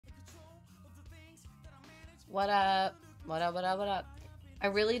What up? What up, what up, what up? I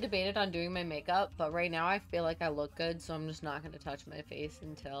really debated on doing my makeup, but right now I feel like I look good, so I'm just not going to touch my face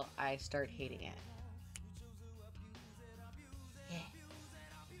until I start hating it.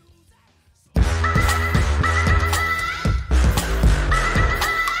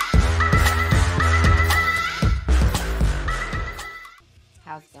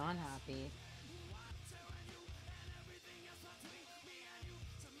 How's it going, Happy?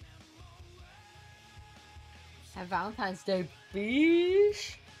 Have Valentine's Day,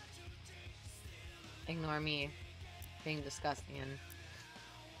 beesh. Ignore me being disgusting and,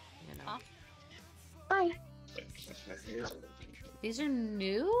 you know. Hi. These are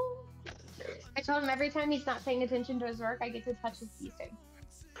new? I told him every time he's not paying attention to his work, I get to touch his pea stick.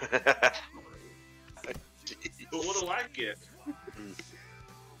 But what do I get?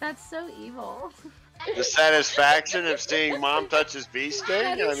 That's so evil. The satisfaction of seeing mom touch his bee stick?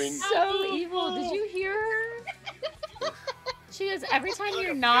 That is I mean, so evil. Did you hear her? She goes, every time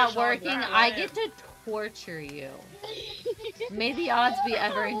you're not working, I get to torture you. May the odds be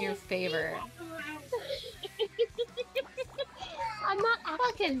ever in your favor. I'm not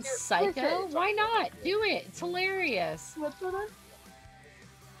Fucking psycho. Why not? Do it. It's hilarious. What's going on?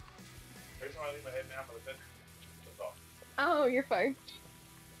 Every time I leave my head down for the bed, that's all. Oh, you're fine.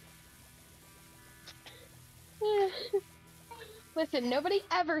 Listen, nobody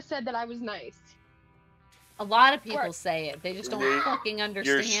ever said that I was nice. A lot of people Work. say it. They just don't fucking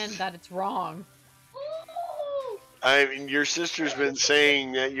understand that it's wrong. I mean, your sister's been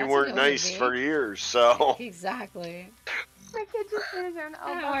saying that you That's weren't annoying nice me. for years, so. Exactly. My kid just hit his own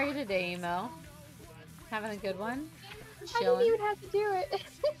elbow. How are you today, Emo? Having a good one? I didn't Chilling? even have to do it.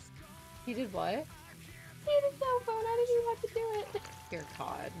 He did what? He had a cell phone. I didn't even have to do it. Dear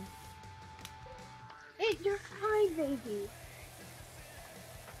God. Hey, you're fine, baby.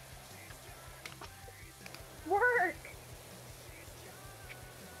 Work.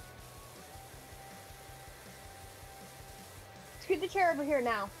 Scoot the chair over here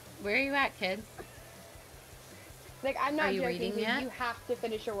now. Where are you at, kid? Like, I'm not Are you joking. reading Dude. yet? You have to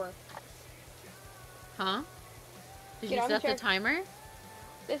finish your work. Huh? Did Get you on the set the chair. timer?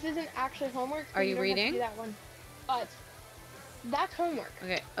 This isn't actually homework. So Are you don't have to reading? do that one. But that's homework.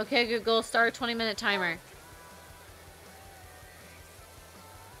 Okay. Okay, Google, start a 20-minute timer.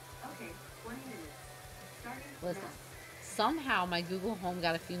 Okay, 20 minutes. Starting Listen. Somehow my Google Home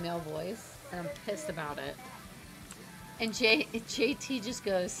got a female voice, and I'm pissed about it. And JT just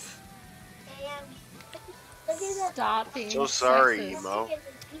goes, stop being So sorry, sexist Emo.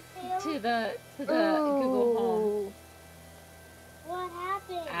 to the Google Home. What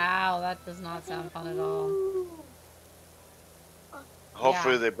happened? Ow, that does not sound fun at all.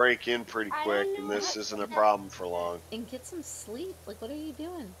 Hopefully Yeah. they break in pretty I quick don't and know this what- isn't a problem for long. And get some sleep. Like, what are you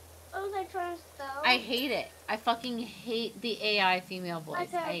doing? What was I trying to spell? I hate it. I fucking hate the AI female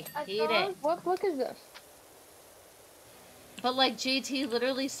voice. I hate it. What book is this? But like JT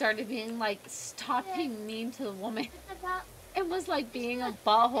literally started being like, stop being mean to the woman. It's about It was like being a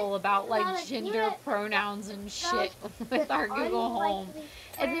butthole about like Not a gender unit. pronouns and shit with our Google Home. unlikely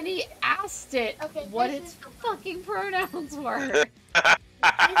And then he asked it Okay, what this its is the one. fucking pronouns were. It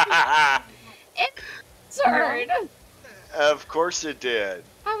answered. Of course it did.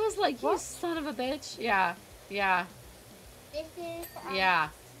 I was like, you son of a bitch. Yeah. Yeah. This is Yeah.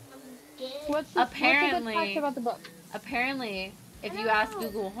 What's Apparently- what's the good fact about the book? Apparently, if I you don't ask know.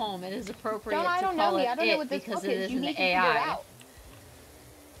 Google Home, it is appropriate No, I to don't know call me. it I don't know it what this because book it is. is You an need to figure it AI. out.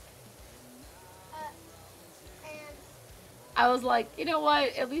 I was like, you know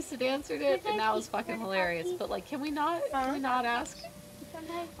what? At least it answered it, and that was fucking hilarious. But like, can we not ask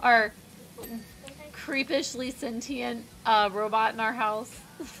Sometimes our creepishly sentient robot in our house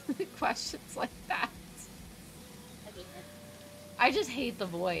questions like that? I just hate the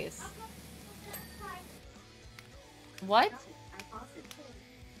voice. What? I paused it.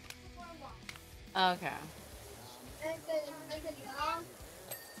 Okay.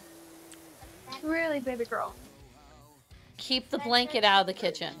 Really, baby girl. Keep the blanket out of the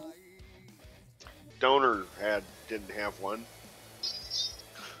kitchen. Donor didn't have one.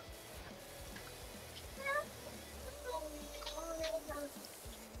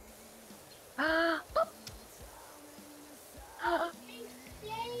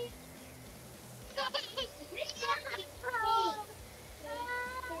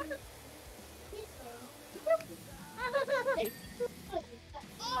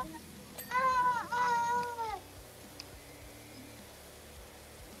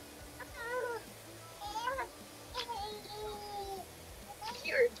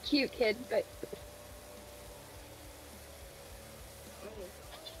 You're a cute kid, but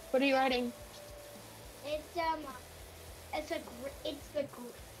what are you writing? It's a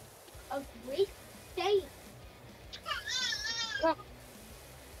great state. Come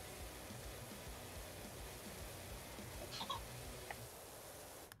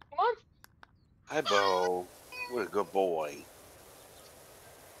on. Hi, Bo. What a good boy.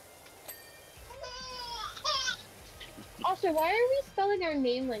 Also, why are we spelling our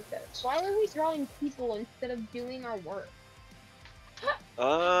name like this? Why are we drawing people instead of doing our work?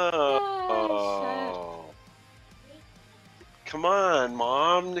 Oh. Come on,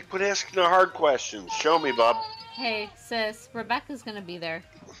 Mom. Quit asking the hard questions. Show me, bub. Hey, sis, Rebecca's gonna be there.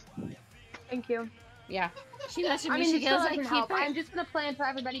 Thank you. Yeah. She messaged I me, mean, she it still goes, I doesn't keep help. her. I'm just gonna plan for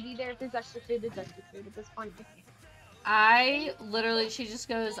everybody to be there. If there's extra food, there's extra food at this point. I literally, she just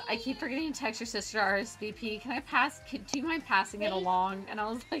goes, I keep forgetting to text your sister RSVP. Can I do you mind passing it along? And I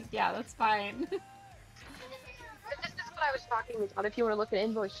was like, yeah, that's fine. This is what I was talking about. If you want to look at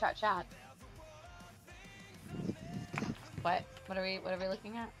invoice chat. What? What are we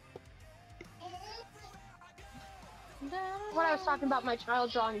looking at? What I was talking about, my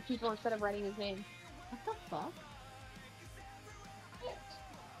child drawing people instead of writing his name. What the fuck?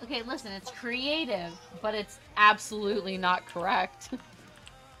 Okay, listen, it's creative, but it's absolutely not correct.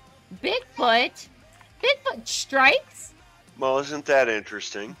 Bigfoot strikes? Well, isn't that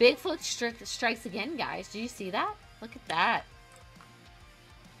interesting? Bigfoot strikes again, guys. Do you see that? Look at that.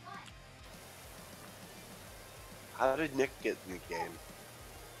 How did Nick get in the game?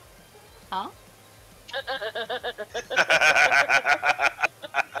 Huh?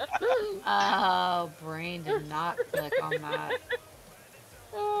 Oh, brain did not click on that.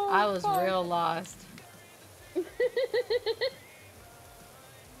 Oh, I was fuck. real lost.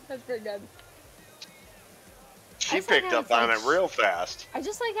 That's pretty good. She just like picked how up it's on like it real fast. I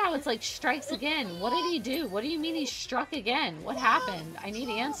just like how it's like strikes again. What did he do? What do you mean he struck again? What happened? I need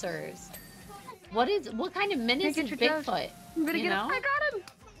answers. What kind of menace is Bigfoot? I'm gonna You get know? him. I got him.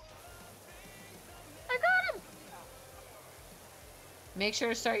 I got him. Make sure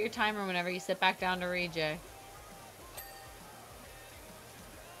to start your timer whenever you sit back down to read, Jay.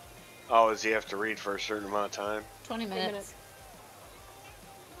 Oh, does he have to read for a certain amount of time? 20 minutes.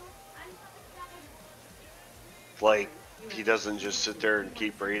 Like, he doesn't just sit there and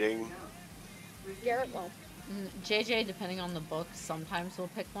keep reading? Garrett will. JJ, depending on the book, sometimes will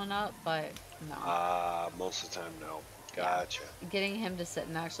pick one up, but no. Most of the time, no. Gotcha. Getting him to sit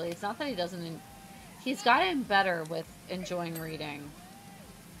and actually, it's not that he doesn't, he's gotten better with enjoying reading.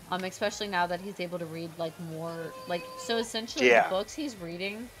 Especially now that he's able to read, like, more, like, so essentially the books he's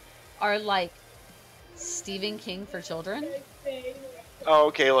reading are, like, Stephen King for children. Oh,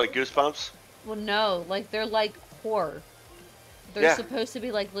 okay, like Goosebumps? Well, no, like, they're, like, horror. They're supposed to be,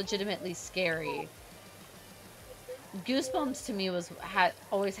 like, legitimately scary. Goosebumps, to me,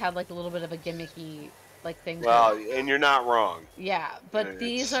 always had, like, a little bit of a gimmicky, like, thing to Well, it. and you're not wrong. Yeah, but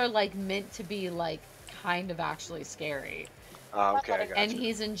these are, like, meant to be, like, kind of actually scary. Okay, I gotcha. And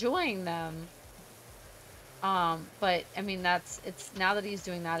he's enjoying them. But I mean, it's now that he's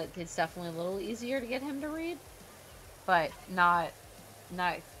doing that, it's definitely a little easier to get him to read, but not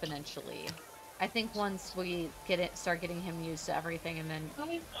exponentially. I think once we start getting him used to everything, and then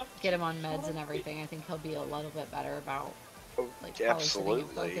get him on meds and everything, I think he'll be a little bit better about like probably sitting and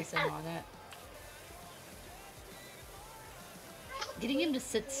focusing on it. Getting him to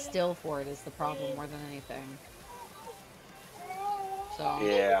sit still for it is the problem more than anything. So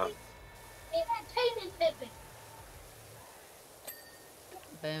yeah.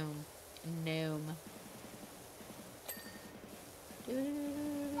 Boom. Gnome.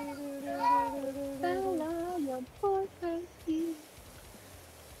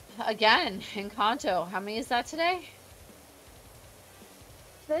 Again, Encanto. How many is that today?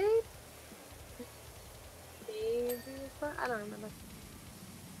 I don't remember.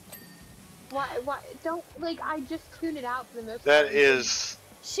 Why? Don't, like, I just tune it out for the most part. That is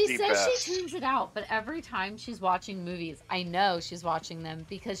She the says best. she tunes it out, but every time she's watching movies, I know she's watching them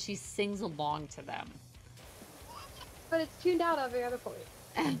because she sings along to them. But it's tuned out every other point.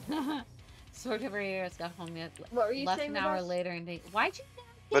 Sort of here, it's got home yet. What were you Less saying an hour about? later, and why'd you?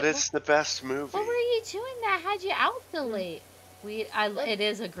 But it's the best movie. What were you doing that had you out so late? It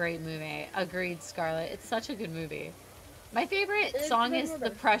is a great movie. Agreed, Scarlett. It's such a good movie. My favorite song is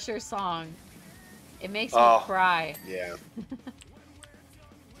the Pressure song. It makes me cry. Yeah.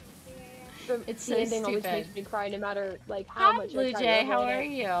 It's the so ending always stupid. makes me cry, no matter like how Hi, much. Blue I try to Jay. How avoid are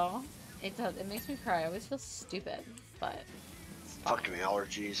it. you? It makes me cry. I always feel stupid, but it's fine. Fucking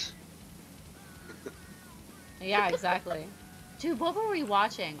allergies. Yeah, exactly. Dude, what were we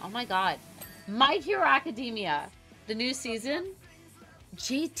watching? Oh my god. My Hero Academia. The new season.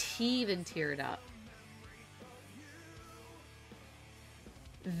 GT even teared up.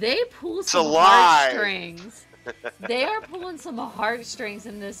 They pull It's some a lie. heartstrings. They are pulling some heartstrings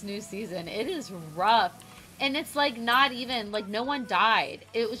in this new season. It is rough. And it's like not even, like no one died.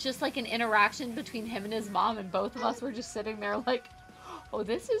 It was just like an interaction between him and his mom, and both of us were just sitting there like, oh,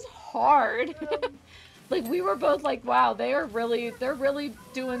 this is hard. Like we were both like, wow, they're really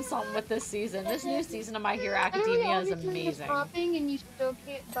doing something with this season. This new season of My Hero Academia is Just amazing. copying and you still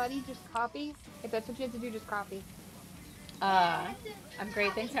can't, buddy. Just copy. If that's what you have to do, just copy. I'm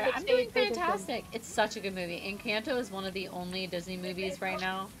great, thanks, Sarah. I'm doing fantastic. It's such a good movie. Encanto is one of the only Disney movies right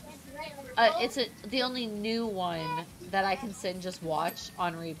now. It's the only new one that I can sit and just watch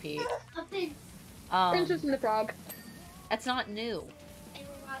on repeat. Princess and the Frog. It's not new.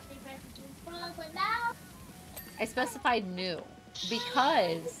 I specified new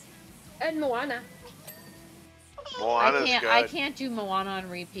because And Moana. Moana's good. I can't do Moana on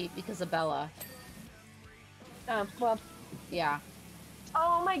repeat because of Bella. Well. Yeah.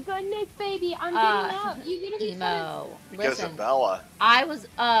 Oh my goodness, baby! I'm getting up. You're gonna be Emo. Because Listen, of Bella. I was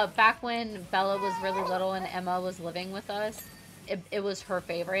back when Bella was really little and Emma was living with us. It was her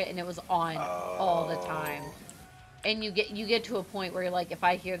favorite, and it was on all the time. And you get to a point where you're like, if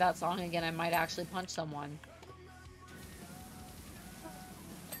I hear that song again, I might actually punch someone.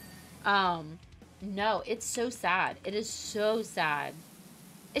 No, it's so sad. It is so sad.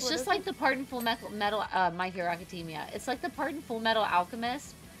 It's What just is like it? the part in Full Metal My Hero Academia. It's like the part in Full Metal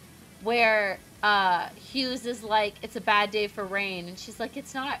Alchemist where Hughes is like, it's a bad day for rain, and she's like,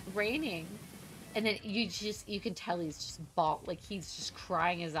 it's not raining. And then you can tell he's just like he's just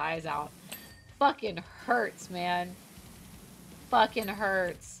crying his eyes out. Fucking hurts, man. Fucking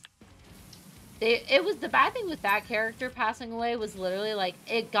hurts. It was the bad thing with that character passing away was literally like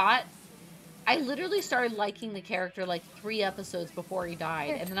I literally started liking the character like 3 episodes before he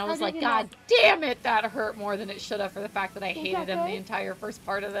died, and then I was like, God damn it, that hurt more than it should have for the fact that I hated him the entire first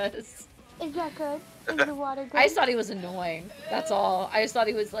part of this. Is that good? Is the water good? I just thought he was annoying. That's all. I just thought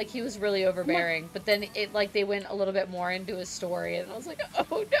he was like he was really overbearing. But then it like they went a little bit more into his story, and I was like,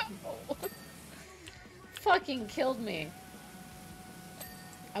 oh no, fucking killed me.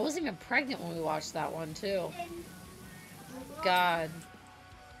 I wasn't even pregnant when we watched that one too. God,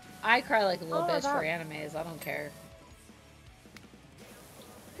 I cry like a little bitch for animes. I don't care.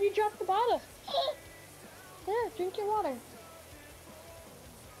 You dropped the bottle. Yeah, drink your water.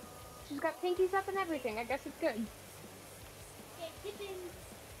 She's got pinkies up and everything. I guess it's good.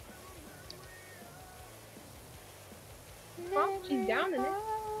 Oh, she's down in it.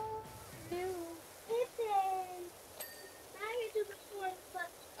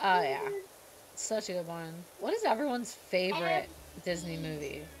 Oh yeah, such a good one. What is everyone's favorite Disney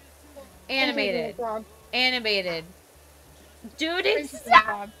movie? Animated. Animated. Dude,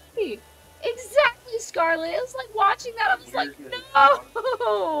 exactly. Exactly, Scarlett. It was like watching that. I was like,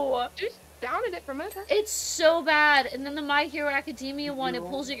 no. Just down in it for Mother. It's so bad. And then the My Hero Academia one, it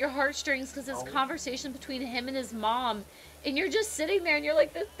pulls at your heartstrings because it's a conversation between him and his mom. And you're just sitting there and you're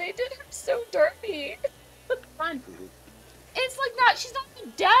like, they did her so dirty. Fun. It's like not, she's not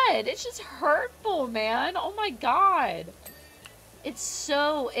even dead. It's just hurtful, man. Oh my God. It's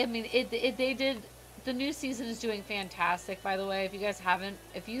so, I mean, they did, the new season is doing fantastic, by the way. If you guys haven't,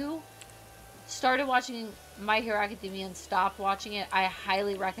 if you started watching My Hero Academia and stopped watching it, I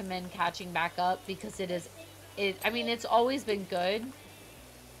highly recommend catching back up because I mean, it's always been good.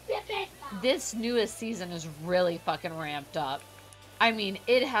 This newest season is really fucking ramped up. I mean,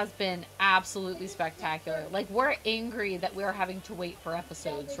 it has been absolutely spectacular. Like, we're angry that we're having to wait for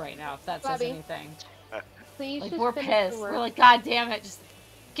episodes right now, if that says anything. Please Like, just we're finish pissed. the work. We're like, God damn it, just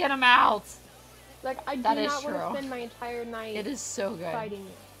get them out. Like, I do That is not want true. to spend my entire night It is so good. fighting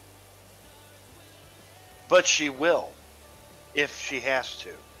it. But she will, if she has to.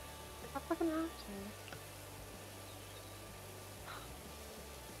 I fucking have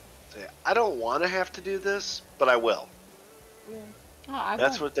Say, I don't want to have to do this, but I will. to. Yeah. Oh,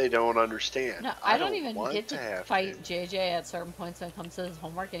 That's what they don't understand. No, I don't even want get to have fight JJ at certain points when it comes to his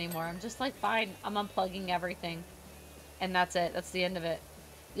homework anymore. I'm just like, fine, I'm unplugging everything. And that's it. That's the end of it.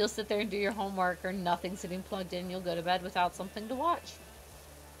 You'll sit there and do your homework or nothing sitting plugged in. You'll go to bed without something to watch.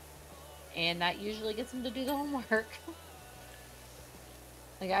 And that usually gets him to do the homework.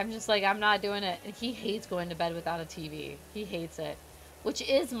 Like, I'm just like, I'm not doing it. And he hates going to bed without a TV. He hates it. Which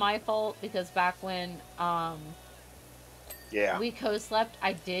is my fault because back when Yeah. we co-slept,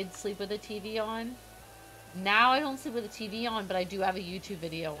 I did sleep with a TV on. Now I don't sleep with a TV on, but I do have a YouTube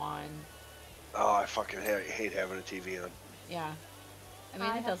video on. Oh, I fucking hate having a TV on. Yeah. I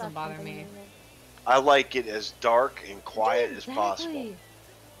mean, it doesn't bother me. I like it as dark and quiet as possible.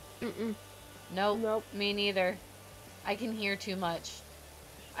 Mm-mm. Nope. Nope. Me neither. I can hear too much.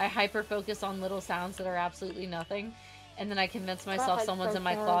 I hyper focus on little sounds that are absolutely nothing, and then I convince myself God, someone's so in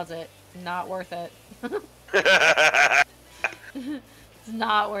my sad. closet. Not worth it. It's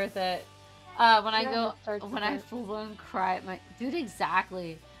not worth it. When I Yeah, go, that starts when with I it. full blown cry at my dude,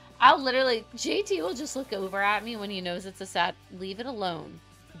 exactly. I'll literally, JT will just look over at me when he knows it's a sad. Leave it alone.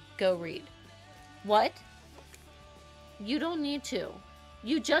 Go read. What? You don't need to.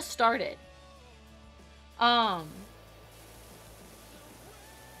 You just started.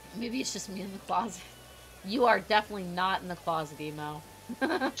 Maybe it's just me in the closet. You are definitely not in the closet, Emo.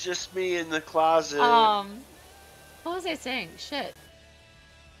 Just me in the closet. What was I saying? Shit.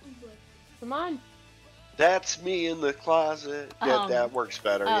 Come on. That's me in the closet. Yeah, that works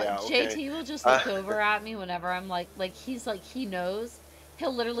better. Yeah, okay. JT will just look over at me whenever I'm like he's like, he knows.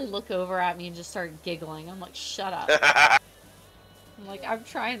 He'll literally look over at me and just start giggling. I'm like, shut up. I'm like, I'm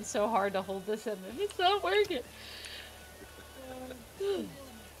trying so hard to hold this in and it's not working.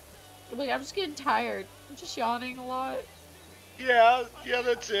 Like, I'm just getting tired. I'm just yawning a lot. yeah,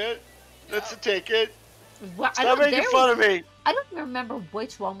 that's it. That's a ticket. Well, Stop making fun of me. I don't remember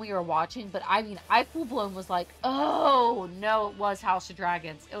which one we were watching, but I mean, I full blown was like, oh no, it was House of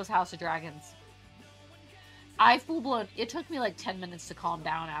Dragons. It was House of Dragons. I full blown. It took me like 10 minutes to calm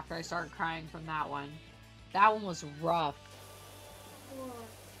down after I started crying from that one. That one was rough.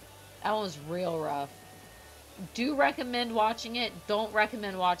 That one was real rough. Do recommend watching it. Don't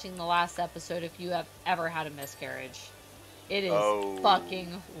recommend watching the last episode if you have ever had a miscarriage. It is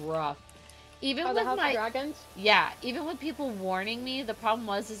fucking rough. Even Oh, with the House my of Dragons? yeah, even with people warning me, the problem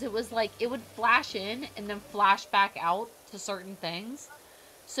was it was like it would flash in and then flash back out to certain things.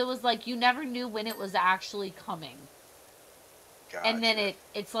 So it was like you never knew when it was actually coming. Gotcha. And then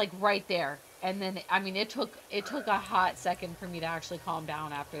it's like right there. And then I mean it took a hot second for me to actually calm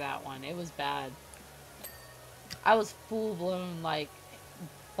down after that one. It was bad. I was full blown like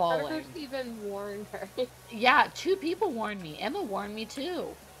bawling. Parker even warned her. Yeah, 2 people warned me. Emma warned me too.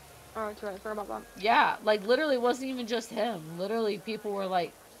 Oh, that's right. I forgot about that. Yeah, like literally it wasn't even just him. Literally people were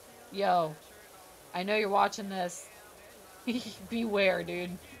like, yo, I know you're watching this. Beware,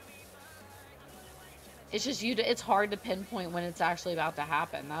 dude. It's just it's hard to pinpoint when it's actually about to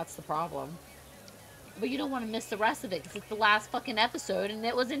happen. That's the problem. But you don't want to miss the rest of it because it's the last fucking episode and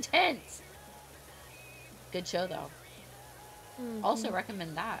it was intense. Good show though. Mm-hmm. Also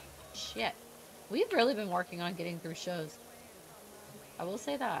recommend that. Shit. We've really been working on getting through shows. I will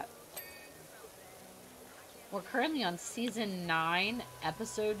say that. We're currently on season 9,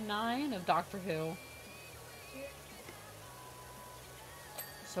 episode 9 of Doctor Who.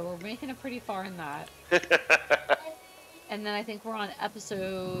 So we're making it pretty far in that. And then I think we're on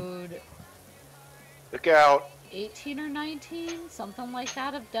episode Look out. 18 or 19, something like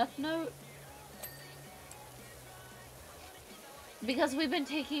that, of Death Note. Because we've been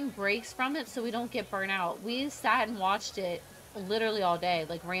taking breaks from it so we don't get burnt out. We sat and watched it literally all day.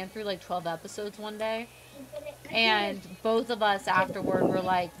 Like, ran through like 12 episodes one day. And both of us afterward were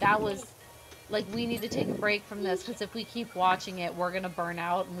like, that was, like, we need to take a break from this because if we keep watching it, we're going to burn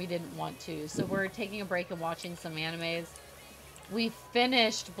out and we didn't want to. So we're taking a break and watching some animes. We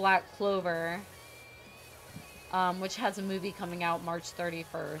finished Black Clover, which has a movie coming out March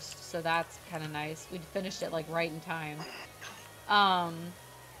 31st. So that's kind of nice. We finished it, like, right in time. And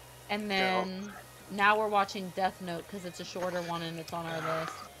then now we're watching Death Note because it's a shorter one and it's on our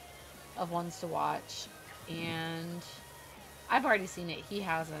list of ones to watch. And I've already seen it. He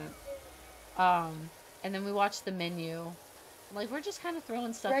hasn't. And then we watched The Menu. Like, we're just kind of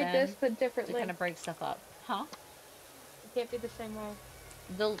throwing stuff Write in this, but to differently. kind of break stuff up. Huh? It can't be the same way.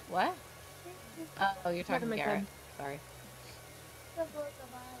 The what? Oh, you're talking my Garrett. head. Sorry.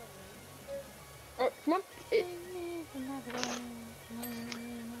 Oh, come on.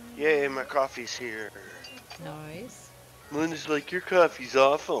 Yay, my coffee's here. Nice. Luna's like, your coffee's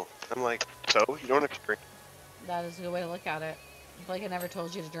awful. I'm like, so? You don't have to drink. That is a good way to look at it. I feel like I never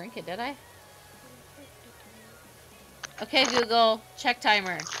told you to drink it, did I? Okay, Google, check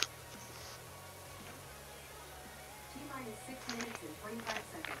timer. T-minus 6 minutes and 25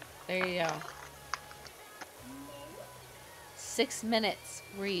 seconds. There you go. 6 minutes.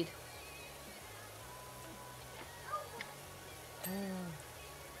 Read.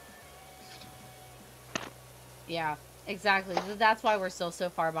 Yeah, exactly. That's why we're still so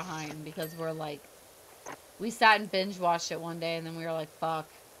far behind, because we're like, we sat and binge watched it one day and then we were like, fuck,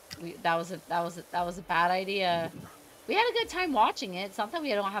 that was a bad idea. We had a good time watching it. It's not that we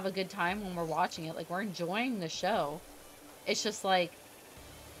don't have a good time when we're watching it. Like, we're enjoying the show. It's just like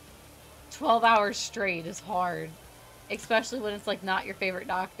 12 hours straight is hard, especially when it's like not your favorite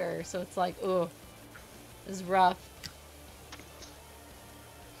doctor. So it's like, ooh, it's rough.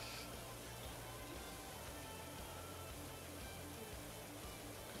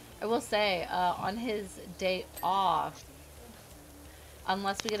 I will say, on his day off,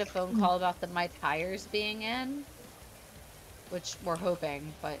 unless we get a phone call about my tires being in, which we're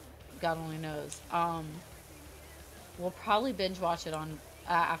hoping, but God only knows. We'll probably binge watch it on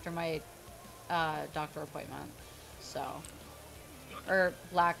after my doctor appointment. So, or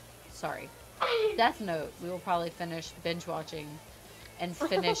Death Note. We will probably finish binge watching and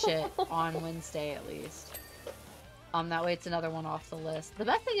finish it on Wednesday at least. That way it's another one off the list. The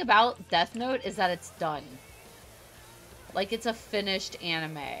best thing about Death Note is that it's done. Like, it's a finished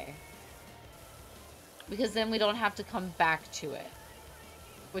anime. Because then we don't have to come back to it.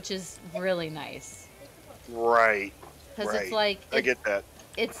 Which is really nice. Right. Because right. it's like... I get that.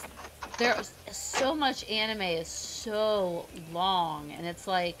 There's so much anime is so long. And it's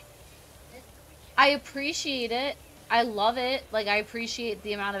like... I appreciate it. I love it. Like, I appreciate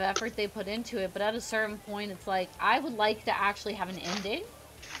the amount of effort they put into it. But at a certain point, it's like, I would like to actually have an ending.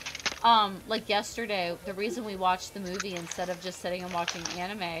 Like yesterday, the reason we watched the movie instead of just sitting and watching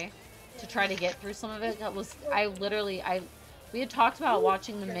anime to try to get through some of it, was we had talked about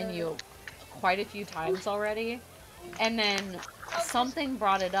watching the menu quite a few times already, and then something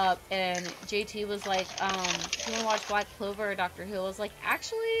brought it up, and JT was like, do you want to watch Black Clover or Doctor Who? I was like,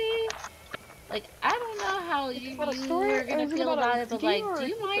 actually, like, I don't know how you are gonna feel about it, but like, do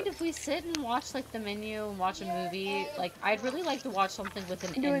you mind if we sit and watch like the menu and watch a movie? Like, I'd really like to watch something with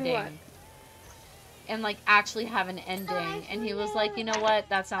an ending. What? And like actually have an ending. And he was like, you know what?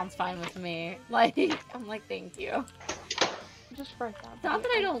 That sounds fine with me. Like, I'm like, thank you. Just fresh out. Not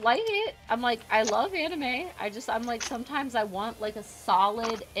that I don't like it. I'm like, I love anime. I'm like, sometimes I want like a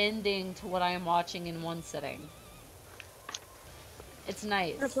solid ending to what I am watching in one sitting. It's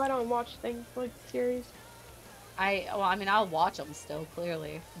nice. That's why I don't watch things like series. Well, I mean, I'll watch them still,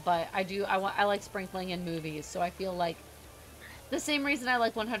 clearly. But I like sprinkling in movies, so I feel like the same reason I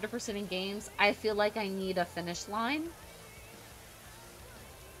like 100% in games, I feel like I need a finish line.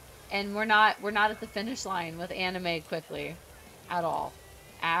 And we're not at the finish line with anime quickly. At all.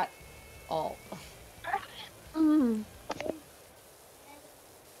 At all.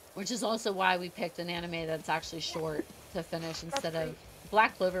 Which is also why we picked an anime that's actually short to finish instead of...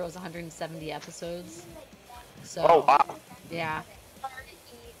 Black Clover was 170 episodes. So, oh, wow. Yeah.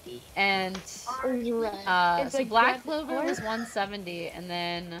 And It's so like Black Red Clover Alert. was 170, and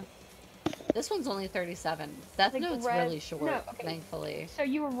then this one's only 37. Death Like Note's Red- really short, no, okay. thankfully. So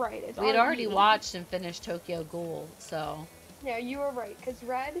you were right. It's We had already RE. watched and finished Tokyo Ghoul, so Yeah, you were right. Because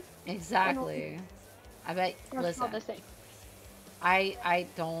Red. exactly. I bet. That's Listen, not the same. I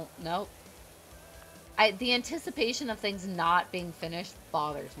don't know. The anticipation of things not being finished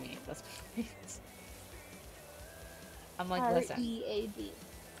bothers me. That's I'm like, listen. R-E-A-D.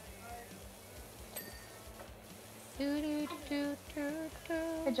 Good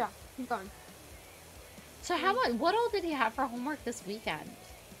job. Keep going. So what all did he have for homework this weekend?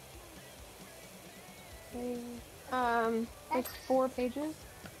 Like 4 pages.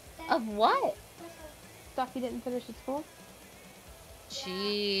 Of what? Stuff he didn't finish at school.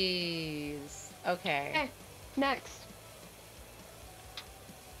 Jeez. Okay. Okay, next.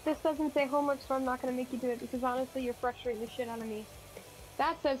 This doesn't say homework, so I'm not gonna make you do it because honestly, you're frustrating the shit out of me.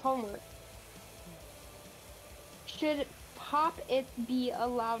 That says homework. Should Pop-It be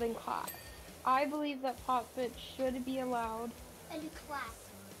allowed in class? I believe that Pop-It should be allowed. In class.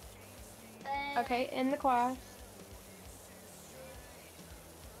 Okay, in the class.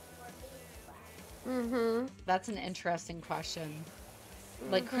 Mm-hmm. That's an interesting question.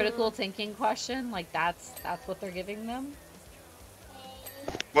 Like critical thinking question, like that's what they're giving them.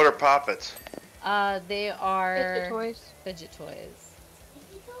 What are poppets? They are Fidget toys. Fidget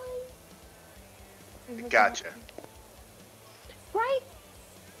toys. Gotcha. Right?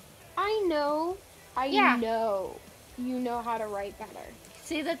 I know. Yeah. know. You know how to write better.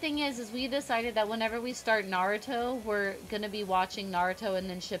 See, the thing is we decided that whenever we start Naruto, we're gonna be watching Naruto and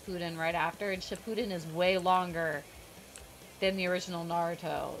then Shippuden right after, and Shippuden is way longer than the original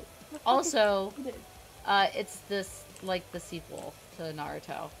Naruto. Also, it's this like the sequel to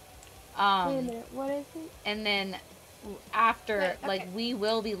Naruto. Wait a minute, what is it? And then after, Wait, okay. like, we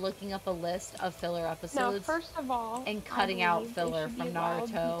will be looking up a list of filler Now, episodes first of all, and I cutting out believe they filler should be from allowed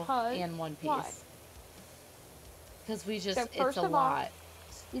Naruto because- and One why? Piece. Because we just, So it's first a of all, lot.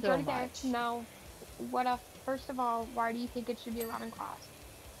 It's So already there. much. Now, what if, first of all, why do you think it should be allowed in class?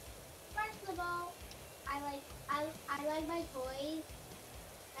 First of all, I like my toys,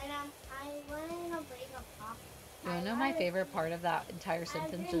 and I want to bring a pop. You wanna know my favorite part of that entire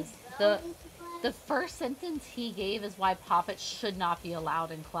sentence is the the first sentence he gave is why Poppet should not be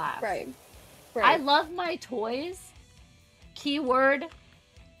allowed in class. Right. I love my toys. Keyword,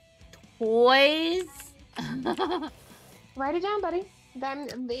 toys. Write it down, buddy.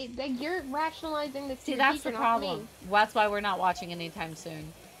 You're rationalizing this. See, to your that's teacher, the not me. problem. That's why we're not watching anytime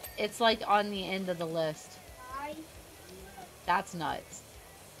soon. It's like on the end of the list. That's nuts.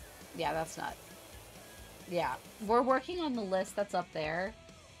 Yeah, that's nuts. Yeah, we're working on the list that's up there,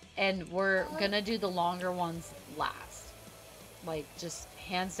 and we're gonna do the longer ones last. Like, just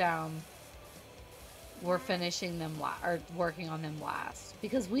hands down, we're finishing them or working on them last.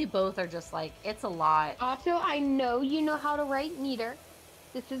 Because we both are just like, it's a lot. Also, I know you know how to write meter.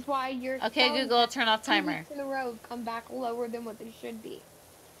 This is why you're Okay, spelling Google, that turn off 2 timer. weeks in a row come back lower than what they should be.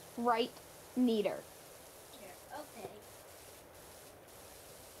 Write meter. Okay.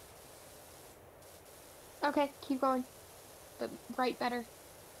 Okay, keep going. But write better.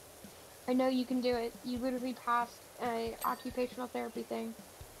 I know you can do it. You literally passed a occupational therapy thing.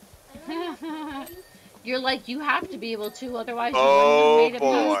 You're like, you have to be able to, otherwise you Oh, wouldn't have made it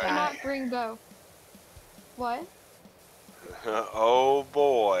boy. past that. Cannot bring bow. What? Oh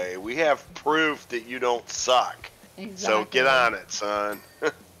boy, we have proof that you don't suck. Exactly. So get on it, son.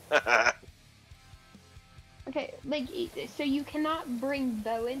 Okay, like, so you cannot bring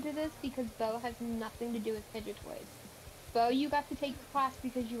Bo into this because Bo has nothing to do with fidget toys. Bo, you got to take the class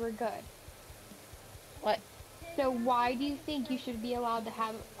because you were good. What? So why do you think you should be allowed to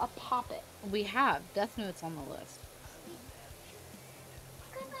have a poppet? We have. Death Note's on the list.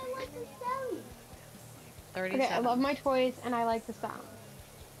 Because I like the sound. 37. Okay, I love my toys and I like the sound.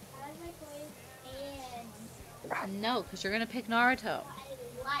 I like my toys and No, because you're going to pick Naruto.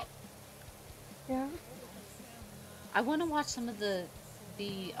 I like. Yeah. I want to watch some of the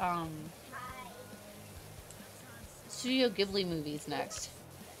Studio Ghibli movies next.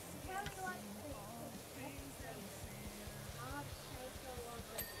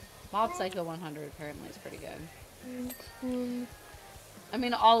 Mob Psycho 100 apparently is pretty good. I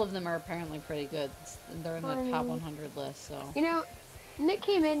mean, all of them are apparently pretty good. They're in the top 100 list, so. You know, Nick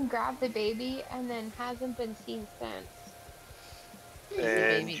came in, grabbed the baby, and then hasn't been seen since.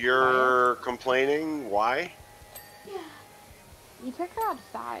 And you're complaining? Why? You took her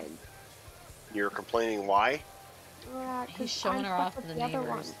outside. You're complaining why? Yeah, He's showing her off to the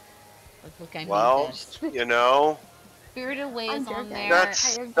neighbors. Like, look, I Well, made this. you know, Spirited Away I'm is on joking. there. that's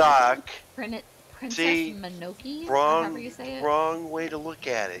stuck. Princess See, Mononoke, or however you say it. Wrong way to look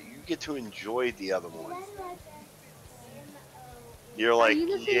at it. You get to enjoy the other one. You're Are like, you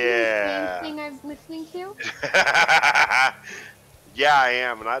listening to the yeah. same thing I'm listening to? Yeah, I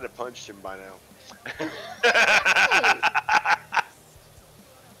am, and I'd have punched him by now.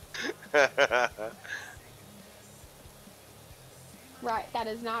 Right, that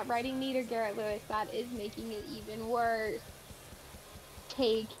is not writing meter, Garrett Lewis. That is making it even worse.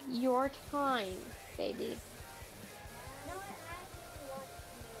 Take your time, baby.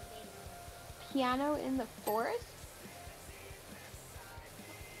 Piano in the forest?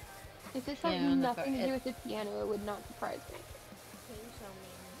 If this has Piano in the nothing to do forest. with the piano, it would not surprise me.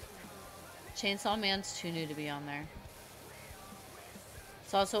 Chainsaw Man's too new to be on there.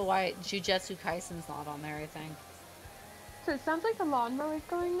 It's also why Jujutsu Kaisen's not on there, I think. So it sounds like the lawnmower's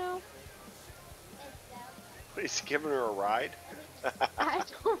going now. He's giving her a ride. I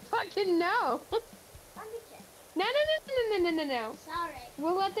don't fucking know. No. Sorry.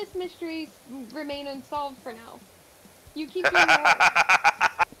 We'll let this mystery remain unsolved for now. You keep doing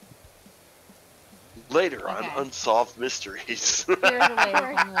that. Later Okay. on Unsolved Mysteries. Spirited Away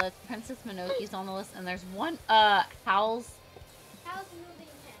is on the list. Princess Mononoke's on the list, and there's one. Howl's. How's moving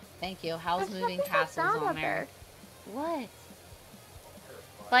cat? Thank you. Howl's There's Moving something I Castle's found on up there. What?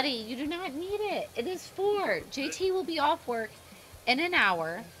 Buddy, you do not need it. It is 4. JT will be off work in an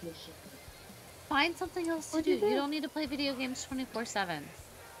hour. Find something else to What'd do. you do? You don't need to play video games 24/7.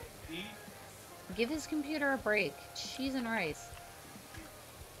 Give his computer a break. Cheese and rice.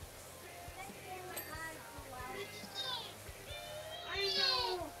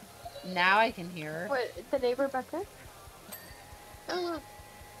 Now I can hear her. What, the neighbor back there? Oh,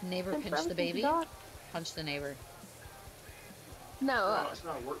 Neighbor I'm pinch the friends with baby. dog. Punch the neighbor. No, No, it's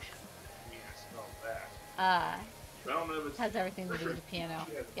not a workshop. I mean, it's not that. I don't know if it's. Has everything to do with the piano.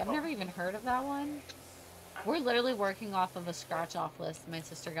 She has a Yeah, I've never even heard of that one. We're literally working off of a scratch-off list my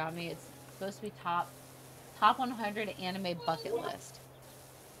sister got me. It's supposed to be top 100 anime bucket list.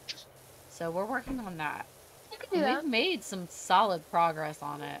 So we're working on that. you can do that. We've made some solid progress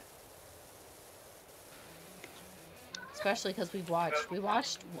on it. Especially because we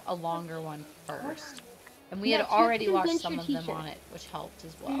watched a longer one first. And we Yeah, had to already watched convince some your of them teacher. on it, which helped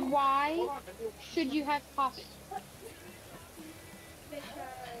as well. Why should you have poppets?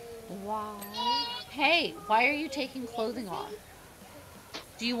 Why? Hey, why are you taking clothing off?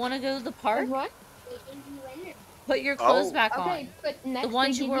 Do you want to go to the park? What? Put your clothes Oh. back Okay, on. but next The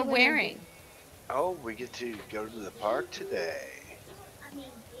ones they you give were energy. wearing. Oh, we get to go to the park today.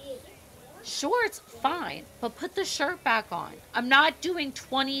 Shorts, fine, but put the shirt back on. I'm not cleaning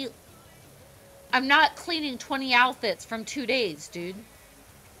 20 outfits from 2 days, dude.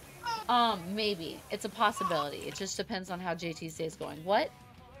 Maybe. It's a possibility. It just depends on how JT's day is going. What?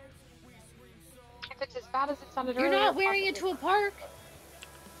 If it's as bad as it sounded You're earlier, not wearing it to a park?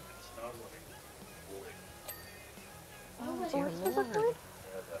 Oh, dear Lord.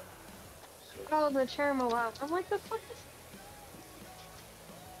 Oh, the caramel out. I'm like, the fuck is...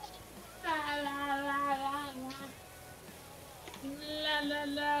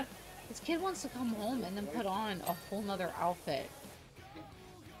 This kid wants to come home and then put on a whole nother outfit.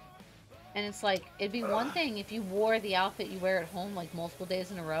 And it's like, it'd be one thing if you wore the outfit you wear at home like multiple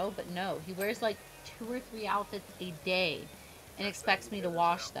days in a row, but no, he wears like 2 or 3 outfits a day and expects me to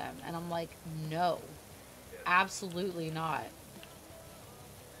wash them. And I'm like, no, absolutely not.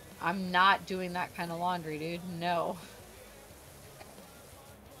 I'm not doing that kind of laundry, dude. No.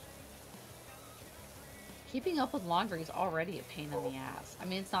 Keeping up with laundry is already a pain in the ass. I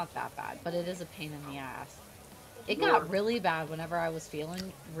mean, it's not that bad, but it is a pain in the ass. It got really bad whenever I was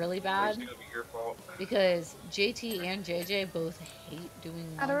feeling really bad because JT and JJ both hate doing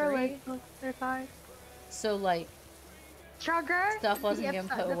laundry. So, like, stuff wasn't getting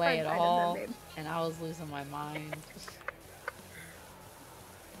put away at all, and I was losing my mind.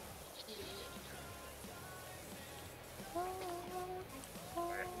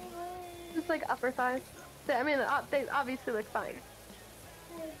 It's like upper thighs. I mean, they obviously look fine.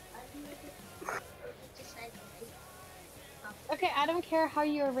 Okay, I don't care how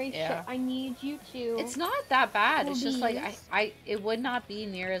you erase shit. I need you to... It's not that bad. It's just like, it would not be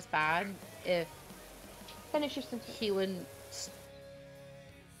near as bad if Finish your sentence. he wouldn't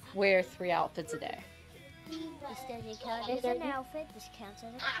wear 3 outfits a day. This doesn't count as an outfit, this counts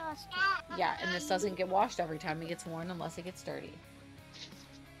as a costume. Yeah, and this doesn't get washed every time it gets worn unless it gets dirty.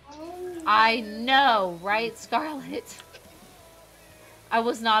 I know, right, Scarlett? I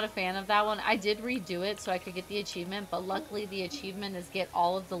was not a fan of that one. I did redo it so I could get the achievement, but luckily the achievement is get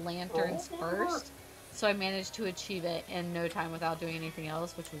all of the lanterns first. So I managed to achieve it in no time without doing anything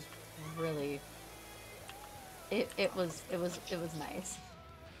else, which was really... It was nice.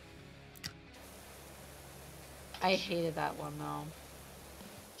 I hated that one though.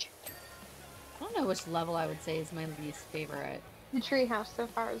 I don't know which level I would say is my least favorite. The treehouse so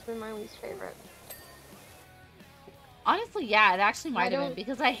far has been my least favorite. Honestly, yeah, it actually might have been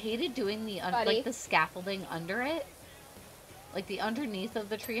because I hated doing the like the scaffolding under it. Like the underneath of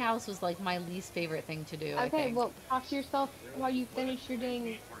the treehouse was like my least favorite thing to do. Okay, well, talk to yourself while you finish your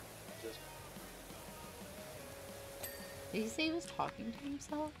dang. Did he say he was talking to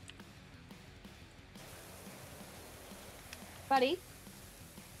himself? Buddy?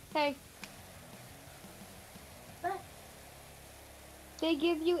 Hey. They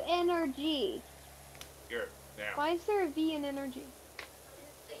give you energy. Here, now. Why is there a V in energy?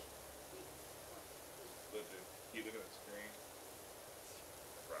 Listen, you look at the screen.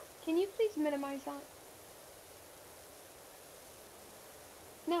 Can you please minimize that?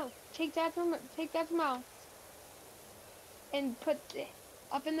 No, take that mouse and put it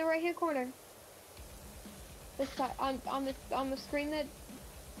up in the right hand corner. This side on the screen that.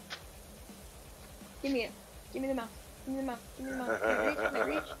 Give me it. Give me the mouse. Give me the mouse. Give me the mouse. Can it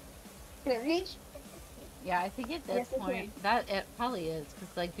reach? Can it reach? Yeah, I think at this point that it probably is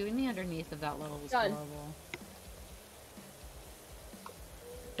because like doing the underneath of that level was horrible.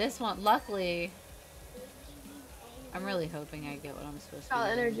 This one, luckily, I'm really hoping I get what I'm supposed to be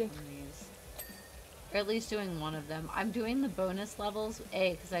doing from these. Or at least doing one of them. I'm doing the bonus levels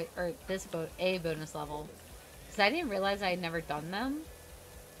A bonus level because I didn't realize I had never done them.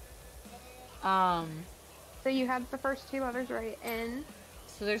 So you had the first 2 letters right, and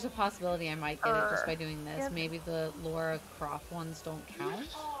so there's a possibility I might get it just by doing this. Yep. Maybe the Laura Croft ones don't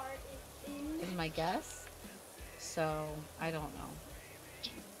count, is my guess. So, I don't know.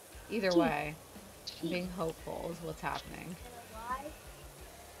 Either way, I'm being hopeful is what's happening.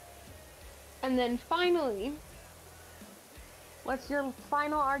 And then finally, what's your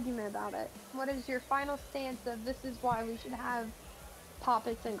final argument about it? What is your final stance of this is why we should have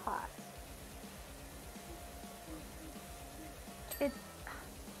poppets in class? It's...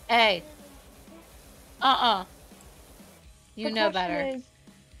 Hey. You know better. The question is,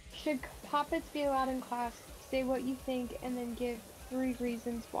 should poppets be allowed in class? Say what you think and then give 3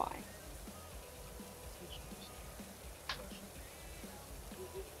 reasons why.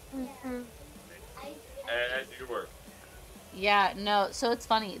 And your work. Yeah, no, so it's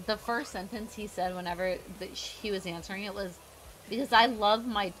funny. The first sentence he said whenever he was answering it was, because I love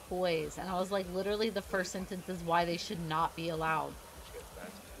my toys. And I was like, literally, the first sentence is why they should not be allowed.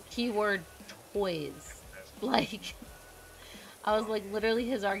 Keyword toys. Like, I was like, literally,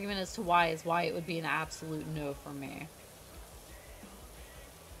 his argument as to why is why it would be an absolute no for me.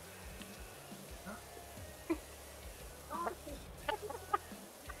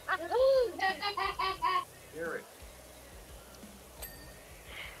 Gary.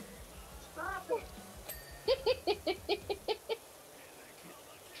 Stop it.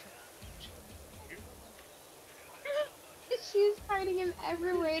 She's fighting him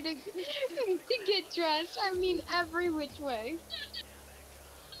every way to get dressed. I mean, every which way.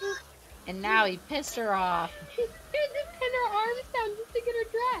 And now he pissed her off. He had to pin her arms down just to get her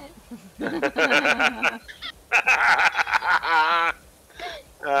dressed.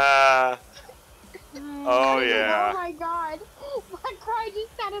 Oh Like, yeah. oh my god. My cry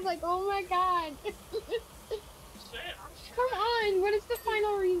just sounded like, oh my god. Come on, what is the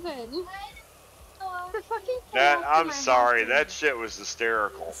final reason? The fucking I'm sorry. That shit was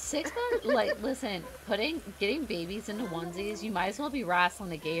hysterical. 6 months, like, listen, getting babies into onesies, you might as well be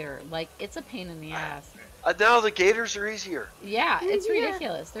wrestling a gator. Like, it's a pain in the ass. Now the gators are easier. Yeah, it's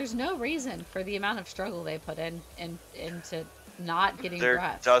ridiculous. There's no reason for the amount of struggle they put into not getting There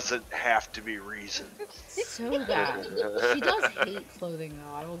dressed. doesn't have to be reason. So bad. She does hate clothing,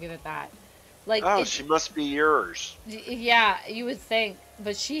 though. I will give it that. Like, Oh, she must be yours. yeah, you would think,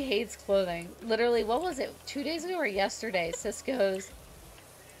 but she hates clothing. Literally, what was it? 2 days ago or yesterday? Sis goes,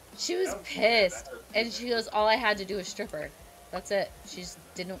 she was pissed, and she goes, all I had to do was strip her. That's it. She just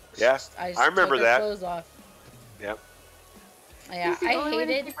didn't. Yeah, I remember took her that. clothes off. Yep. Yeah, She's the I only one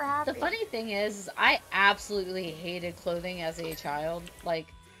to hated. keep her happy. The funny thing is, I absolutely hated clothing as a child. Like,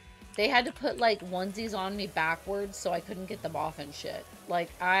 they had to put like onesies on me backwards so I couldn't get them off and shit. Like,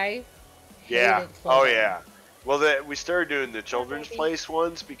 I Yeah. hated Oh clothing. yeah. Well, we started doing the children's place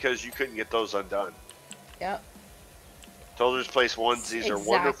ones because you couldn't get those undone. Yep. Children's place onesies are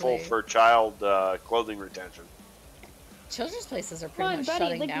wonderful Exactly. for child clothing retention. Children's places are Come pretty on, much buddy,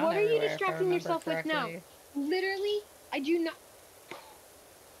 shutting like, down what are you everywhere, if I distracting remember yourself with now? correctly. Literally, I do not.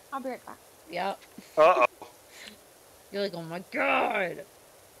 I'll be right back. Yep. Uh oh. You're like, oh my god.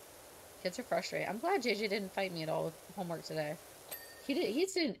 Kids are frustrated. I'm glad JJ didn't fight me at all with homework today. He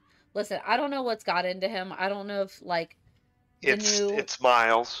didn't. Listen, I don't know what's got into him. I don't know if, like, It's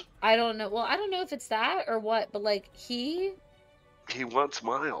Miles. I don't know. Well, I don't know if it's that or what, but, like, He wants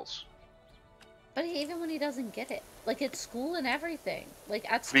Miles. But even when he doesn't get it, like, at school and everything, like,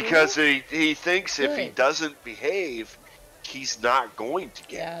 at school. Because he thinks if he Good. doesn't behave, he's not going to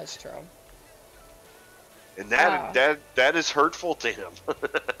get Yeah, it. it's true. And Wow. that is hurtful to him.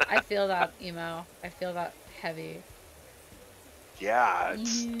 I feel that, emo. I feel that heavy. Yeah,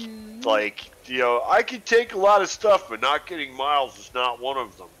 it's like, I can take a lot of stuff, but not getting Miles is not one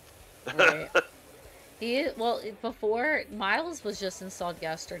of them. Right. Before, Miles was just installed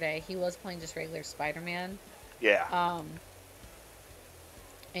yesterday. He was playing just regular Spider-Man. Yeah.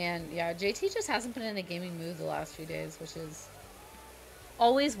 And yeah, JT just hasn't been in a gaming mood the last few days, which is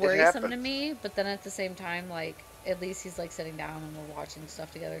always worrisome to me. But then at the same time, like, at least he's like sitting down and we're watching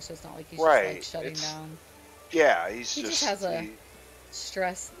stuff together, so it's not like he's just like shutting down. Yeah, He just has a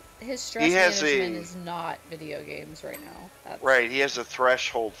stress. His stress he has management is not video games right now. That's, Right, he has a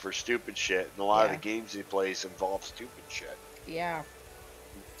threshold for stupid shit, and a lot of Yeah. the games he plays involve stupid shit. Yeah.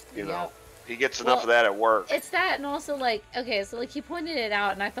 You Yep. know, he gets enough Well, of that at work. It's that, and also, like, okay, so, like, he pointed it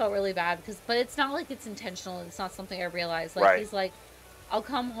out, and I felt really bad, but it's not like it's intentional. It's not something I realized. Like, Right. he's like, I'll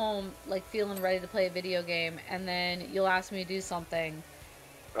come home, like, feeling ready to play a video game, and then you'll ask me to do something,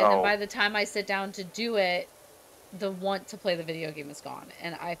 and then by the time I sit down to do it, the want to play the video game is gone,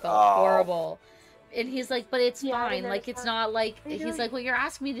 and I felt horrible. And he's like, but it's fine. Like, it's not like, he's like, what you're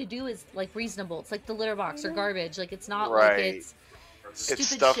asking me to do is, like, reasonable. It's like the litter box or garbage. Like, it's not like it's stupid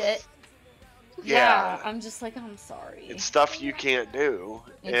stuff, shit. Yeah. I'm just like, I'm sorry. It's stuff you can't do.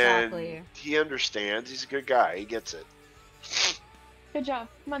 Exactly. And he understands. He's a good guy. He gets it. Good job.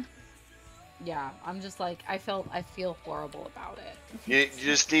 Come on. Yeah, I'm just like, I feel horrible about it. You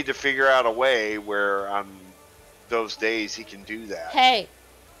just need to figure out a way where on those days he can do that. Hey!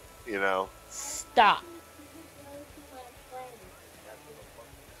 You know? Stop.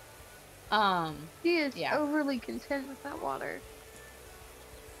 He is overly content with that water.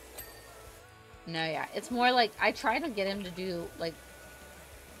 No, yeah. It's more like, I try to get him to do, like,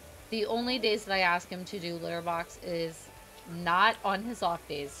 the only days that I ask him to do litter box is not on his off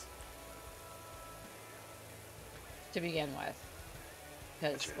days. To begin with.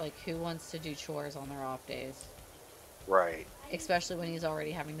 Because, like, who wants to do chores on their off days? Right. Especially when he's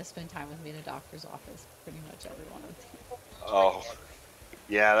already having to spend time with me in a doctor's office. Pretty much every one of them. Oh,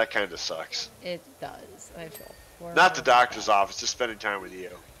 yeah, that kind of sucks. It does. I feel horrible Not the about doctor's that. office, just spending time with you.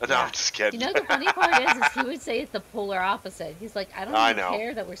 No, Yeah. I'm just kidding. You know, the funny part is he would say it's the polar opposite. He's like, I don't I even know.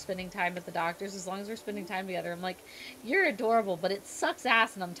 care that we're spending time at the doctor's as long as we're spending time together. I'm like, you're adorable, but it sucks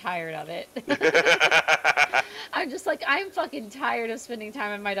ass and I'm tired of it. I'm just like, I'm fucking tired of spending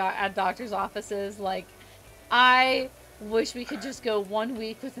time at at doctor's offices. Like, I wish we could just go 1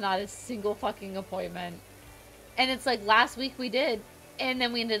 week with not a single fucking appointment. And it's like, last week we did, and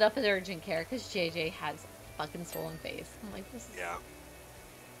then we ended up at urgent care because JJ has a fucking swollen face. I'm like, this is... Yeah.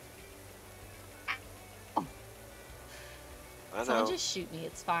 I Someone know. just shoot me,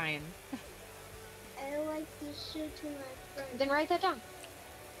 it's fine. I like to shoot to my friend. Then write that down.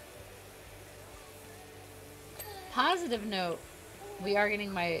 Positive note, we are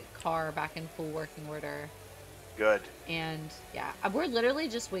getting my car back in full working order. Good. And yeah, we're literally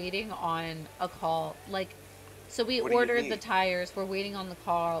just waiting on a call. Like, so we What do you ordered need? the tires. We're waiting on the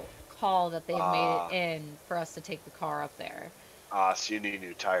call that they've made it in for us to take the car up there. So you need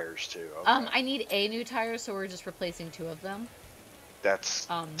new tires too. Okay. I need a new tire, so we're just replacing 2 of them. That's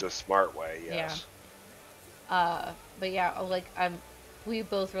the smart way, yes. Yeah. But yeah, like we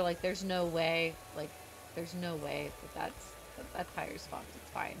both were like, there's no way that tire's fucked.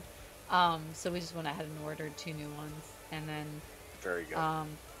 It's fine. So we just went ahead and ordered 2 new ones, and then Very good.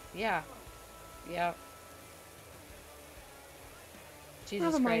 yeah. I have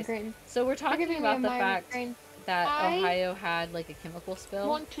Jesus a Christ. migraine. So we're talking giving me about a the fact migraine. that I Ohio had like a chemical I spill.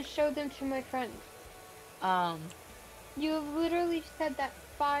 want to show them to my friends. Um, You have literally said that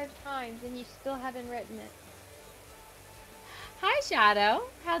 5 times and you still haven't written it. Hi Shadow,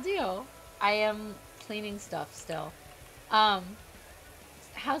 how do you? I am cleaning stuff still.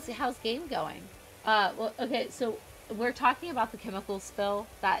 How's game going? Well, okay, so we're talking about the chemical spill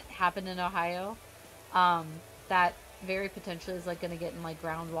that happened in Ohio. That very potentially is like going to get in like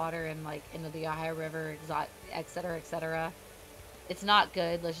groundwater and like into the Ohio River, et cetera, et cetera. It's not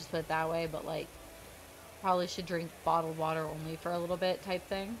good. Let's just put it that way. But like, probably should drink bottled water only for a little bit type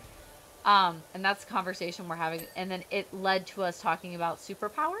thing. And that's the conversation we're having. And then it led to us talking about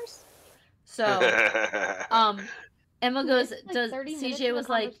superpowers. So, Emma goes, It's like does 30 minutes CJ of a was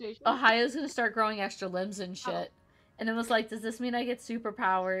like, conversation. Ohio's gonna start growing extra limbs and shit. And it was like, does this mean I get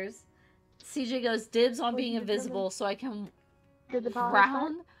superpowers? CJ goes, dibs on being invisible so I can Did the power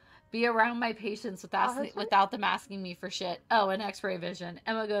start? be around my patients without them asking me for shit. Oh, and X-ray vision.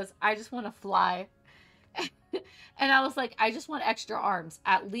 Emma goes, I just want to fly. And I was like, I just want extra arms.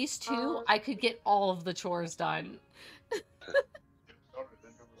 At least 2, I could get all of the chores done.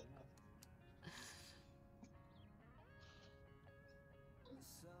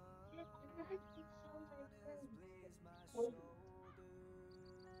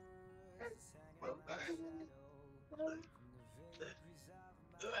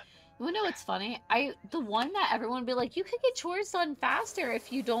 You know what's funny? The one that everyone would be like, you could get chores done faster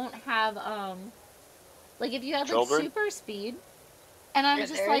if you don't have like if you had like Children? super speed. And I'm Yeah,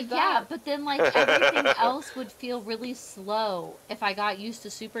 just there's like, that. yeah, but then like everything else would feel really slow if I got used to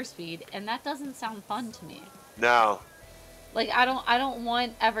super speed, and that doesn't sound fun to me. No. Like I don't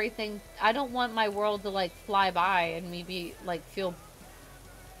want everything. I don't want my world to like fly by and me be like feel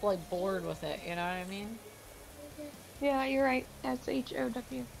like bored with it. You know what I mean? Yeah, you're right. That's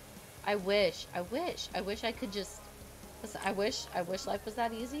HOW. I wish I could just. I wish life was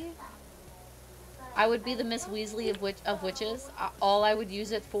that easy. I would be the Miss Weasley of witches. All I would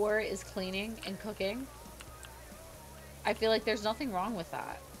use it for is cleaning and cooking. I feel like there's nothing wrong with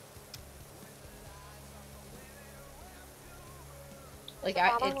that. Like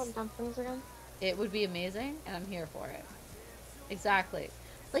Dumplings again? it would be amazing, and I'm here for it. Exactly.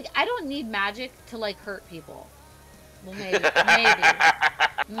 Like I don't need magic to like hurt people. Well,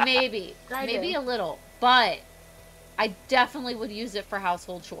 maybe a little, but I definitely would use it for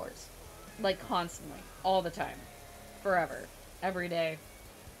household chores, like constantly, all the time, forever, every day.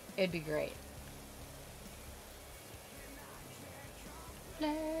 It'd be great.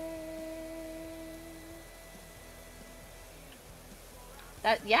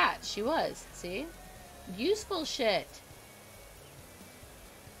 Yeah, she was. See, useful shit.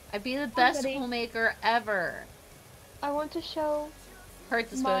 I'd be the best Somebody- homemaker ever. I want to show Hurt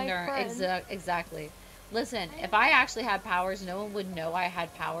the my spoon. friend. Exactly. Listen, if I actually had powers, no one would know I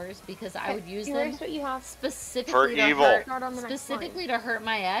had powers because I would use them Here's what you have. specifically to evil. hurt, Start on the next specifically to hurt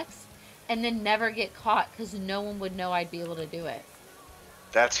my ex, and then never get caught because no one would know I'd be able to do it.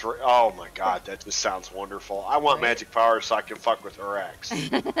 That's right. Oh my god, that just sounds wonderful. I want Right? magic powers so I can fuck with her ex. Just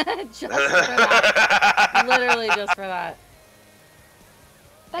for that. Literally just for that.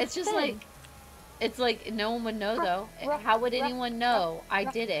 That's It's just Finn. it's like no one would know though. Ruff, How would ruff, anyone know ruff, I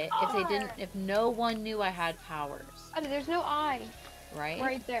ruff. did it if no one knew I had powers, I mean, there's no I right?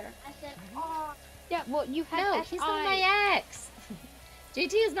 right there. I said, oh, Yeah, well, you had No, S he's I. not my ex.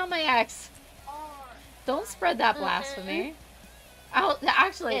 JT is not my ex. Don't spread that blasphemy.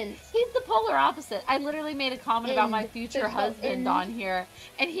 Actually, In. he's the polar opposite. I literally made a comment about my In. future There's no husband in. on here,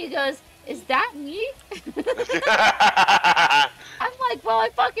 and he goes, "Is that me?" I'm like, "Well, I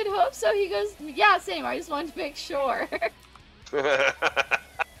fucking hope so." He goes, "Yeah, same. I just wanted to make sure."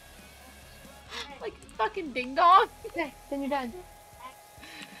 Like fucking ding dong. Okay, then you're done.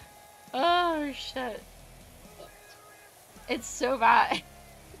 Oh shit. It's so bad.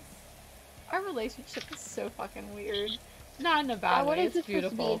 Our relationship is so fucking weird. Not in a bad what way. is It's this supposed to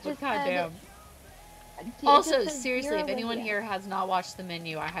be? beautiful, It but just said- goddamn. It just Also, says seriously, you're if anyone Olivia. here has not watched the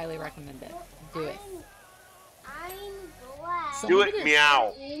menu, I highly recommend it. Do it. I'm glad. Some Do of it, is-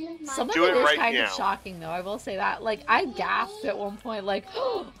 meow. In my Some of Do it it is right kind now. of shocking, though. I will say that. Like, I gasped at one point, like,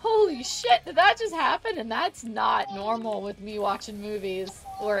 oh, holy shit, did that just happen? And that's not normal with me watching movies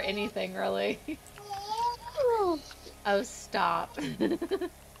or anything, really. Oh, stop.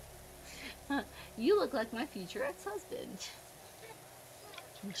 You look like my future ex-husband.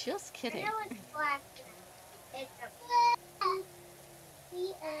 Just I kidding. know it's black. It's a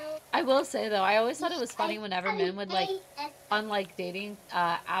I will say, though, I always thought it was funny whenever men would, like, on, like, dating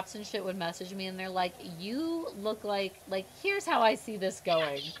apps and shit would message me, and they're like, you look like, here's how I see this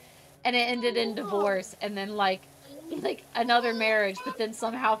going. And it ended in divorce, and then, like another marriage, but then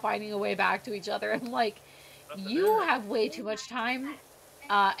somehow finding a way back to each other. I'm like, you have way too much time,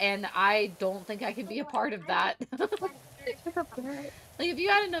 and I don't think I can be a part of that. Like, if you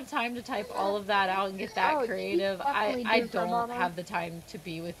had enough time to type all of that out and get that Oh, creative, she's definitely I due for a don't mama. have the time to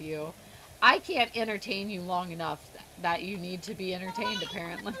be with you. I can't entertain you long enough that you need to be entertained,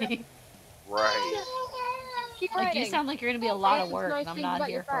 apparently. Right. Keep Like, writing. you sound like you're gonna be a lot Yes, of it's work, nice and I'm things not about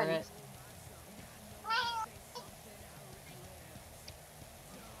here your for it. friends.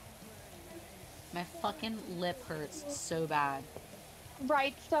 My fucking lip hurts so bad.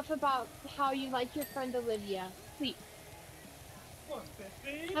 Write stuff about how you like your friend Olivia. Please.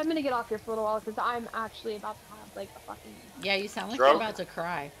 I'm gonna get off here for a little while because I'm actually about to have like a fucking. Yeah, you sound like Stroke? you're about to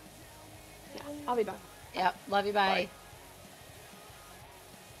cry. Yeah, I'll be back. Yep, love you, bye. Bye.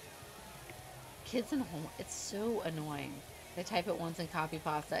 Kids in home, it's so annoying. They type it once and copy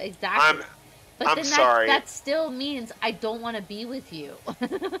pasta. Exactly. But I'm then sorry. that still means I don't want to be with you.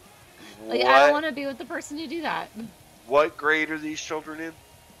 Like, I don't What? want to be with the person who do that. What grade are these children in?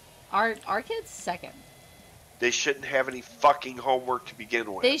 Our kids second. They shouldn't have any fucking homework to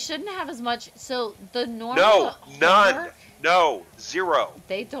begin with. They shouldn't have as much. So the normal No, none. homework, No, zero.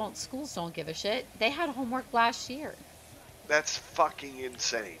 they don't. Schools don't give a shit. They had homework last year. That's fucking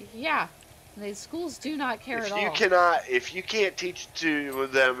insane. Yeah, the schools do not care at all. If you can't teach to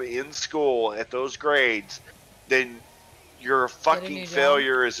them in school at those grades, then you're a new fucking job.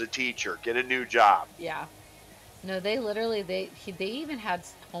 failure as a teacher. Get a new job. Yeah. No, they literally they even had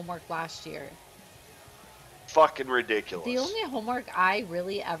homework last year. Fucking ridiculous. The only homework I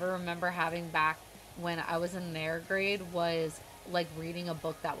really ever remember having back when I was in their grade was like reading a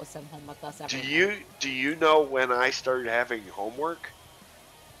book that was sent home with us every night. Do you know when I started having homework?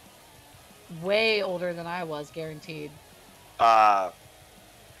 Way older than I was, guaranteed.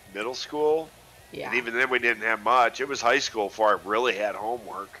 Middle school. Yeah. And even then we didn't have much. It was high school before I really had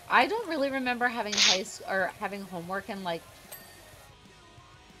homework. I don't really remember having having homework in like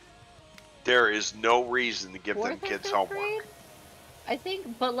There is no reason to give them fourth or kids fifth homework. grade. I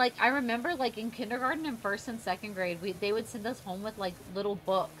think, but like I remember, like in kindergarten and first and second grade, they would send us home with like little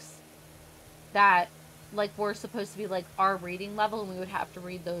books that like were supposed to be like our reading level, and we would have to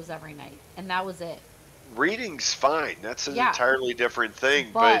read those every night, and that was it. Reading's fine. That's an Yeah. entirely different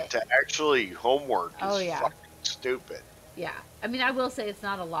thing. But- But to actually homework is Oh, yeah. fucking stupid. Yeah, I mean, I will say it's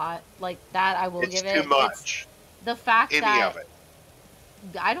not a lot like that. I will It's give too it. It's much. the fact Any that of it.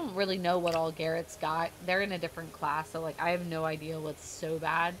 I don't really know what all Garrett's got. They're in a different class, so like I have no idea what's so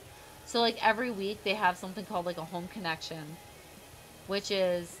bad. So like every week they have something called like a home connection, which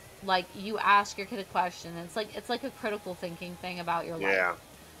is like you ask your kid a question, and it's like a critical thinking thing about your life. Yeah.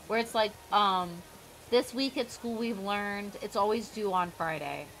 Where it's like, this week at school we've learned it's always due on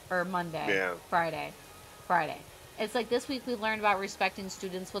Friday or Monday. Yeah. Friday. It's like this week we learned about respecting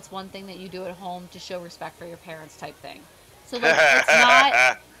students. What's one thing that you do at home to show respect for your parents type thing. So, like, it's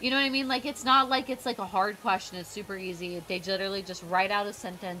not, you know what I mean? Like, it's not like it's like a hard question. It's super easy. They literally just write out a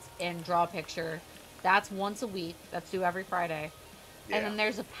sentence and draw a picture. That's once a week. That's due every Friday. And Yeah. then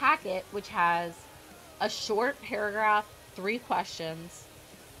there's a packet which has a short paragraph, 3 questions,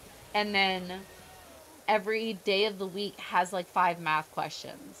 and then every day of the week has like 5 math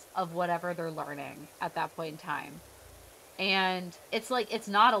questions of whatever they're learning at that point in time. And it's like, it's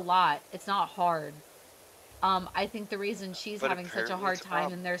not a lot. It's not hard. I think the reason she's But having such a apparently hard it's a time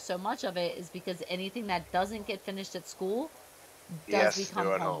problem. and there's so much of it is because anything that doesn't get finished at school He does has to become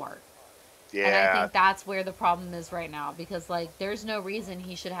do at home. homework. Yeah. And I think that's where the problem is right now, because like there's no reason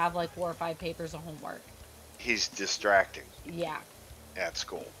he should have like 4 or 5 papers of homework. He's distracting Yeah. at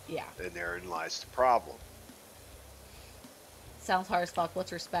school. Yeah. And therein lies the problem. Sounds hard as fuck.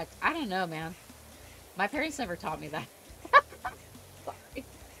 What's respect? I don't know, man. My parents never taught me that. Sorry.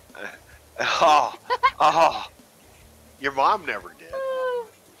 Oh, your mom never did.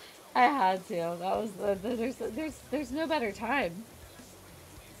 I had to. That was there's no better time.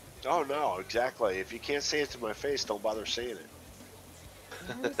 Oh no, exactly. If you can't say it to my face, don't bother saying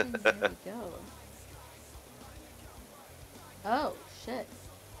it. There we go. Oh shit.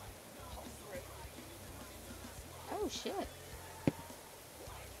 Oh shit.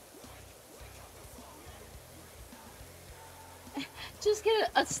 Just get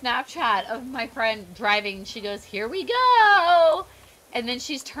a Snapchat of my friend driving. She goes, "Here we go," and then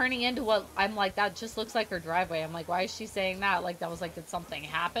she's turning into what I'm like. That just looks like her driveway. I'm like, why is she saying that? Like that was like, did something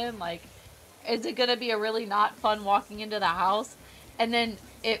happen? Like, is it gonna be a really not fun walking into the house? And then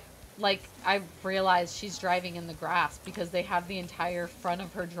it, like, I realized she's driving in the grass because they have the entire front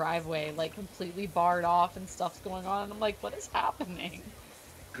of her driveway like completely barred off and stuff's going on. And I'm like, what is happening?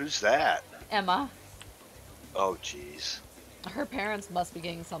 Who's that? Emma. Oh, jeez. Her parents must be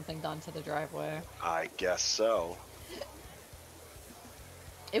getting something done to the driveway. I guess so.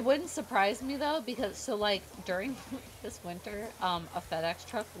 It wouldn't surprise me though, because so like during this winter, a FedEx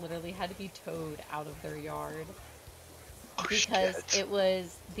truck literally had to be towed out of their yard because shit. it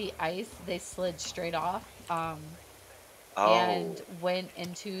was the ice. They slid straight off, Oh. and went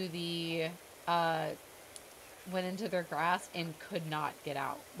into their grass and could not get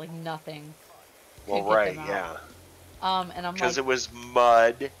out. Like nothing. Well, could get right, them out. yeah. And I'm Because like, it was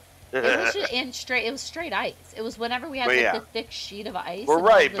mud. it was just, it was straight ice. It was whenever we had Well, like yeah. the thick sheet of ice. Well, and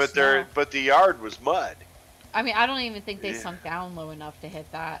all right, the but snow. the yard was mud. I mean, I don't even think they Yeah. sunk down low enough to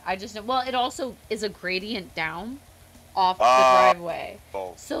hit that. I just know. Well, it also is a gradient down off the Oh. driveway.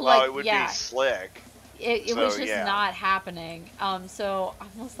 Oh. So, well, like, it would yeah. be slick. It So, was just yeah. not happening. So I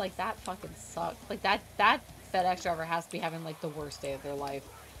was like, that fucking sucked. Like that FedEx driver has to be having like the worst day of their life.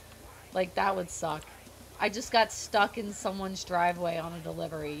 Like that would suck. I just got stuck in someone's driveway on a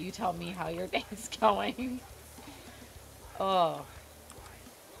delivery. You tell me how your day's going. Oh.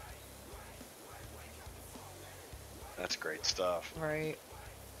 That's great stuff. Right.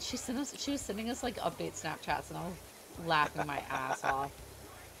 She was sending us like update Snapchats and I was laughing my ass off.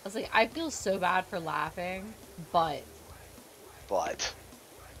 I was like, I feel so bad for laughing, but But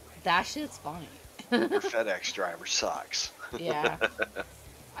that shit's funny. your FedEx driver sucks. Yeah.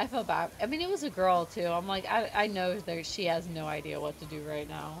 I felt bad. I mean, it was a girl too. I'm like, I know that she has no idea what to do right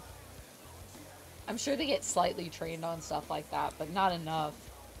now. I'm sure they get slightly trained on stuff like that, but not enough.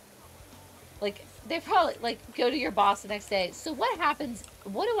 Like, they probably, like, go to your boss the next day. So what happens,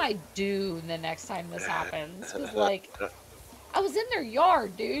 what do I do the next time this happens? Because, like, I was in their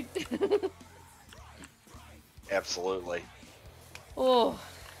yard, dude. Absolutely. Oh.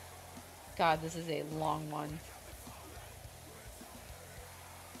 God, this is a long one.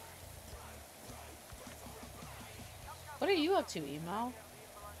 What are you up to, Emo?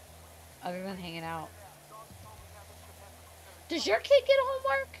 Other than hanging out. Does your kid get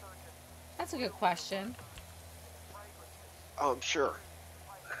homework? That's a good question. Sure.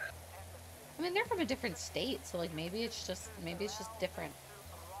 I mean, they're from a different state, so like maybe it's just different.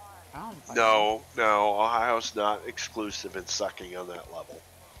 I don't fucking know. No, Ohio's not exclusive in sucking on that level.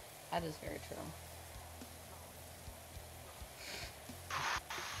 That is very true.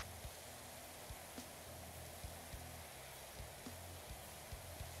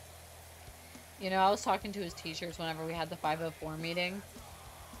 You know, I was talking to his teachers whenever we had the 504 meeting,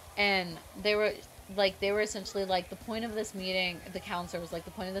 and they were essentially like, the point of this meeting, the counselor was like,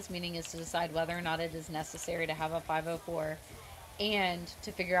 the point of this meeting is to decide whether or not it is necessary to have a 504 and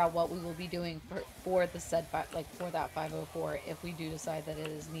to figure out what we will be doing for the said, for that 504 if we do decide that it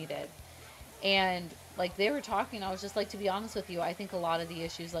is needed. And like they were talking, I was just like, to be honest with you, I think a lot of the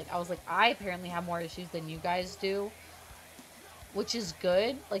issues, like I was like, I apparently have more issues than you guys do. which is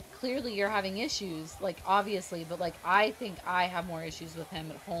good. Like, clearly you're having issues, like, obviously, but, like, I think I have more issues with him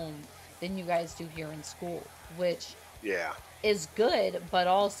at home than you guys do here in school, which Yeah. is good, but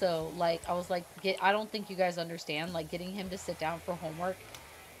also, like, I was like, I don't think you guys understand, like, getting him to sit down for homework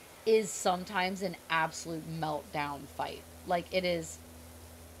is sometimes an absolute meltdown fight. Like, it is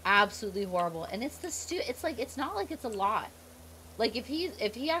absolutely horrible. And it's it's like, it's not like it's a lot. Like, if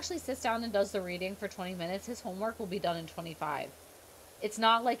he actually sits down and does the reading for 20 minutes, his homework will be done in 25. It's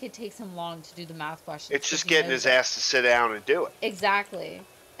not like it takes him long to do the math questions. It's just getting his ass to sit down and do it. Exactly.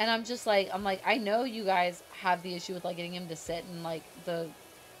 And I'm like, I know you guys have the issue with, like, getting him to sit and, like, the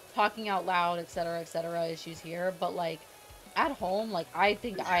talking out loud, etc., issues here, but, like, at home, like, I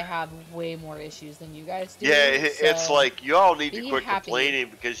think I have way more issues than you guys do. Yeah, it's so like, you all need to quit happy. complaining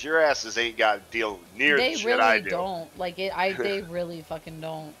because your asses ain't got to deal near they the shit really I do. Don't. Like, they really fucking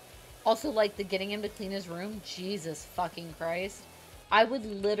don't. Also, like, the getting him to clean his room, Jesus fucking Christ. I would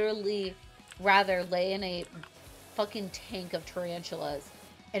literally rather lay in a fucking tank of tarantulas,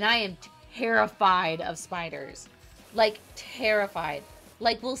 and I am terrified of spiders. Like, terrified.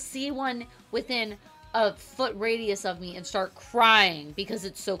 Like, we'll see one within a foot radius of me and start crying because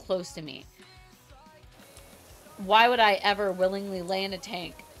it's so close to me. Why would I ever willingly lay in a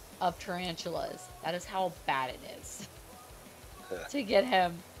tank of tarantulas? That is how bad it is. To get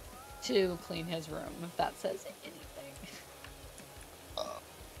him to clean his room, if that says anything.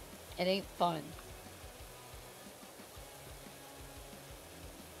 It ain't fun.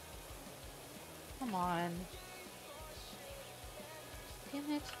 Come on.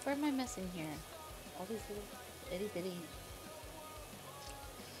 Damn it, what am I missing here? All these little itty bitty.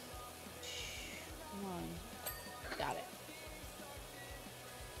 Come on. Got it.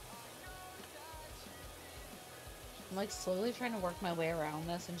 I'm like slowly trying to work my way around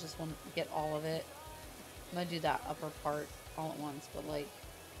this and just want to get all of it. I'm gonna do that upper part all at once, but like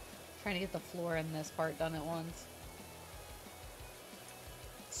trying to get the floor and this part done at once.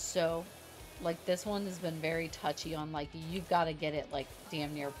 So, like, this one has been very touchy on, like, you've got to get it, like,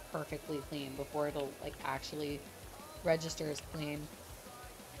 damn near perfectly clean before it'll, like, actually register as clean.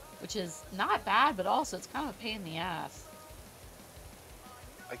 Which is not bad, but also it's kind of a pain in the ass.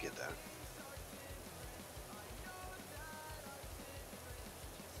 I get that.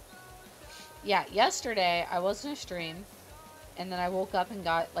 Yeah, yesterday I was in a stream, and then I woke up and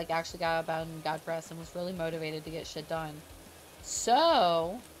actually got out of bed and got dressed and was really motivated to get shit done.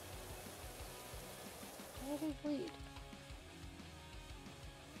 So, where did I bleed?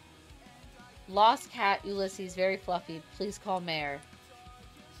 Lost cat Ulysses, very fluffy. Please call Mayor.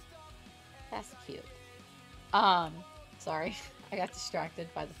 That's cute. Sorry. I got distracted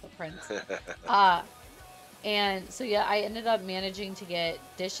by the footprints. And so yeah, I ended up managing to get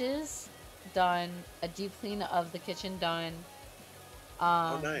dishes done, a deep clean of the kitchen done.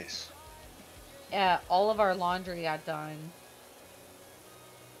 Oh, nice. Yeah, all of our laundry got done.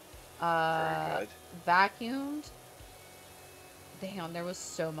 Very good. Vacuumed. Damn, there was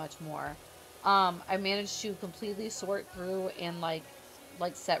so much more. I managed to completely sort through and like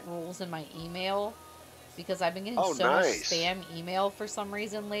set rules in my email because I've been getting so much spam email for some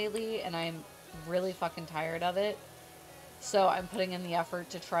reason lately, and I'm really fucking tired of it. So I'm putting in the effort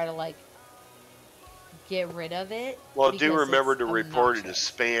to try to like get rid of it. Well, do remember to report it as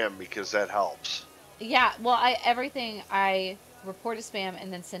spam because that helps. Yeah, well, I report as spam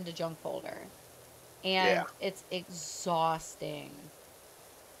and then send to junk folder. And it's exhausting.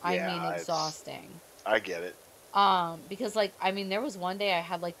 I mean, exhausting. I get it. Because, like, I mean, there was one day I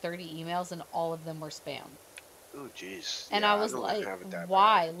had, like, 30 emails and all of them were spam. Oh, jeez. And I was like,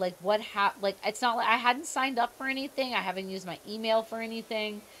 why? Bad. Like, what like, it's not like I hadn't signed up for anything. I haven't used my email for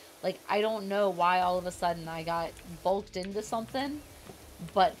anything. Like, I don't know why all of a sudden I got bulked into something.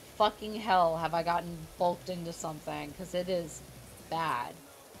 But fucking hell have I gotten bulked into something. Because it is bad.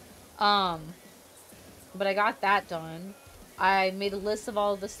 But I got that done. I made a list of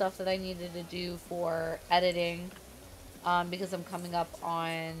all of the stuff that I needed to do for editing, because I'm coming up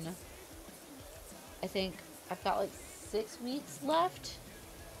on, I think I've got like 6 weeks left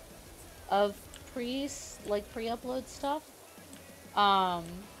of pre-upload stuff.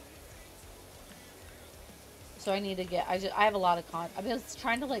 So I need to get, I have a lot of I was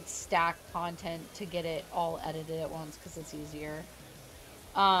trying to like stack content to get it all edited at once because it's easier.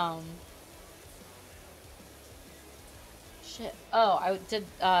 Shit. Oh, I did,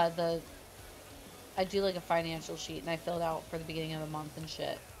 I do like a financial sheet and I filled out for the beginning of the month and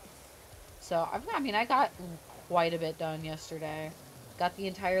shit. So, I got quite a bit done yesterday. Got the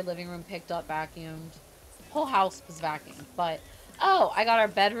entire living room picked up, vacuumed. Whole house was vacuumed, but, oh, I got our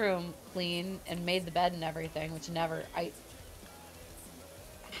bedroom clean and made the bed and everything, which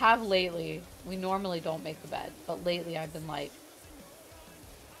have lately. We normally don't make the bed, but lately I've been like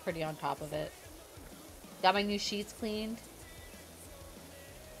pretty on top of it. Got my new sheets cleaned.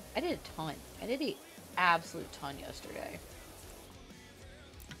 I did a ton. I did an absolute ton yesterday.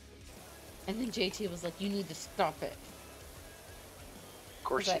 And then JT was like, you need to stop it. Of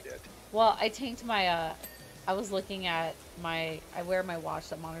course you did. Well, I tanked my, I was looking at I wear my watch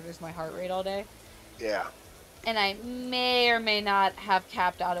that monitors my heart rate all day. Yeah. And I may or may not have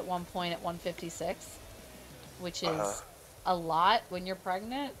capped out at one point at 156, which is a lot when you're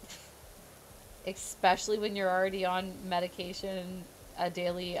pregnant, especially when you're already on medication, a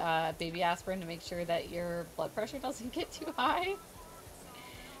daily baby aspirin to make sure that your blood pressure doesn't get too high.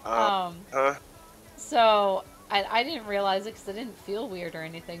 So I didn't realize it because it didn't feel weird or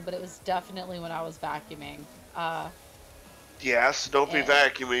anything, but it was definitely when I was vacuuming. Yes, don't be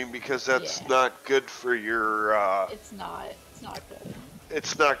vacuuming because that's not good for your. It's not good.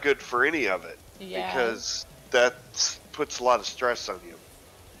 It's not good for any of it. Yeah. Because that puts a lot of stress on you.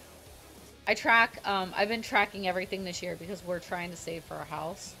 I track. I've been tracking everything this year because we're trying to save for a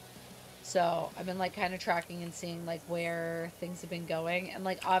house. So I've been like kind of tracking and seeing like where things have been going, and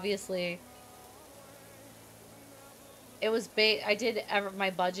like obviously. It was I did my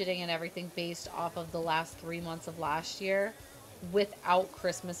budgeting and everything based off of the last 3 months of last year, without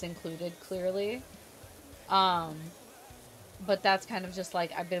Christmas included, clearly. But that's kind of just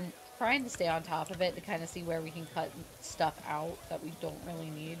like I've been trying to stay on top of it to kind of see where we can cut stuff out that we don't really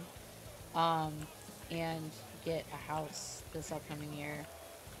need, and get a house this upcoming year,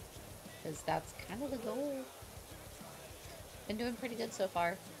 because that's kind of the goal. Been doing pretty good so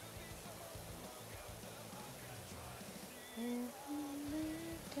far.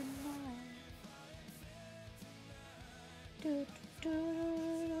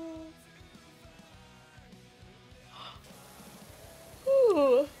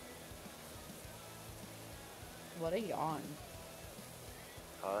 What a yawn.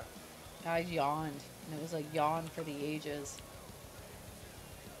 Huh? I yawned, and it was a yawn for the ages.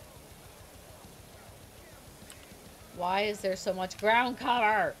 Why is there so much ground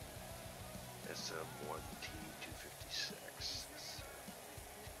cover? SM1T256.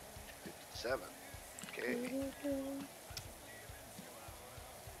 257. Okay.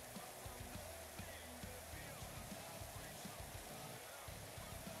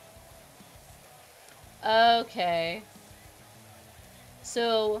 Okay.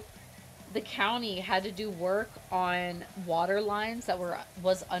 So the county had to do work on water lines that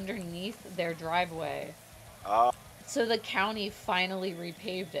was underneath their driveway. So the county finally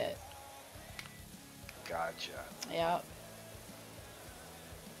repaved it. Gotcha. Yep.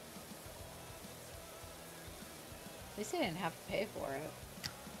 At least they didn't have to pay for it.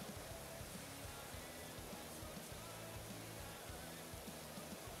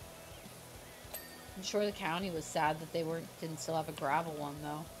 I'm sure the county was sad that they didn't still have a gravel one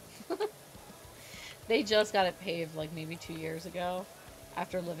though. They just got it paved like maybe 2 years ago,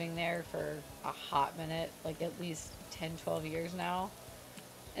 after living there for a hot minute, like at least 10, 12 years now.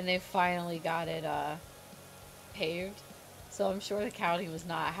 And they finally got it paved. So I'm sure the county was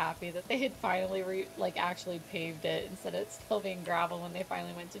not happy that they had finally actually paved it instead of it still being gravel when they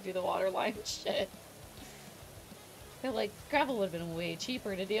finally went to do the water line shit. They're like, gravel would have been way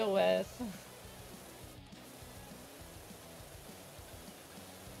cheaper to deal with.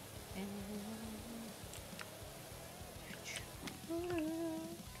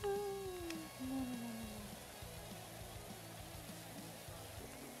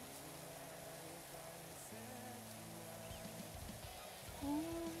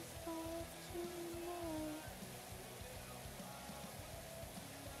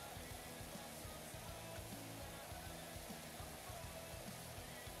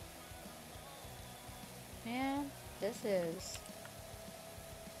 Man, this is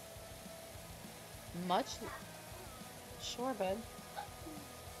much, sure, bud.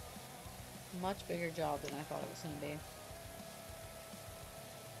 Much bigger job than I thought it was going to be.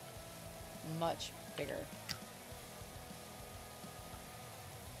 Much bigger.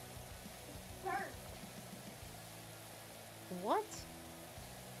 What?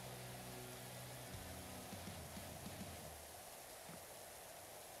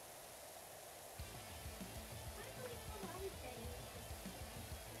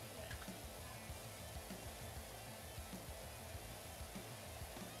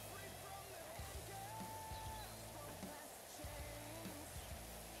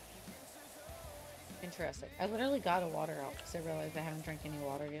 Interesting. I literally got a water out because I realized I haven't drank any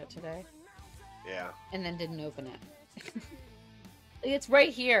water yet today. Yeah. And then didn't open it. It's right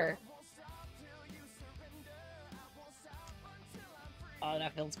here. Oh,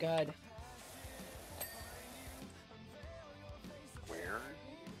 that feels good. Where?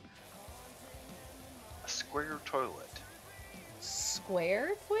 A square toilet.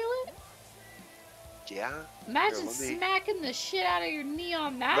 Square toilet? Yeah. Imagine Here, smacking the shit out of your knee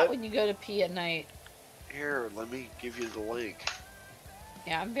on that Let- when you go to pee at night. Here, let me give you the link.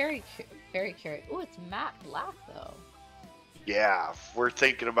 Yeah, I'm very curious. Ooh, it's matte black though. Yeah, we're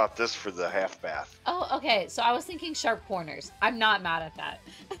thinking about this for the half bath. Oh, okay. So I was thinking sharp corners. I'm not mad at that.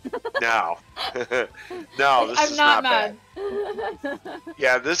 No. No, Like, this I'm is not not bad. mad.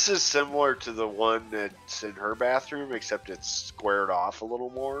 Yeah, this is similar to the one that's in her bathroom, except it's squared off a little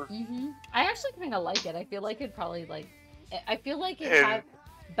more. I actually kind of like it. I feel like it'd probably like. I feel like it And- have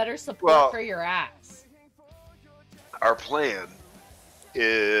better support well- for your ass. Our plan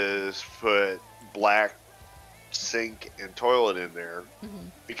is put black sink and toilet in there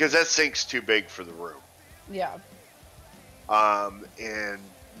because that sink's too big for the room. Yeah. And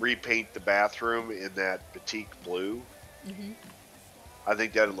repaint the bathroom in that batik blue. I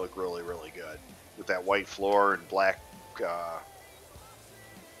think that'd look really, really good with that white floor and black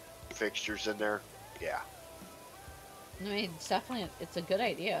fixtures in there. Yeah, I mean, it's definitely it's a good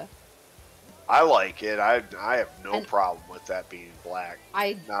idea. I like it. I have no And- problem with that being black.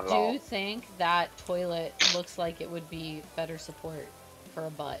 I Not at do all. think that toilet looks like it would be better support for a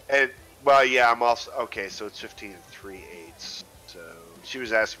butt. And well, yeah, I'm also okay. So it's 15 3/8. So she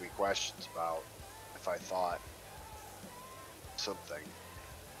was asking me questions about if I thought something,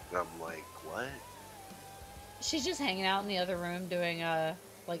 and I'm like, what? She's just hanging out in the other room doing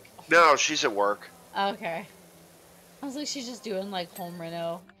like. No, she's at work. Okay. I was like, she's just doing like home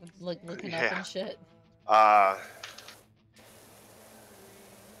reno, like looking up Yeah. and shit.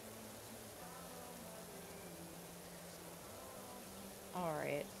 All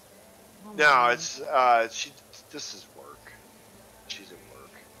right. No, it's she. This is work. She's at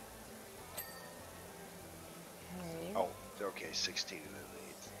work. Okay. Oh, okay, 16 and an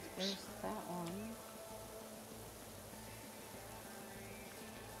 8. There's that one.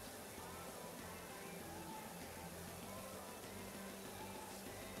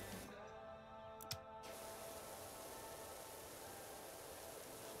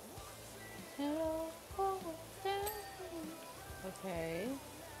 Okay.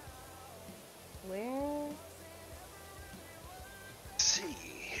 Where? Let's see.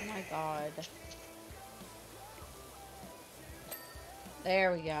 Oh my god.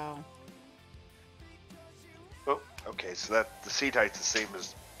 There we go. Oh, okay, so that the seat height's the same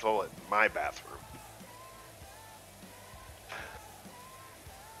as toilet in my bathroom.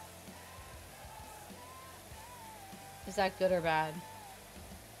 Is that good or bad?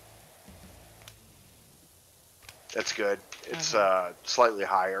 That's good. It's Okay. slightly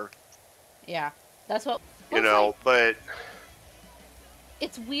higher, Yeah. That's what. you Well, it's know, like- but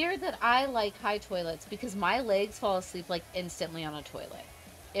it's weird that I like high toilets because my legs fall asleep like instantly on a toilet.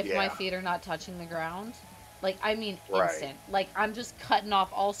 If my Yeah. feet are not touching the ground. Like, I mean, Right. instant. Like, I'm just cutting off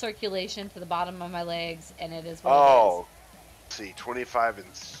all circulation to the bottom of my legs, and it is what it oh, let's see, 25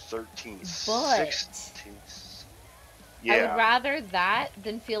 and 13, But- 16. is. Yeah. I would rather that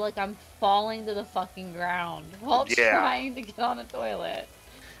than feel like I'm falling to the fucking ground while Yeah. trying to get on a toilet.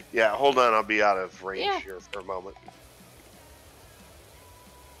 Yeah, hold on, I'll be out of range Yeah. here for a moment.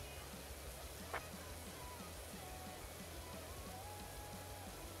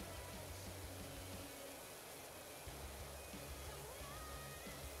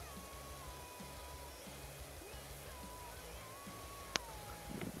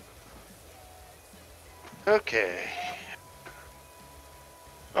 Okay.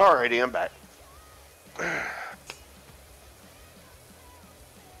 Alrighty, I'm back.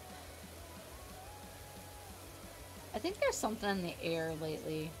 I think there's something in the air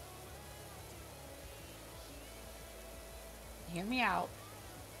lately. Hear me out.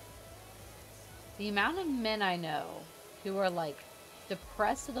 The amount of men I know who are like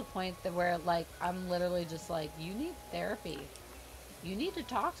depressed to the point that where like I'm literally just like, you need therapy. You need to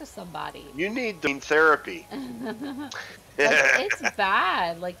talk to somebody. You need therapy. Like, it's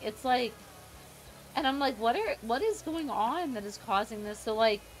bad. Like, it's like, and I'm like, what is going on that is causing this? So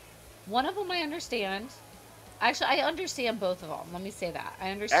like, one of them I understand. Actually, I understand both of them. Let me say that.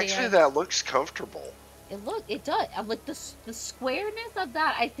 I understand. Actually, that looks comfortable. It does. Like the squareness of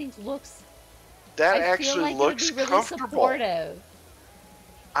that, I think looks. That I feel actually like looks it would be really comfortable. supportive.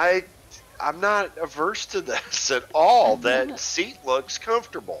 I'm not averse to this at all. That seat looks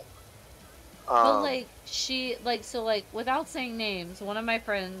comfortable. But like so without saying names, one of my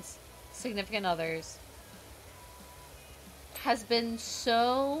friends, significant others, has been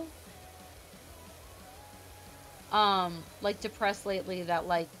so like depressed lately that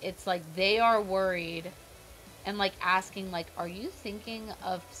like it's like they are worried and like asking like, are you thinking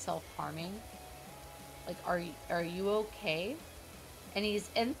of self-harming? Like, are you okay? And he's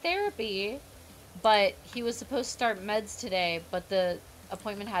in therapy, but he was supposed to start meds today, but the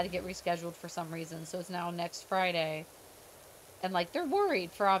appointment had to get rescheduled for some reason, so it's now next Friday. And like they're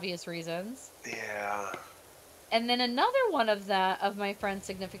worried for obvious reasons. Yeah. And then another one of my friend's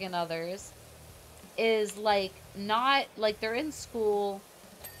significant others is like not like they're in school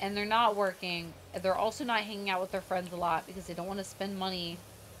and they're not working. They're also not hanging out with their friends a lot because they don't want to spend money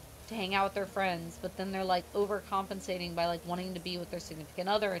to hang out with their friends, but then they're like overcompensating by like wanting to be with their significant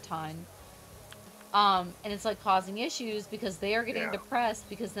other a ton. And it's like causing issues because they are getting depressed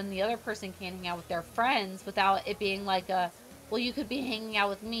because then the other person can't hang out with their friends without it being like well, you could be hanging out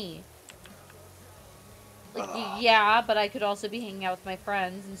with me. Like, yeah, but I could also be hanging out with my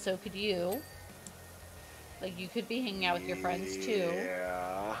friends, and so could you. Like, you could be hanging out with your friends, too.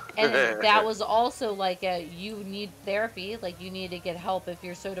 Yeah. And that was also, like, you need therapy. Like, you need to get help if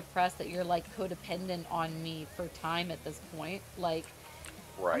you're so depressed that you're, like, codependent on me for time at this point. Like,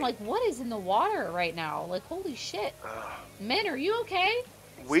 right. I'm like, what is in the water right now? Like, holy shit. Men, are you okay?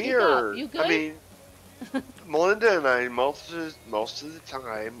 We are. You good? I mean, Melinda and I, most of the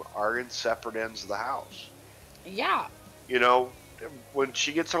time, are in separate ends of the house. Yeah. You know, when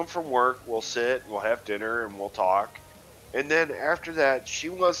she gets home from work, we'll sit, we'll have dinner, and we'll talk. And then after that, she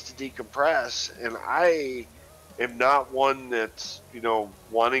wants to decompress, and I am not one that's,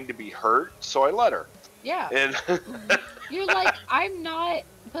 wanting to be hurt, so I let her. Yeah. And you're like, I'm not,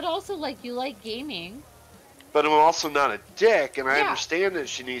 but also, like, you like gaming. But I'm also not a dick, and I understand that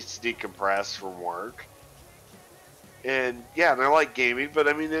she needs to decompress from work. And, and I like gaming, but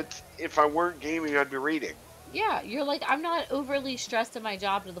I mean, if I weren't gaming, I'd be reading. Yeah, you're like, I'm not overly stressed at my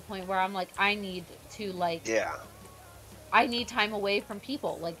job to the point where I'm like, I need to, like... Yeah. I need time away from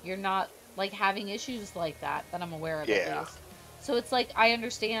people. Like, you're not, like, having issues like that I'm aware of, at least. So it's like, I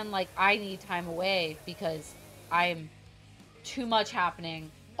understand, like, I need time away because I'm too much happening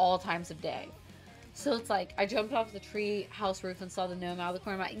all times of day. So it's like, I jumped off the tree house roof and saw the gnome out of the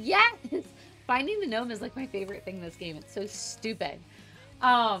corner of my... Yes! Finding the gnome is, like, my favorite thing in this game. It's so stupid.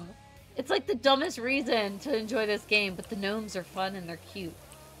 It's, like, the dumbest reason to enjoy this game, but the gnomes are fun and they're cute.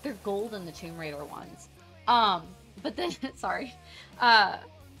 They're gold in the Tomb Raider ones. But then, sorry. But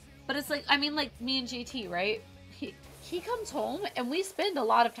it's, like, I mean, like, me and JT, right? He comes home and we spend a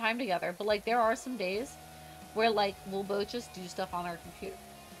lot of time together, but, like, there are some days where, like, we'll both just do stuff on our computer.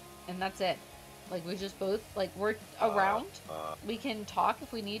 And that's it. Like, we just both, like, we're around. We can talk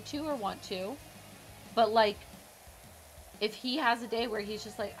if we need to or want to. But, like, if he has a day where he's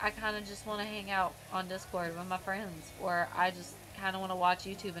just like, I kind of just want to hang out on Discord with my friends, or I just kind of want to watch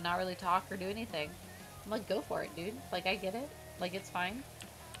YouTube and not really talk or do anything, I'm like, go for it, dude. Like, I get it. Like, it's fine.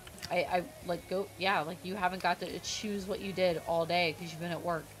 I like, go, yeah, like, you haven't got to choose what you did all day because you've been at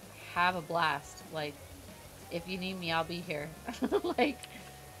work. Have a blast. Like, if you need me, I'll be here. Like...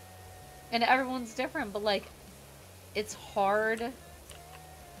 And everyone's different, but, like, it's hard.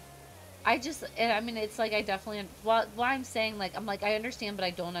 I mean, it's, like, I definitely, why I'm saying, like, I'm, like, I understand, but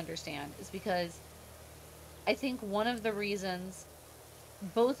I don't understand, is because I think one of the reasons,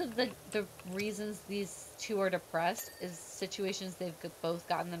 both of the reasons these two are depressed is situations they've both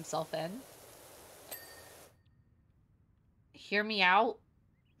gotten themselves in. Hear me out.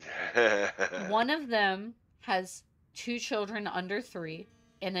 One of them has 2 children under 3.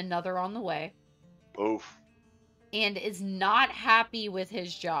 And another on the way. Oof. And is not happy with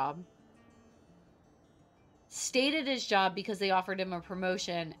his job. Stayed at his job because they offered him a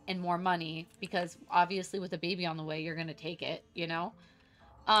promotion and more money. Because obviously with a baby on the way, you're going to take it, you know?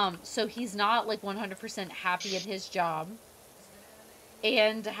 So he's not like 100% happy at his job.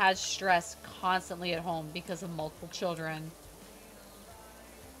 And has stress constantly at home because of multiple children.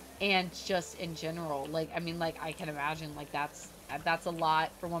 And just in general. Like, I mean, like, I can imagine, like, that's a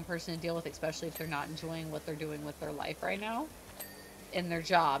lot for one person to deal with, especially if they're not enjoying what they're doing with their life right now. In their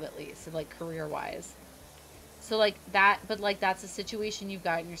job, at least. Like, career-wise. So, like, but, like, that's a situation you've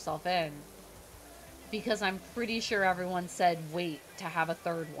gotten yourself in. Because I'm pretty sure everyone said wait to have a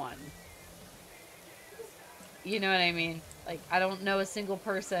third one. You know what I mean? Like, I don't know a single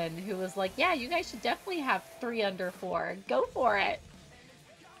person who was like, yeah, you guys should definitely have 3 under 4. Go for it.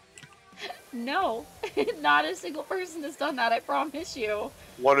 No, not a single person has done that, I promise you.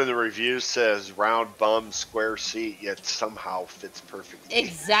 One of the reviews says, round bum, square seat, yet somehow fits perfectly.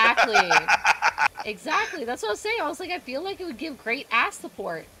 Exactly. Exactly. That's what I was saying. I was like, I feel like it would give great ass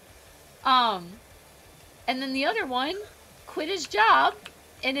support. And then the other one quit his job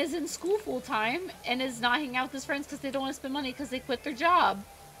and is in school full time and is not hanging out with his friends because they don't want to spend money because they quit their job.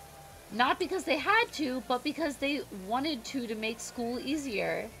 Not because they had to, but because they wanted to make school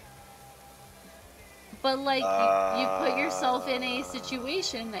easier. But, like, you put yourself in a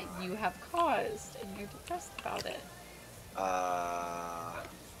situation that you have caused, and you're depressed about it.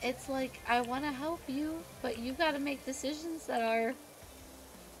 It's like, I want to help you, but you got to make decisions that are,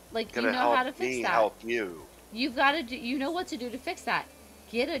 like, you know how to fix that. Help you. You've got to do, you know what to do to fix that.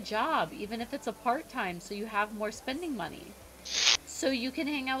 Get a job, even if it's a part-time, so you have more spending money. So you can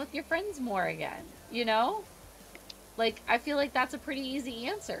hang out with your friends more again, you know? Like, I feel like that's a pretty easy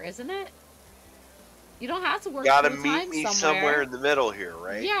answer, isn't it? You don't have to work full-time somewhere. Gotta meet me somewhere in the middle here,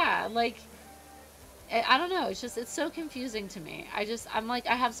 right? Yeah, like, I don't know. It's just, it's so confusing to me. I'm like,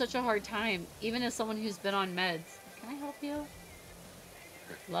 I have such a hard time, even as someone who's been on meds. Can I help you?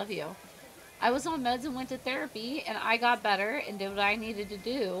 Love you. I was on meds and went to therapy, and I got better and did what I needed to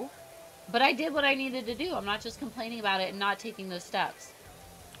do. But I did what I needed to do. I'm not just complaining about it and not taking those steps.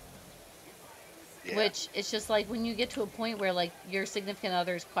 Yeah. Which, it's just like, when you get to a point where, like, your significant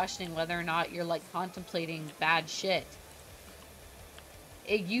other is questioning whether or not you're, like, contemplating bad shit.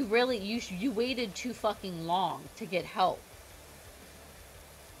 You really, you waited too fucking long to get help.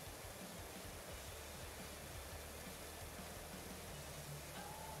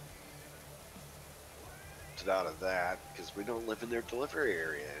 Out of that, because we don't live in their delivery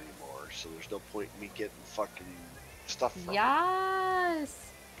area anymore, so there's no point in me getting fucking stuff from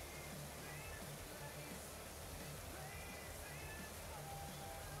Yes.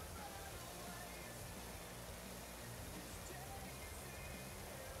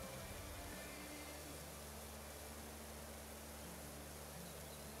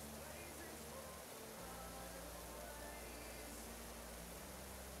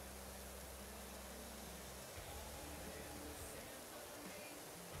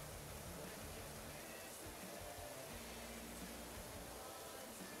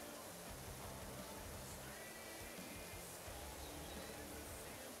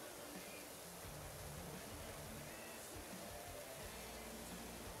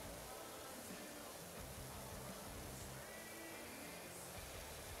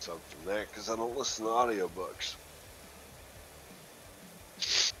 something from that, because I don't listen to audiobooks.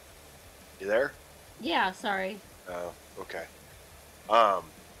 You there? Yeah, sorry. Oh, okay.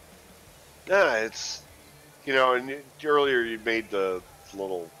 Yeah, it's, you know, and earlier you made the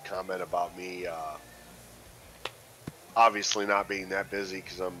little comment about me, obviously not being that busy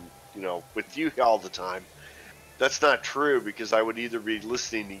because I'm, you know, with you all the time. That's not true, because I would either be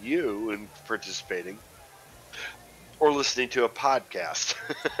listening to you and participating, or listening to a podcast.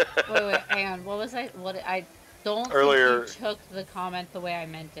 wait, hang on. What was I don't Earlier, think you took the comment the way I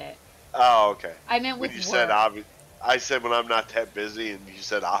meant it. Oh, okay. I meant with when you work. said I said when I'm not that busy, and you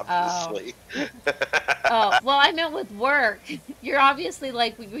said obviously. Oh, well, I meant with work. You're obviously,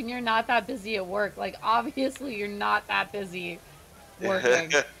 like, when you're not that busy at work, like, obviously you're not that busy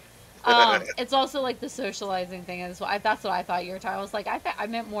working. It's also like the socializing thing as well. That's what I thought you were talking. I was like, I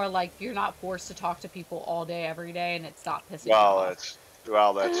meant more like you're not forced to talk to people all day, every day, and it's not pissing you off.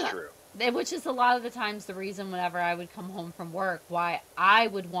 That's true. Which is a lot of the times the reason whenever I would come home from work, why I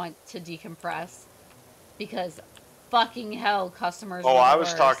would want to decompress, because fucking hell, customers. Oh, I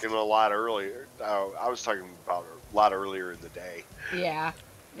was talking a lot earlier. I was talking about a lot earlier in the day. Yeah.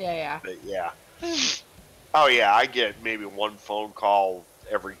 But yeah. Oh yeah, I get maybe one phone call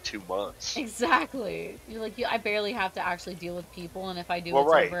every 2 months. Exactly. You're like, I barely have to actually deal with people, and if I do, it's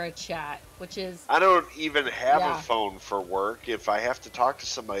over a chat, which is... I don't even have a phone for work. If I have to talk to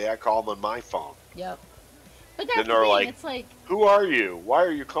somebody, I call them on my phone. Yep. But that's the thing, like, it's like... Who are you? Why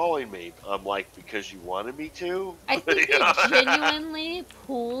are you calling me? I'm like, because you wanted me to? I think it genuinely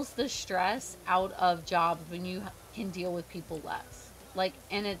pulls the stress out of jobs when you can deal with people less. Like,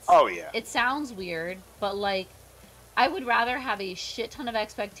 and it's... Oh, yeah. It sounds weird, but, like, I would rather have a shit ton of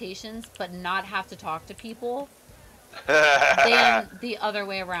expectations but not have to talk to people than the other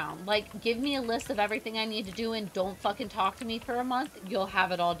way around. Like, give me a list of everything I need to do and don't fucking talk to me for a month. You'll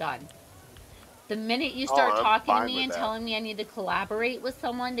have it all done. The minute you start talking to me and telling me I need to collaborate with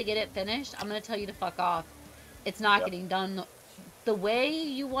someone to get it finished, I'm going to tell you to fuck off. It's not getting done the way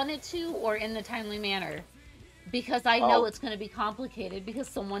you want it to or in the timely manner. Because I know it's going to be complicated because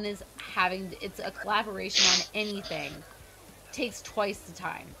someone is having... It's a collaboration on anything. It takes twice the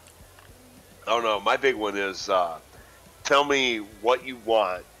time. Oh, no. My big one is tell me what you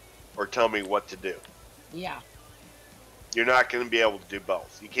want or tell me what to do. Yeah. You're not going to be able to do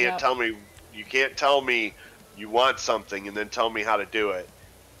both. You can't tell me... You can't tell me you want something and then tell me how to do it.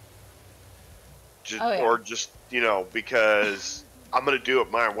 Or just, you know, because I'm going to do it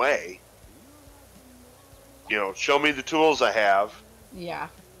my way. You know, show me the tools I have, Yeah.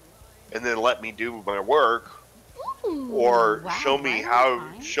 and then let me do my work, Ooh, or wow, show me right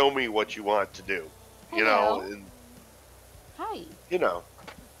on time. show me what you want to do. You Hello. know, and Hi. you know.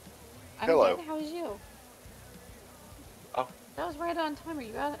 I'm Hello. good. How was you? Oh. That was right on time. Are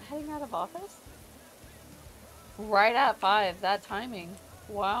you heading out of office? Right at 5. That timing.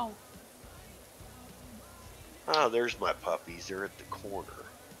 Wow. Oh, there's my puppies. They're at the corner.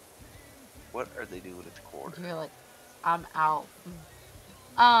 What are they doing at the corner? You're like, I'm out.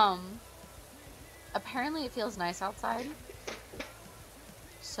 Apparently it feels nice outside.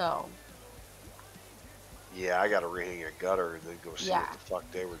 So. Yeah, I got to rehang a gutter and then go see what the fuck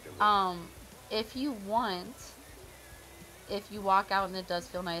they were doing. If you want, if you walk out and it does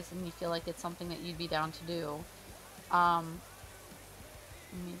feel nice and you feel like it's something that you'd be down to do,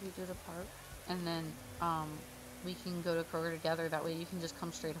 maybe do the park, and then, we can go to Kroger together. That way you can just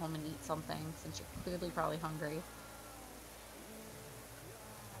come straight home and eat something, since you're clearly probably hungry.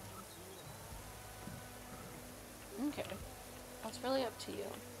 Okay. That's really up to you.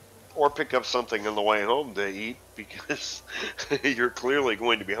 Or pick up something on the way home to eat, because you're clearly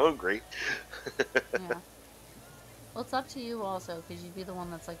going to be hungry. Yeah. Well, it's up to you also, because you'd be the one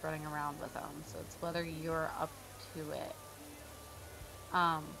that's, like, running around with them, so it's whether you're up to it.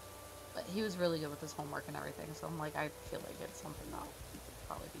 But he was really good with his homework and everything, so I'm like, I feel like it's something that'll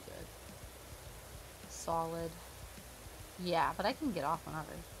probably be good. Solid. Yeah, but I can get off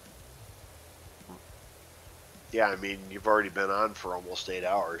whenever. Oh. Yeah, I mean, you've already been on for almost 8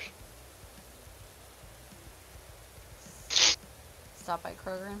 hours. Stop by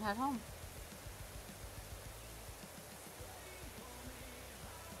Kroger and head home.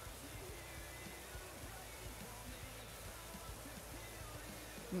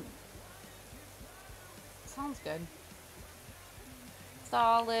 Sounds good.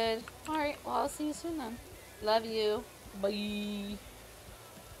 Solid. Alright, well, I'll see you soon then. Love you. Bye.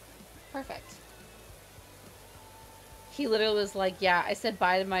 Perfect. He literally was like, yeah, I said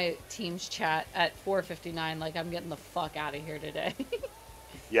bye to my Teams chat at 4:59, like, I'm getting the fuck out of here today.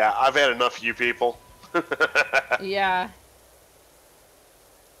 Yeah, I've had enough of you people. Yeah.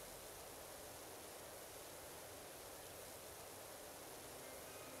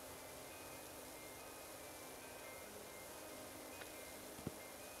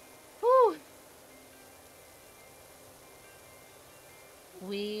 Whew.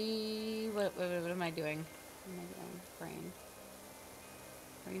 What am I doing? What am I doing? Brain.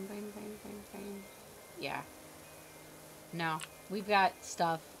 Yeah. No. We've got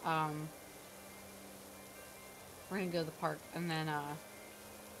stuff. We're gonna go to the park and then,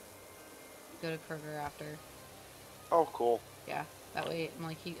 go to Kroger after. Oh, cool. Yeah. That way, I'm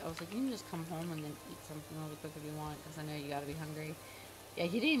like, I was like, you can just come home and then eat something really quick if you want, because I know you gotta be hungry. Yeah,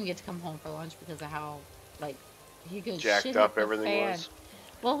 he didn't even get to come home for lunch because of how, like, he goes, Jacked shit up hit the everything fan. was.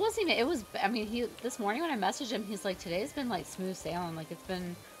 Well, it wasn't even, it was, I mean, this morning when I messaged him, he's like, today's been, like, smooth sailing. Like, it's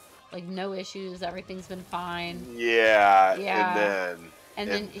been, like, no issues. Everything's been fine. Yeah, Yeah. and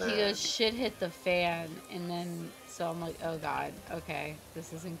then he goes, shit hit the fan. And then, so I'm like, oh, God. Okay,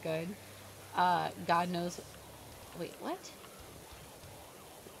 this isn't good. God knows. Wait, what?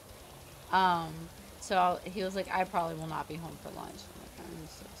 So he was like, I probably will not be home for lunch. I'm like, I'm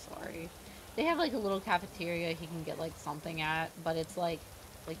so sorry. They have, like, a little cafeteria he can get, like, something at, but it's, like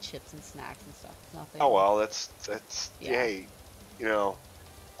chips and snacks and stuff. It's nothing. Oh, well, that's Yeah. hey, you know,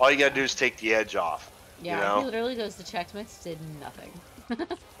 all you gotta do is take the edge off. Yeah, you know? he literally goes to Chex Mix, did nothing.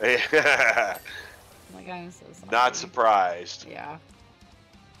 Like, I'm so sorry. Not surprised. Yeah.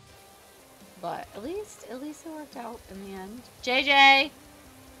 But at least it worked out in the end. JJ!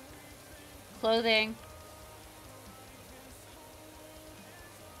 Clothing.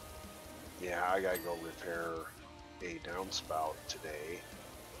 Yeah, I gotta go repair a downspout today.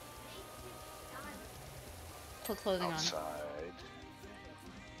 Put clothing outside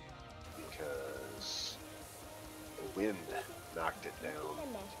because the wind knocked it down,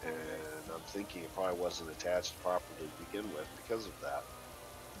 and I'm thinking it probably wasn't attached properly to begin with because of that.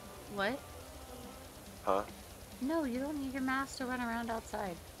 on. What? Huh? No, you don't need your mask to run around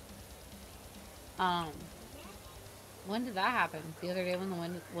outside. When did that happen? The other day when the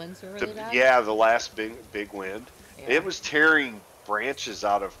winds were really bad? Yeah, the last big wind. Yeah. It was tearing branches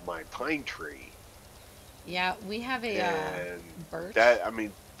out of my pine tree. Yeah, we have a birch. That, I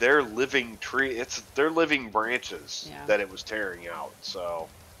mean, they're living they're living branches Yeah. that it was tearing out. So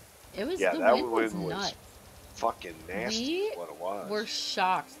It was, yeah, the that wind was wind was nuts. fucking nasty. Is what it was. We're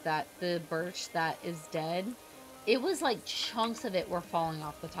shocked that the birch that is dead, it was like chunks of it were falling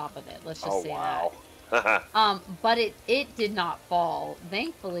off the top of it. Let's just say wow. that. But it did not fall,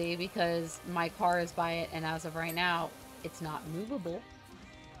 thankfully, because my car is by it, and as of right now, it's not movable.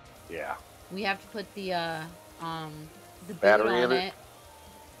 Yeah. We have to put the boot Battery on in it. it?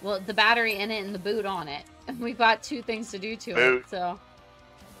 Well, the battery in it and the boot on it. And we've got two things to do to Boot. it, so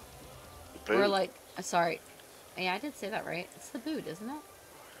Boot. we're like, sorry. Yeah, I did say that right. It's the boot, isn't it?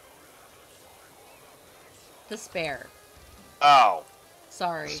 The spare. Oh.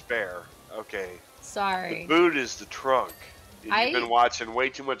 Sorry. The spare. Okay. Sorry. The boot is the trunk. You've been watching way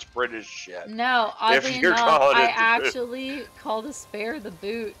too much British shit. No, oddly If you're enough, calling it I the actually call the spare the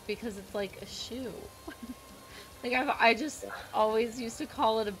boot because it's like a shoe. Like I just always used to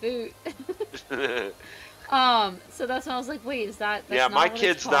call it a boot. So that's when I was like, wait, is that? That's yeah, not my what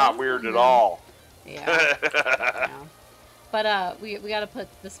kid's it's not called? weird at No. all. Yeah. Yeah. But we got to put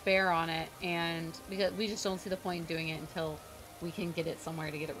the spare on it, and because we just don't see the point in doing it until we can get it somewhere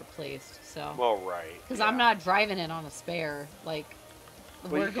to get it replaced. So. Well, right. Because I'm not driving it on a spare. Like,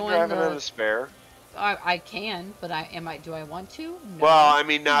 Well, we're you can going drive it to. on a spare. I can, but do I want to? No. Well, I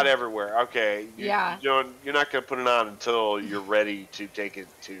mean, not everywhere. Okay. Yeah. You're not going to put it on until you're ready to take it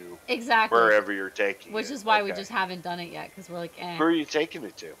to exactly wherever you're taking Which it. is why we just haven't done it yet, because we're like, eh. Who are you taking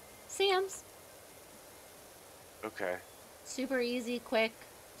it to? Sam's. Okay. Super easy, quick,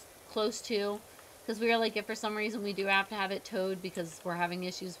 close to. Because we were like, if for some reason we do have to have it towed because we're having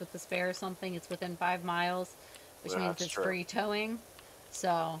issues with the spare or something, it's within 5 miles, which means it's free towing.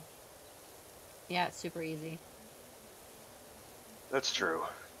 So, yeah, it's super easy. That's true.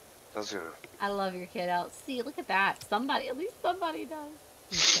 That's good. I love your kid out. See, look at that. At least somebody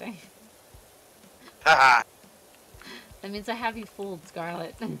does. Okay. That means I have you fooled,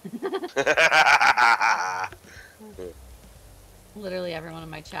 Scarlett. Literally everyone in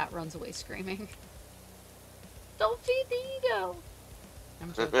my chat runs away screaming. Don't feed the ego!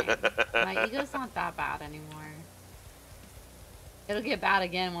 I'm joking. My ego's not that bad anymore. It'll get bad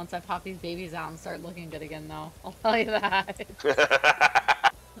again once I pop these babies out and start looking good again, though. I'll tell you that.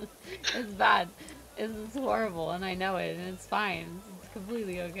 It's bad. It's horrible, and I know it, and it's fine. It's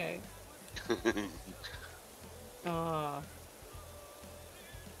completely okay. Oh.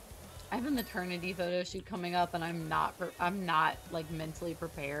 I have a maternity photo shoot coming up, and I'm not like mentally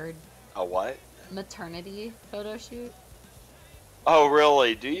prepared. A what? Maternity photo shoot. Oh,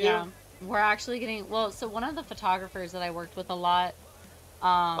 really? Do you? Yeah. We're actually getting, so one of the photographers that I worked with a lot,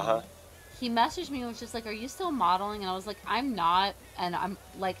 he messaged me and was just like, are you still modeling? And I was like, I'm not. And I'm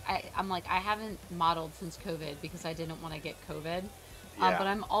like, I haven't modeled since COVID because I didn't want to get COVID. Yeah. But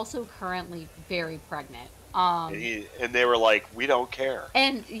I'm also currently very pregnant. And they were like, we don't care.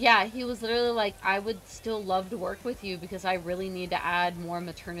 And yeah, he was literally like, I would still love to work with you because I really need to add more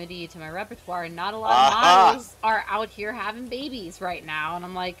maternity to my repertoire. And not a lot of models are out here having babies right now. And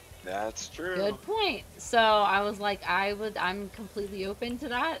I'm like, that's true. good point. So I was like, I'm completely open to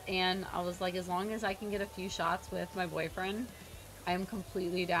that. And I was like, as long as I can get a few shots with my boyfriend, I'm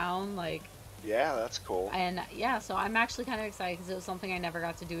completely down. Like, yeah, that's cool. And yeah, so I'm actually kind of excited because it was something I never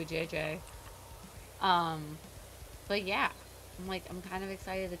got to do with JJ. But yeah, I'm kind of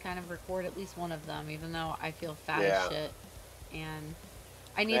excited to kind of record at least one of them, even though I feel fat as shit. And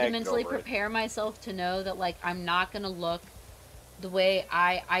I need to mentally prepare myself to know that, like, I'm not going to look the way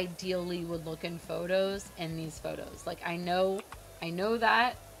I ideally would look in photos in these photos. Like, I know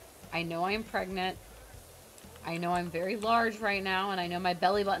that. I know I'm pregnant. I know I'm very large right now, and I know my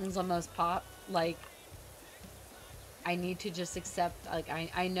belly button's almost popped. Like, I need to just accept, like,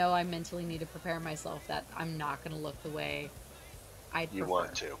 I know I mentally need to prepare myself that I'm not going to look the way I'd prefer. You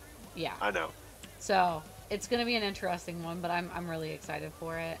want to. Yeah. I know. So, it's going to be an interesting one, but I'm really excited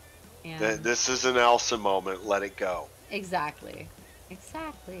for it. And this is an Elsa moment. Let it go. Exactly.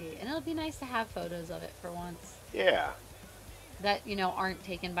 Exactly. And it'll be nice to have photos of it for once. Yeah. That, aren't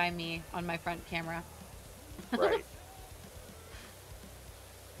taken by me on my front camera. Right.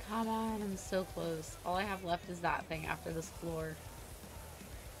 Come on, I'm so close. All I have left is that thing after this floor.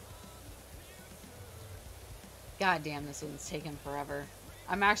 God damn, this one's taken forever.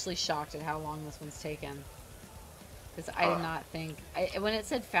 I'm actually shocked at how long this one's taken. Because I did not think... when it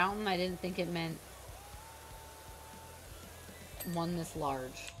said fountain, I didn't think it meant one this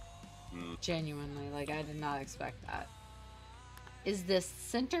large. Genuinely. Like, I did not expect that. Is this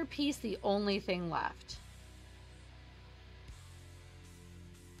centerpiece the only thing left?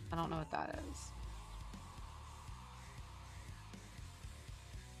 I don't know what that is.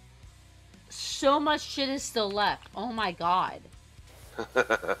 So much shit is still left. Oh my god.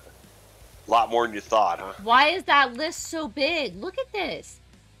 A lot more than you thought, huh? Why is that list so big? Look at this.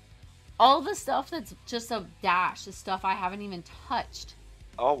 All the stuff that's just a dash is stuff I haven't even touched.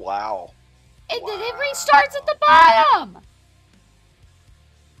 Oh, wow. It restarts at the bottom!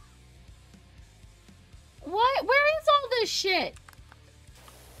 What? Where is all this shit?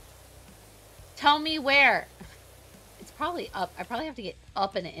 Tell me where. It's probably up. I probably have to get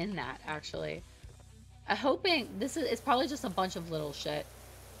up and in that, actually. I'm hoping it's probably just a bunch of little shit.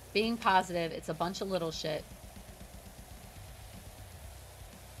 Being positive, it's a bunch of little shit.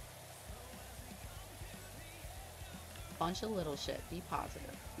 Bunch of little shit. Be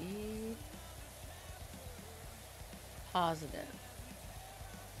positive. Be positive.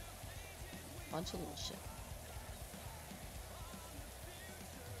 Bunch of little shit.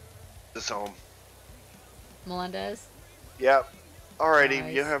 This home. Melendez? Yep. Alrighty,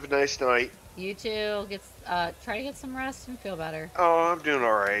 Nice. you have a nice night. You too. Try to get some rest and feel better. Oh, I'm doing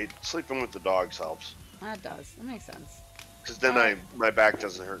alright. Sleeping with the dogs helps. That does. That makes sense. Because then my back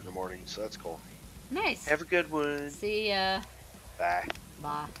doesn't hurt in the morning, so that's cool. Nice. Have a good one. See ya. Bye.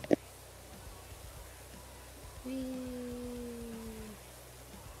 Bye. Whee.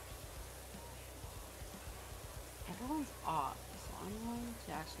 Everyone's off, so I'm going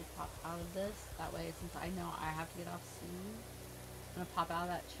to actually pop out of this. That way, since I know I have to get off soon, I'm going to pop out of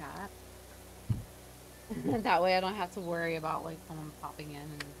that chat. That way I don't have to worry about, like, someone popping in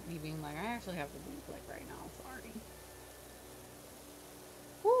and me being like, I actually have to leave, like, right now. Sorry.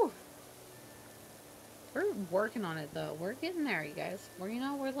 Whew. We're working on it, though. We're getting there, you guys.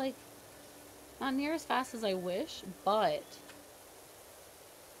 We're, like, not near as fast as I wish, but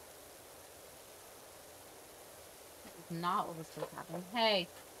not what was supposed to happen. Hey,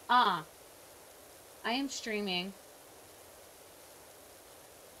 I am streaming.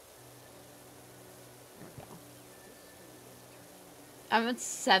 There we go. I'm at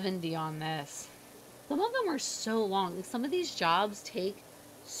 70 on this. Some of them are so long. Some of these jobs take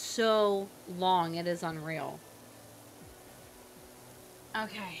so long. It is unreal.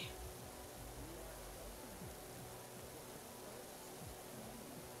 Okay.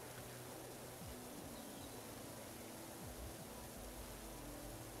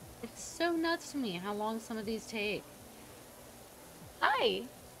 It's so nuts to me how long some of these take. Hi.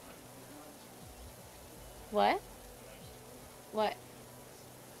 What? What?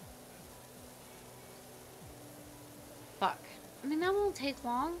 Fuck. I mean, that won't take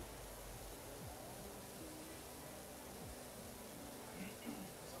long.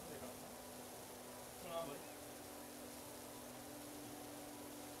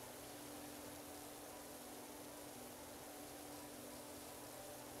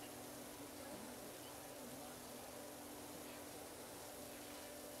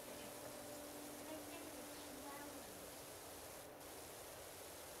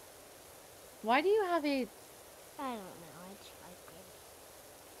 Why do you have a... I don't know. I tried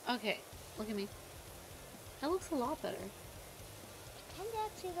it. Okay, look at me. That looks a lot better. It kind of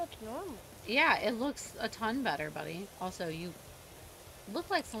actually looks normal. Yeah, it looks a ton better, buddy. Also, you look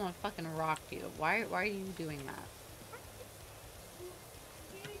like someone fucking rocked you. Why are you doing that?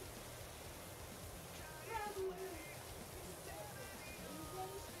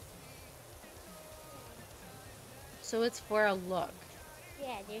 So it's for a look.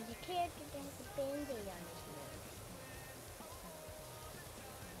 Yeah, there's a character that has a band-aid on his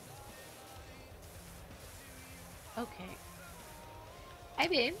nose. Okay. Hi,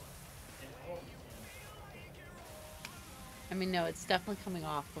 babe. I mean, no, it's definitely coming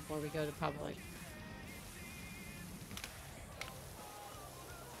off before we go to public.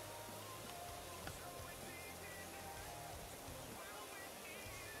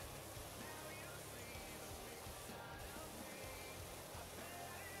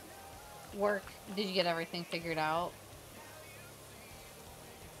 Work. Did you get everything figured out?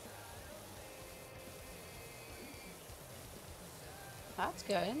 That's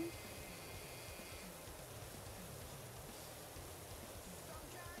good.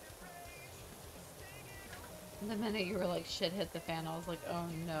 The minute you were like, shit hit the fan, I was like, oh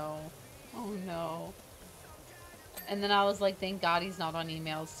no. Oh no. And then I was like, thank God he's not on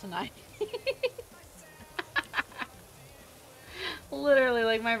emails tonight. Literally,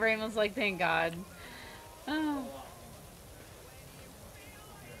 like, my brain was like, thank God. Oh.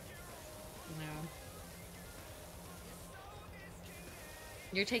 No.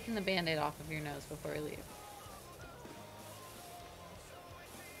 You're taking the Band-Aid off of your nose before we leave.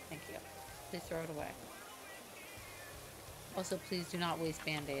 Thank you. Please throw it away. Also, please do not waste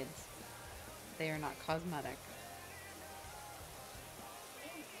Band-Aids. They are not cosmetic.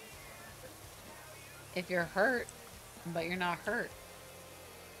 If you're hurt, but you're not hurt.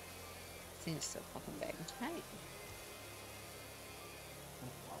 Seems so fucking big. Hi.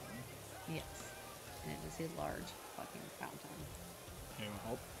 Yes. And it was a large fucking fountain. Can you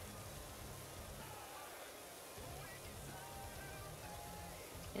help?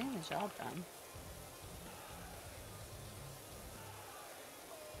 the job done.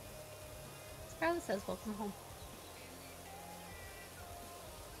 Scarlett says, welcome home.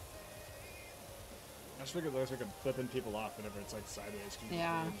 I just figured there's like a flipping people off whenever it's like sideways.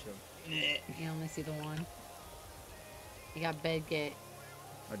 Yeah. You only see the one. You got bed gate.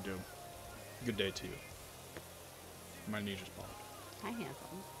 I do. Good day to you. My knee just popped. Hi, handsome.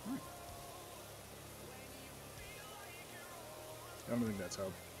 Hi. I don't think that's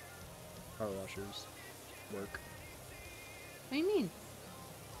how power washers work. What do you mean?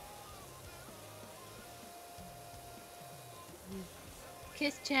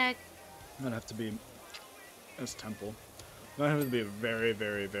 Kiss check. That'd have to be this temple. That'd have to be very,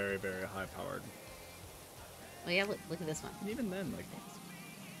 very, very, very high powered. Oh yeah, look at this one. And even then, like,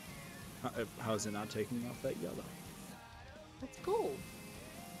 how is it not taking off that yellow? That's cool.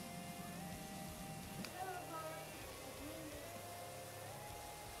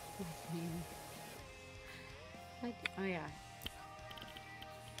 Like, oh yeah.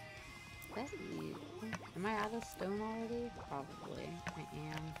 That you? Am I out of stone already? Probably. I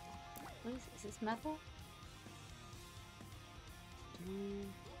am. What is this metal?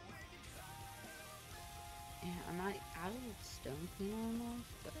 Yeah, I'm not out of stone cleaner almost,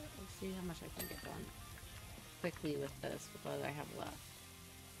 but let's see how much I can get done quickly with this, with what I have left.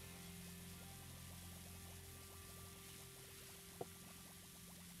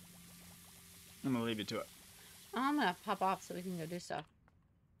 I'm gonna leave you to it. I'm gonna pop off so we can go do stuff.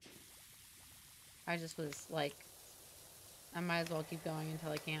 I just was like, I might as well keep going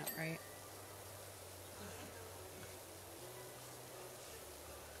until I can't, right?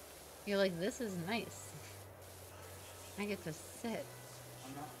 You're like, this is nice. I get to sit.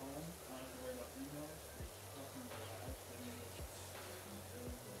 I'm not home. I don't have to worry about emails.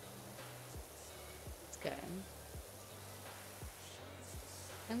 It's good.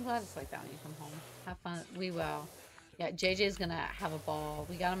 I'm glad it's like that when you come home. Have fun. We will. Yeah, JJ's gonna have a ball.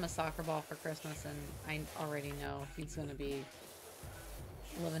 We got him a soccer ball for Christmas, and I already know he's gonna be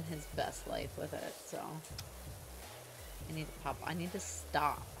living his best life with it, so. I need to pop. I need to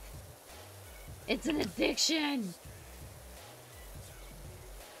stop. It's an addiction!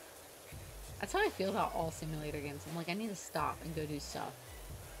 That's how I feel about all simulator games. I'm like, I need to stop and go do stuff.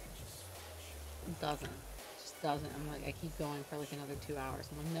 It doesn't. It just doesn't. I'm like, I keep going for like another 2 hours.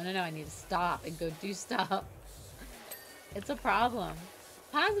 I'm like, no, I need to stop and go do stuff. It's a problem.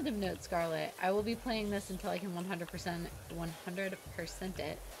 Positive note, Scarlett. I will be playing this until I can 100%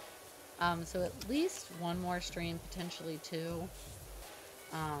 it. So at least one more stream, potentially two.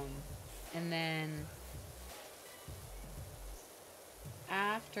 And then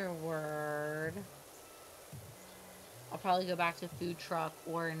afterward, I'll probably go back to Food Truck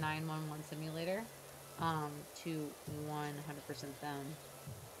or 911 Simulator to 100% them,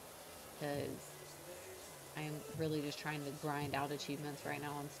 because I'm really just trying to grind out achievements right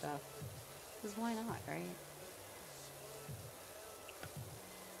now and stuff. Because why not, right?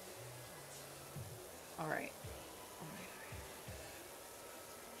 Alright.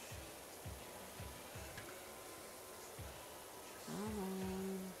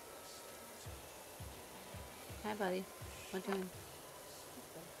 Hi, buddy. What you doing?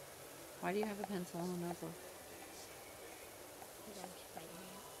 Why do you have a pencil and a notebook?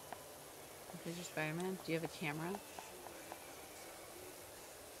 Because you're Spider-Man? Do you have a camera?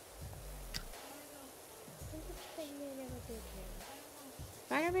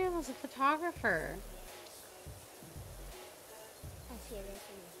 Spider-Man was a photographer.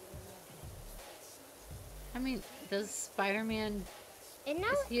 I mean, does Spider-Man...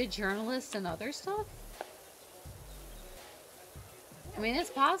 Is he a journalist and other stuff? I mean, it's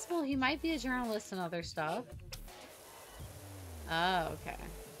possible he might be a journalist and other stuff. Oh, okay.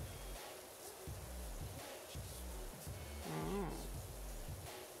 Oh.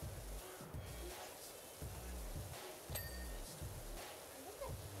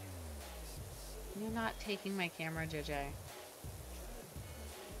 You're not taking my camera, JJ.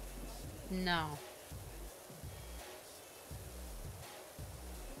 No.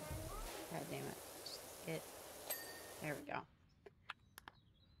 God damn it. Just hit. There we go.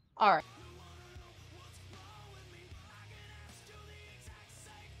 Alright.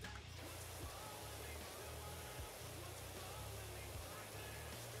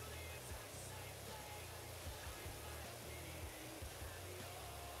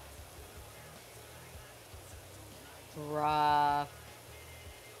 Rough.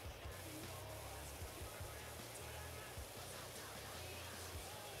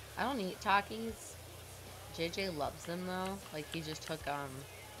 I don't eat Takis. JJ loves them though. Like he just took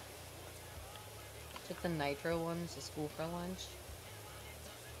the nitro ones to school for lunch.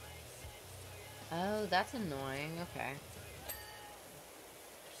 Oh, that's annoying. Okay.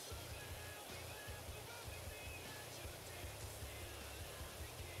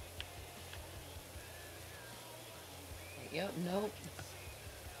 Yep, nope.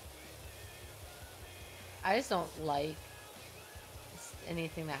 I just don't like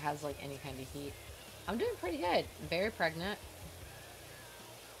anything that has like any kind of heat. I'm doing pretty good. I'm very pregnant.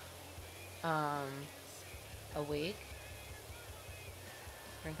 Awake.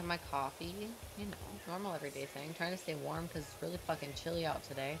 Drinking my coffee. You know, normal everyday thing. Trying to stay warm because it's really fucking chilly out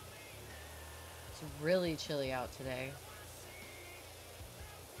today. It's really chilly out today.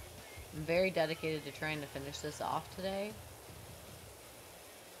 I'm very dedicated to trying to finish this off today.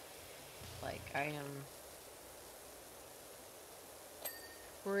 Like, I am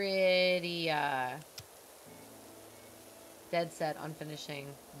pretty, dead set on finishing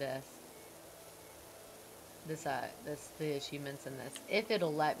this. The achievements in this. If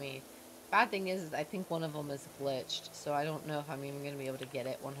it'll let me. Bad thing is I think one of them is glitched, so I don't know if I'm even going to be able to get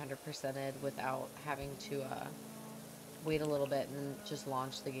it 100%ed without having to, wait a little bit and just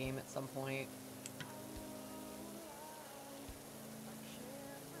launch the game at some point.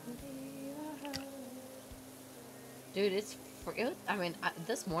 Dude,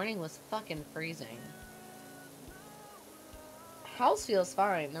 this morning was fucking freezing. House feels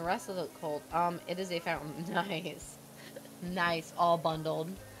fine. The rest of it cold. It is a fountain. Nice. Nice. All bundled.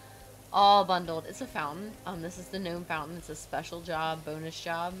 All bundled. It's a fountain. This is the Gnome fountain. It's a special job, bonus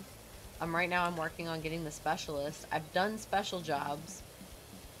job. Right now I'm working on getting the specialist. I've done special jobs,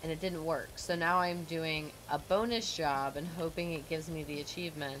 and it didn't work. So now I'm doing a bonus job and hoping it gives me the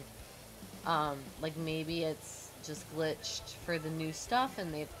achievement. Like maybe it's just glitched for the new stuff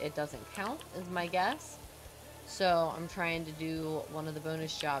and it doesn't count, is my guess. So I'm trying to do one of the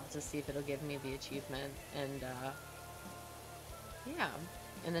bonus jobs to see if it'll give me the achievement, and yeah.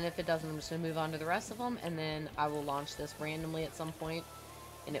 And then if it doesn't, I'm just gonna move on to the rest of them, and then I will launch this randomly at some point,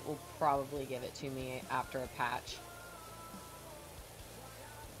 and it will probably give it to me after a patch.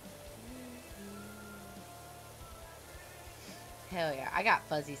 Hell yeah, I got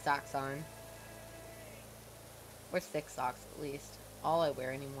fuzzy socks on. Or thick socks, at least. All I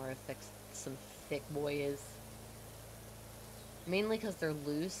wear anymore are some thick boys. Mainly because they're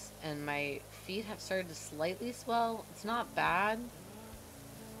loose, and my feet have started to slightly swell. It's not bad.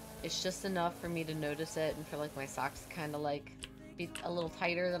 It's just enough for me to notice it, and for like my socks kind of like be a little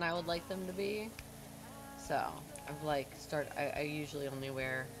tighter than I would like them to be. So I've like I usually only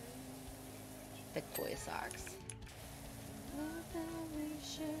wear thick boy socks.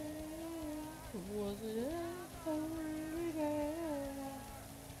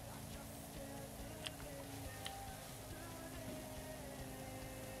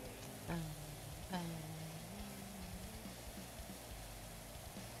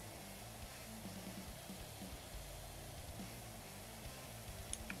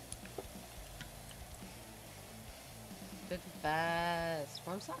 They're the best.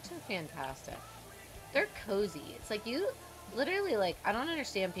 Warm socks are fantastic. They're cozy. It's like you literally, like, I don't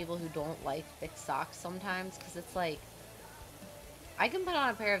understand people who don't like thick socks sometimes, because it's like I can put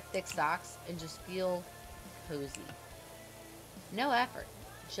on a pair of thick socks and just feel cozy. No effort.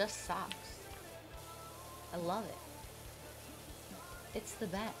 Just socks. I love it. It's the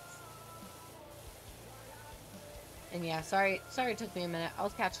best. And yeah, sorry it took me a minute. I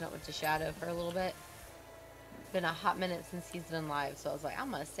was catching up with Shadow for a little bit. Been a hot minute since he's been live, so I was like,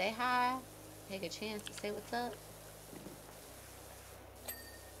 I'm gonna say hi, take a chance to say what's up.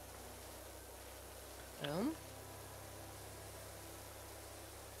 Boom.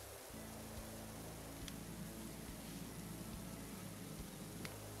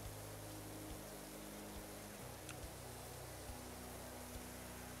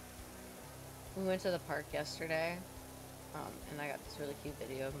 We went to the park yesterday, and I got this really cute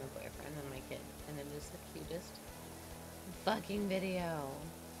video of my boyfriend and my kid, and it is the cutest fucking video.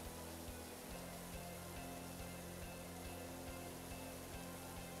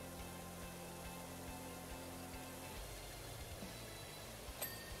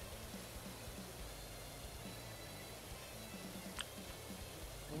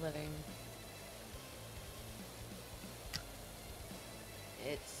 Living.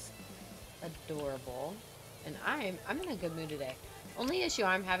 It's adorable, and I'm in a good mood today. Only issue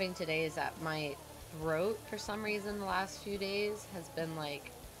I'm having today is that my throat, for some reason, the last few days has been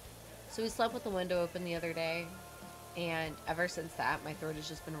like, so we slept with the window open the other day, and ever since that, my throat has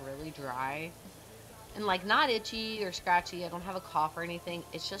just been really dry, and like not itchy or scratchy. I don't have a cough or anything.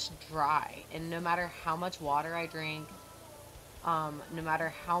 It's just dry, and no matter how much water I drink, no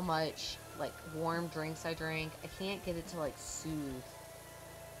matter how much like warm drinks I drink, I can't get it to like soothe.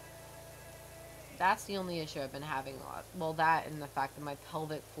 That's the only issue I've been having. Well, that and the fact that my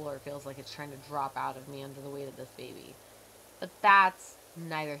pelvic floor feels like it's trying to drop out of me under the weight of this baby. But that's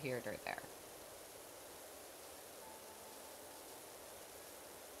neither here nor there.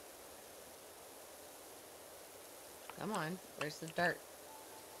 Come on, where's the dirt?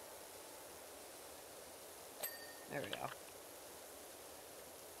 There we go.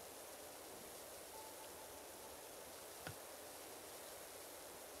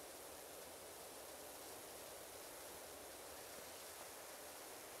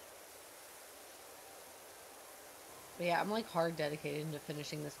 But yeah, I'm like hard dedicated to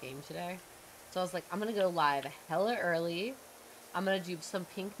finishing this game today. So I was like, I'm gonna go live hella early. I'm gonna do some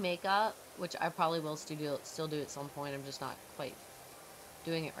pink makeup, which I probably will still do at some point. I'm just not quite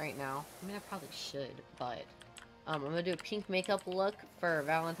doing it right now. I mean, I probably should, but I'm gonna do a pink makeup look for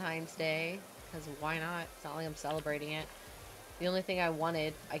Valentine's Day, because why not? It's not like I'm celebrating it. The only thing I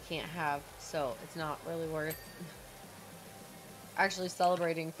wanted, I can't have, so it's not really worth actually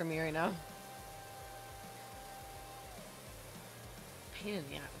celebrating for me right now. Pain in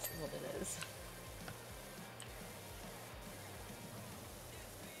the ass is what it is.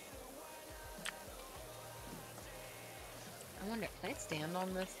 I wonder, can I stand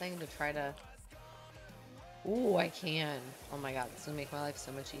on this thing to try to... Ooh, I can. Oh my god, this is gonna make my life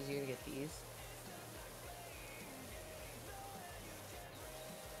so much easier to get these.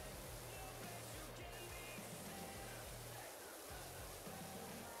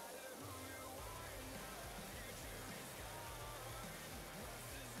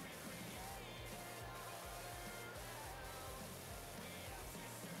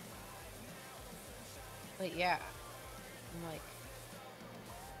 But yeah, I'm like...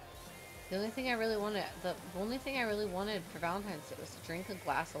 The only thing I really wanted for Valentine's Day was to drink a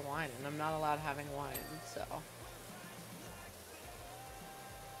glass of wine, and I'm not allowed having wine, so...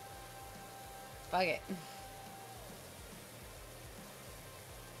 Fuck it.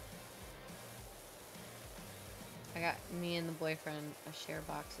 I got me and the boyfriend a share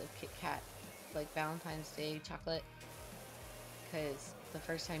box of Kit Kat, like Valentine's Day chocolate, because the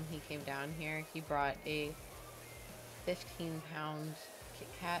first time he came down here, he brought a 15-pound Kit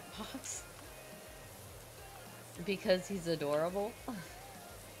Kat box because he's adorable.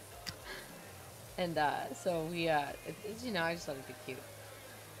 And so we it's, you know, I just thought it'd be cute.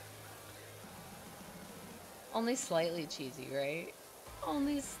 Only slightly cheesy, right?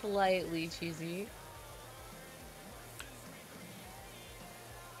 Only slightly cheesy.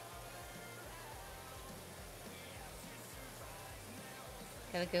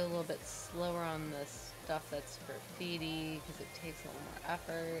 Gotta go a little bit slower on the stuff that's graffiti because it takes a little more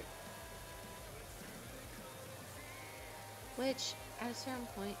effort. Which, at a certain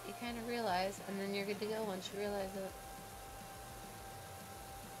point, you kind of realize, and then you're good to go once you realize it.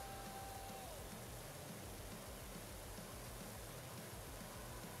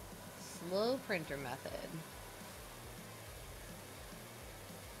 Slow printer method.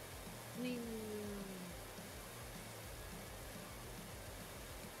 Whee!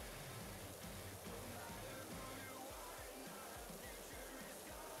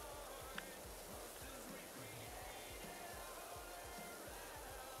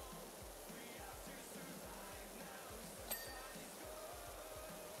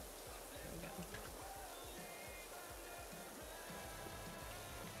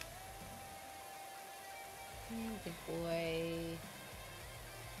 Good boy.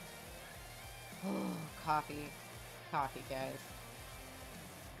 Oh, coffee. Coffee, guys.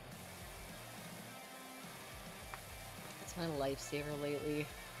 It's my lifesaver lately.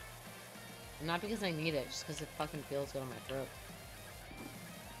 Not because I need it, just because it fucking feels good on my throat.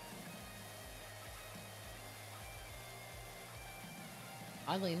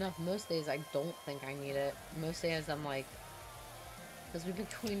 Oddly enough, most days I don't think I need it. Most days I'm like, because we've been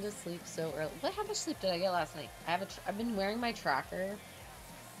going to sleep so early. How much sleep did I get last night? I've been wearing my tracker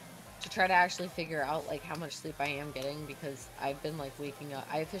to try to actually figure out like how much sleep I am getting, because I've been like waking up.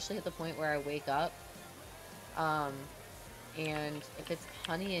 I officially hit the point where I wake up, and if it's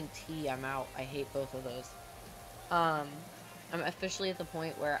honey and tea, I'm out. I hate both of those. I'm officially at the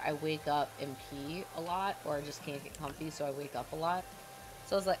point where I wake up and pee a lot, or I just can't get comfy, so I wake up a lot.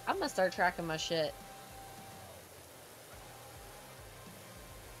 So I was like, I'm gonna start tracking my shit.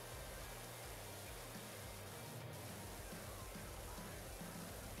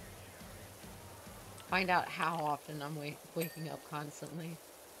 Find out how often I'm waking up constantly.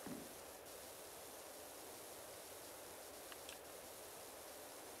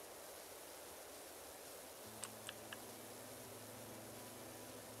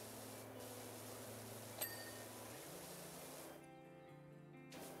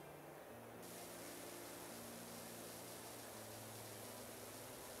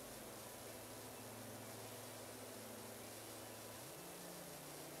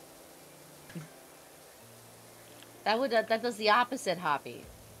 That does the opposite, Hoppy.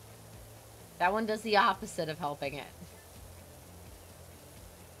 That one does the opposite of helping it.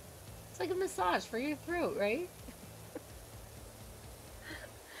 It's like a massage for your throat, right?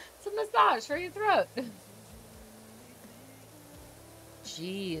 It's a massage for your throat.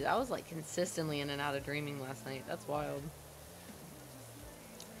 Jeez, I was like consistently in and out of dreaming last night. That's wild.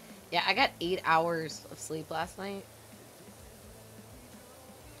 Yeah, I got 8 hours of sleep last night.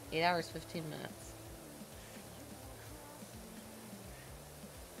 8 hours, 15 minutes.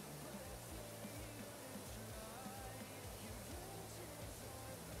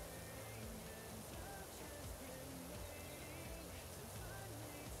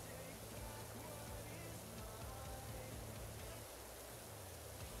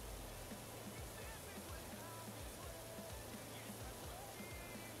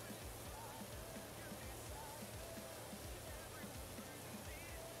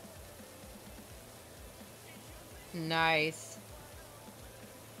 Nice.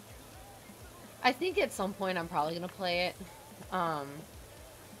 I think at some point I'm probably gonna play it.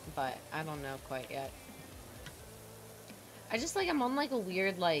 But I don't know quite yet. I just like, I'm on like a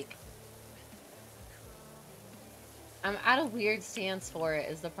weird, like, I'm at a weird stance for it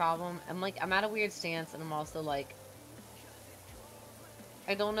is the problem. I'm at a weird stance, and I'm also like,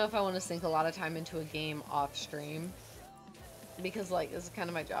 I don't know if I want to sink a lot of time into a game off stream. Because like, this is kind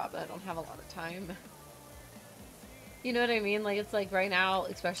of my job, and I don't have a lot of time. You know what I mean? Like, it's like right now,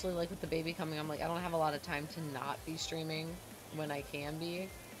 especially like with the baby coming, I'm like, I don't have a lot of time to not be streaming when I can be.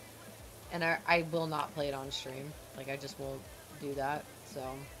 And I will not play it on stream. Like, I just won't do that, so.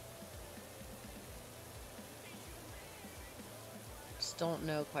 Just don't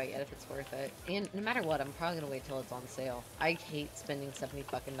know quite yet if it's worth it. And no matter what, I'm probably gonna wait till it's on sale. I hate spending $70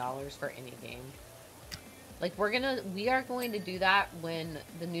 fucking for any game. Like, we are going to do that when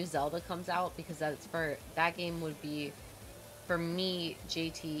the new Zelda comes out, because that game would be for me,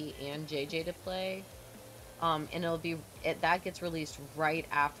 JT, and JJ to play. And that gets released right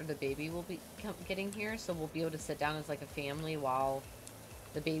after the baby will be getting here, so we'll be able to sit down as like a family while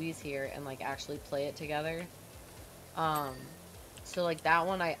the baby's here and like actually play it together. So like that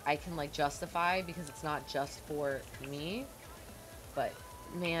one I can like justify because it's not just for me, but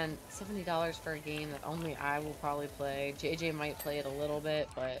man, $70 for a game that only I will probably play. JJ might play it a little bit,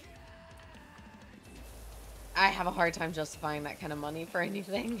 but I have a hard time justifying that kind of money for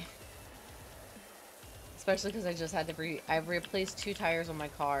anything. Especially because I just had to I've replaced 2 tires on my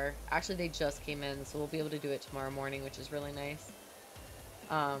car. Actually, they just came in, so we'll be able to do it tomorrow morning, which is really nice.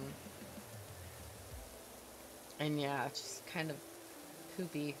 And yeah, it's just kind of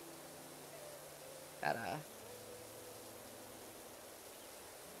poopy that,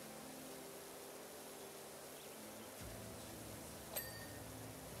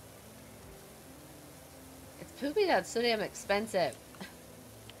 it's poopy that it's so damn expensive.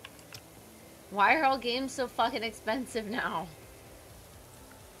 Why are all games so fucking expensive now?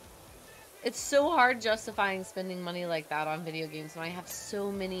 It's so hard justifying spending money like that on video games when I have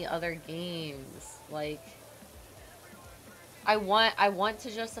so many other games. Like, I want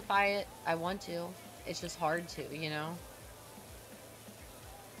to justify it. I want to. It's just hard to, you know?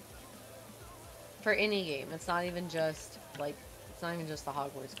 For any game. It's not even just, like, it's not even just the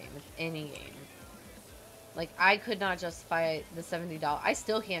Hogwarts game. It's any game. Like, I could not justify the $70. I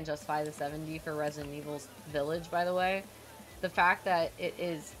still can't justify the $70 for Resident Evil's Village, by the way. The fact that it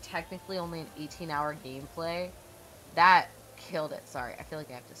is technically only an 18-hour gameplay, that killed it. Sorry, I feel like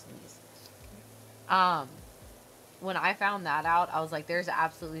I have to sneeze. When I found that out, I was like, there's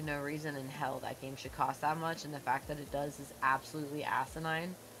absolutely no reason in hell that game should cost that much, and the fact that it does is absolutely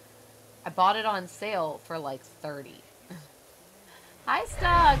asinine. I bought it on sale for like $30. Hi,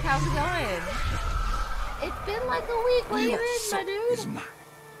 Stug. How's it going? It's been like a week. Where you been, my dude?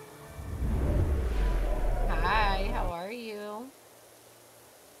 Hi, how are you?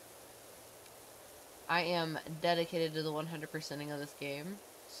 I am dedicated to the 100%ing of this game,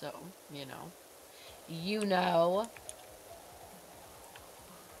 so, you know. You know.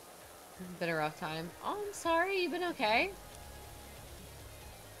 Been a rough time. Oh, I'm sorry. You been okay?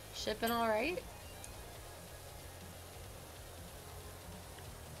 Shipping alright?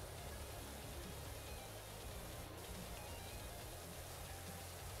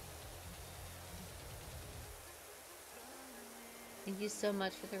 Thank you so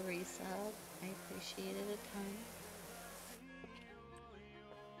much for the resub. I appreciate it a ton.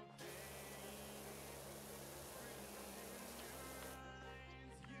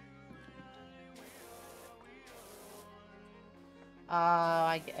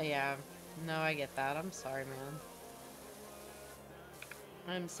 Yeah. No, I get that. I'm sorry, man.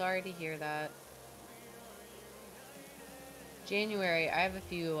 I'm sorry to hear that. January, I have a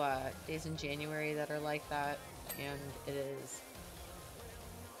few days in January that are like that, and it is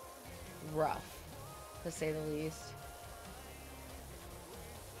rough, to say the least.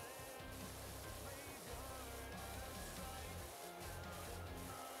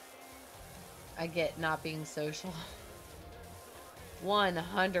 I get not being social.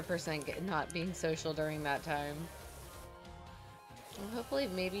 100% get not being social during that time. Well, hopefully,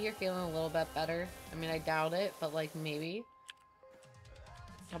 maybe you're feeling a little bit better. I mean, I doubt it, but like maybe.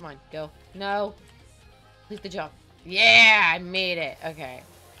 Come on, go. No! Complete the jump. Yeah, I made it. Okay.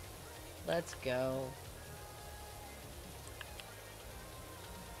 Let's go.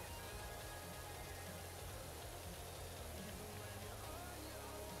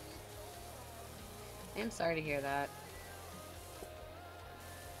 I'm sorry to hear that.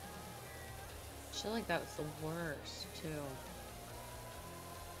 Shit like that was the worst, too.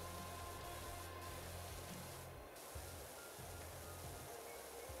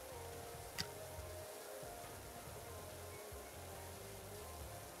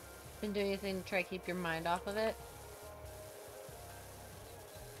 Been doing anything to try to keep your mind off of it?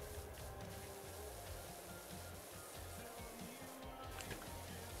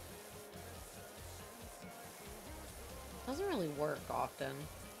 Doesn't really work often,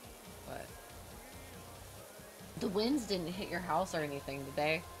 but the winds didn't hit your house or anything, did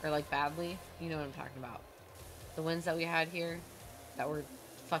they? Or like badly? You know what I'm talking about. The winds that we had here that were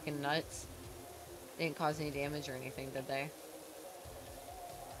fucking nuts. They didn't cause any damage or anything, did they?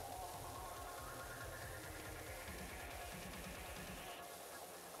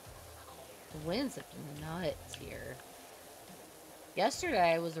 The winds have been nuts here.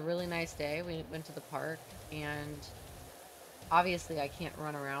 Yesterday was a really nice day. We went to the park, and obviously I can't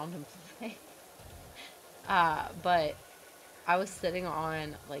run around and play. But I was sitting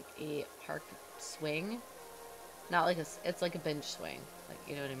on like a park swing. Not like it's like a bench swing. Like,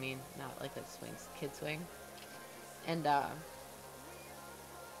 you know what I mean? Not like a kid swing. And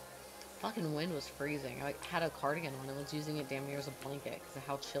fucking wind was freezing. I like had a cardigan on and was using it damn near as a blanket because of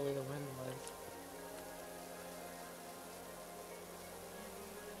how chilly the wind was.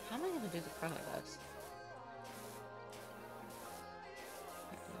 How am I gonna do the front of this?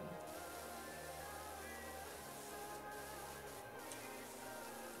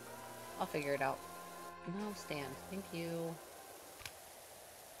 I'll figure it out. No, stand. Thank you.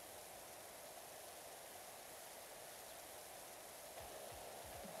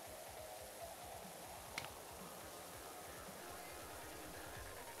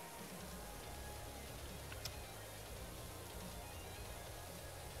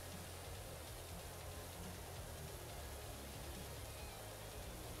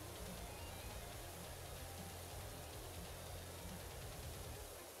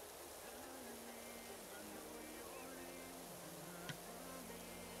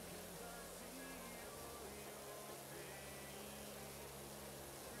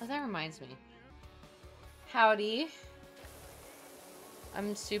 Oh, that reminds me. Howdy.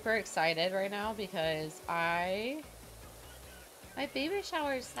 I'm super excited right now because my baby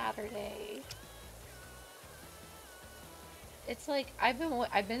shower is Saturday. It's like I've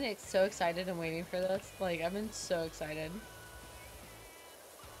been so excited and waiting for this. Like I've been so excited.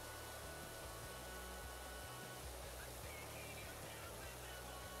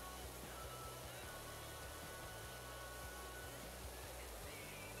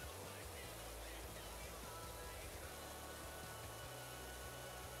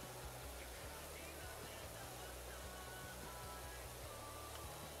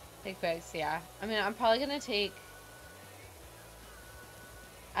 Big bags, yeah. I mean, I'm probably gonna take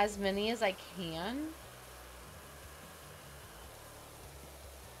as many as I can.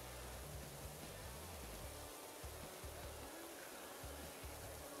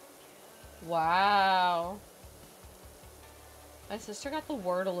 Wow. My sister got the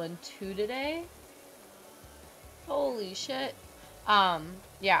Wordle in 2 today. Holy shit.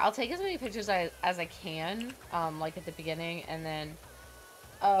 Yeah, I'll take as many pictures as I can, like at the beginning, and then,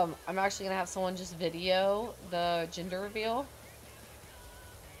 I'm actually gonna have someone just video the gender reveal.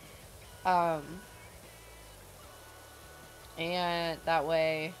 And that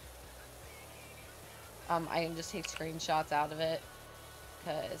way, I can just take screenshots out of it,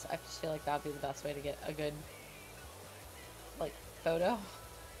 because I just feel like that would be the best way to get a good, like, photo.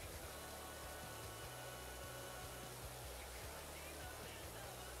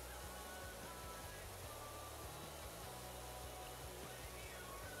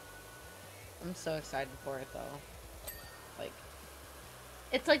 I'm so excited for it, though. Like,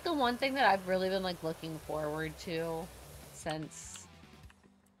 it's like the one thing that I've really been, like, looking forward to since,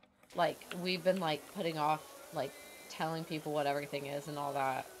 like, we've been, like, putting off, like, telling people what everything is and all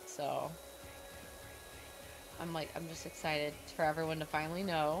that. So I'm just excited for everyone to finally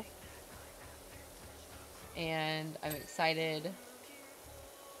know. And I'm excited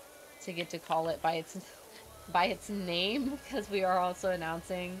to get to call it by its name, because we are also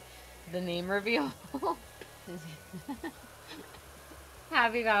announcing the name reveal.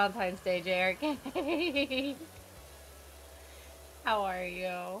 Happy Valentine's Day, JRK. How are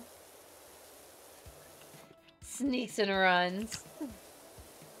you? Sneaks and runs.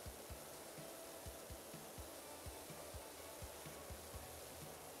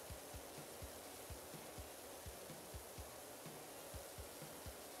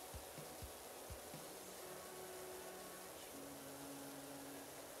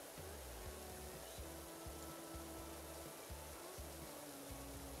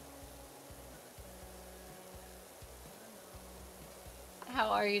 How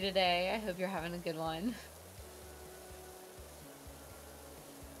are you today? I hope you're having a good one.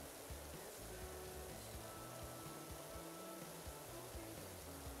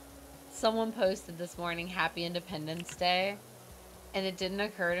 Someone posted this morning, Happy Independence Day, and it didn't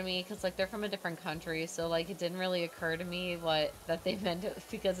occur to me, because, like, they're from a different country, so, like, it didn't really occur to me that they meant it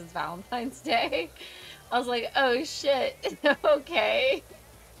because it's Valentine's Day. I was like, oh shit, okay.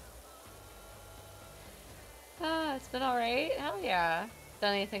 It's been alright? Hell yeah.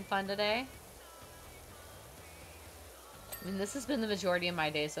 Done anything fun today? I mean, this has been the majority of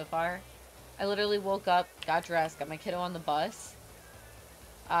my day so far. I literally woke up, got dressed, got my kiddo on the bus,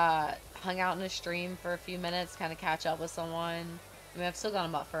 hung out in the stream for a few minutes, kind of catch up with someone. I mean, I've still got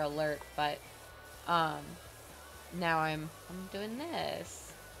them up for alert, but, now I'm doing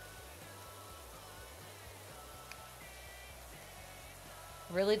this.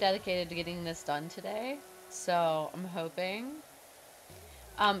 Really dedicated to getting this done today, so I'm hoping.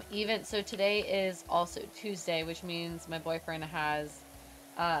 So today is also Tuesday, which means my boyfriend has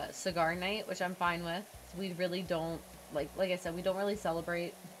cigar night, which I'm fine with. We really don't, like I said, we don't really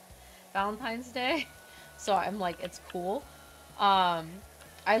celebrate Valentine's Day, so I'm like, it's cool. I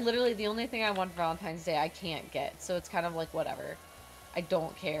literally, the only thing I want for Valentine's Day I can't get, so it's kind of like, whatever. I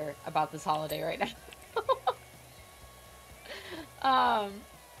don't care about this holiday right now.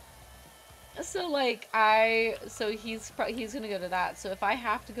 So like so he's gonna go to that. So if I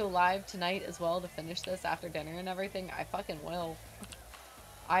have to go live tonight as well to finish this after dinner and everything, I fucking will.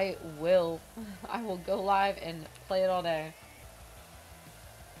 I will go live and play it all day.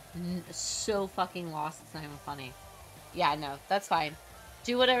 So fucking lost, it's not even funny. Yeah, no, that's fine.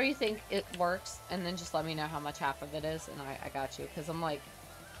 Do whatever you think it works, and then just let me know how much half of it is, and I got you, because I'm like,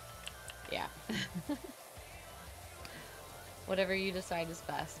 yeah. Whatever you decide is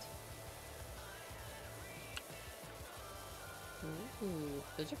best. Ooh,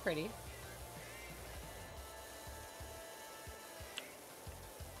 those are pretty.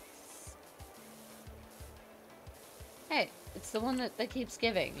 Hey, it's the one that keeps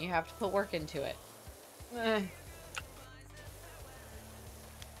giving. You have to put work into it. 10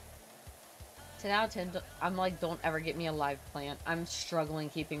 out of 10, I'm like, don't ever get me a live plant. I'm struggling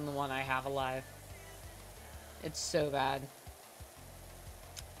keeping the one I have alive. It's so bad.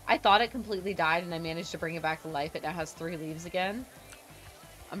 I thought it completely died, and I managed to bring it back to life. It now has 3 leaves again.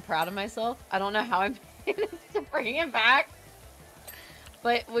 I'm proud of myself. I don't know how I managed to bring it back,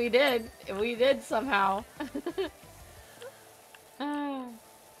 but we did. We did somehow.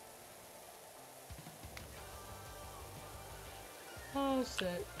 Oh,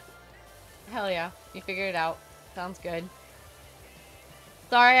 shit. Hell yeah. You figured it out. Sounds good.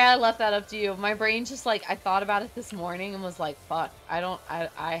 Sorry I left that up to you. My brain just, like, I thought about it this morning and was like, fuck,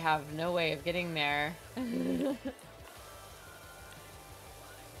 I have no way of getting there.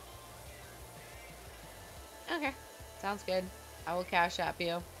 Okay. Sounds good. I will cash app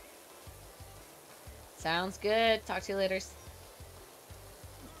you. Sounds good. Talk to you later.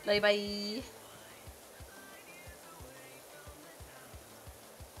 Bye-bye.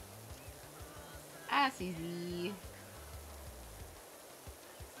 That's easy.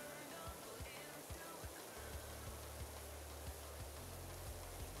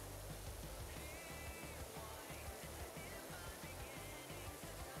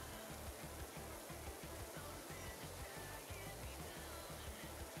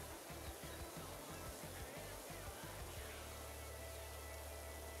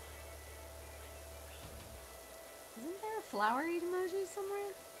 Isn't there a flower emoji somewhere?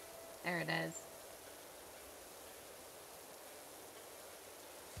 There it is.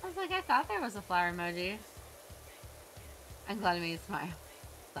 I was like, I thought there was a flower emoji. I'm glad it made you smile.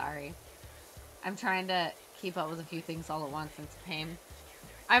 Sorry. I'm trying to keep up with a few things all at once. It's a pain.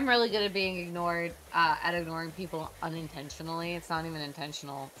 I'm really good at being ignored, at ignoring people unintentionally. It's not even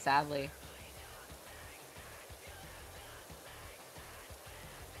intentional, sadly.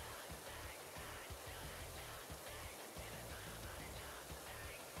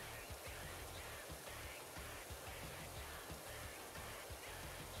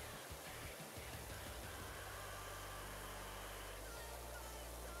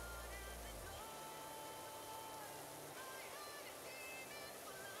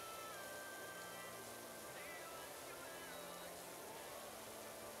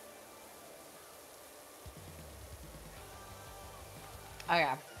 Oh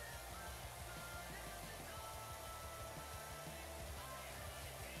yeah.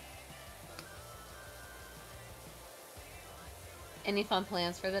 Any fun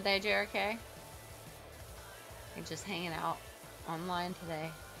plans for the day, JRK? You're just hanging out online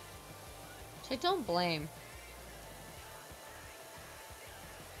today. Which I don't blame.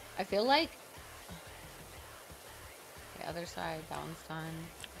 I feel like the other side, that one's done.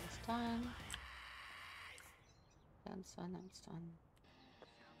 That's done. That's done, that's done.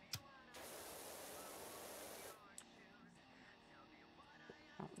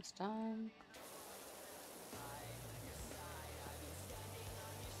 That one's done.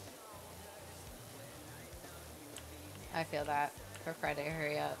 I feel that. For Friday,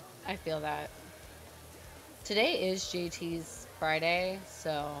 hurry up. I feel that. Today is JT's Friday,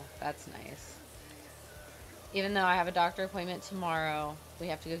 so that's nice. Even though I have a doctor appointment tomorrow, we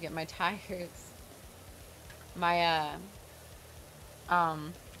have to go get my tires. My,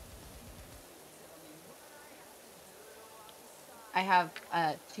 I have,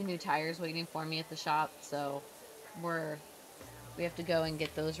 2 new tires waiting for me at the shop, so we have to go and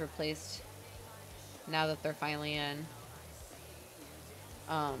get those replaced now that they're finally in.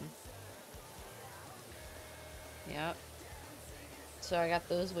 Yep. So I got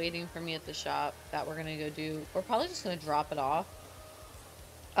those waiting for me at the shop that we're gonna go do. We're probably just gonna drop it off.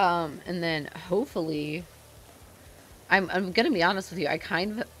 And then hopefully, I'm gonna be honest with you.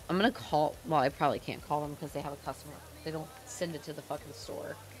 I'm gonna call. Well, I probably can't call them because they have a customer. They don't send it to the fucking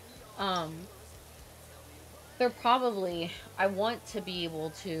store. They're probably. I want to be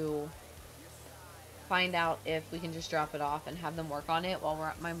able to find out if we can just drop it off and have them work on it while we're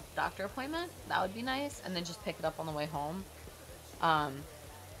at my doctor appointment. That would be nice, and then just pick it up on the way home. I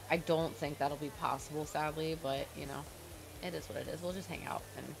don't think that'll be possible, sadly, but you know, it is what it is. We'll just hang out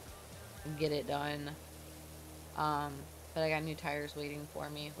and get it done. But I got new tires waiting for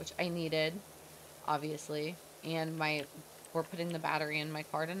me, which I needed, obviously. And we're putting the battery in my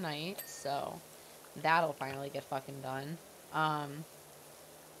car tonight, so that'll finally get fucking done. And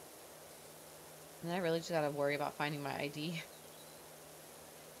then I really just gotta worry about finding my ID.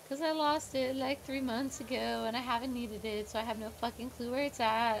 Because I lost it like 3 months ago, and I haven't needed it, so I have no fucking clue where it's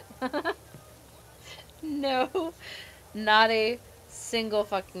at. No, not a single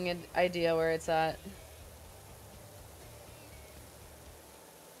fucking idea where it's at.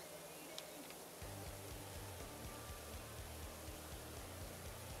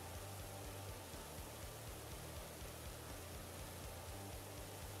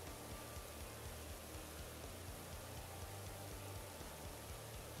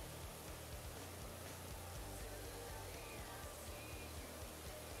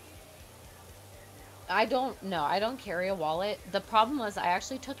 I don't know. I don't carry a wallet. The problem was I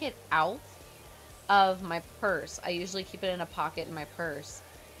actually took it out of my purse. I usually keep it in a pocket in my purse.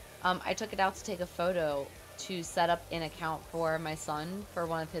 I took it out to take a photo to set up an account for my son for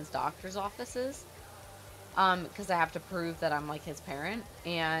one of his doctor's offices. Because I have to prove that I'm like his parent.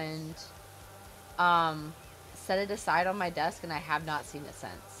 And set it aside on my desk, and I have not seen it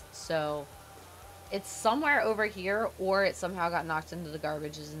since. So it's somewhere over here, or it somehow got knocked into the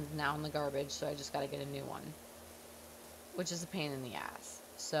garbage and is now in the garbage, so I just gotta get a new one. Which is a pain in the ass.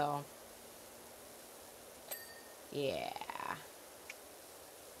 So, yeah.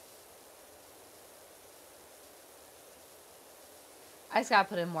 I just gotta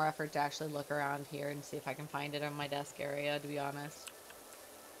put in more effort to actually look around here and see if I can find it in my desk area, to be honest.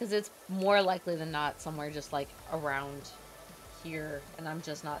 Because it's more likely than not somewhere just like around here, and I'm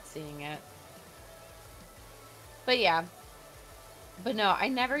just not seeing it. But yeah. But no, I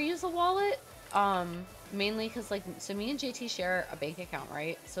never use a wallet. Mainly because, like, so me and JT share a bank account,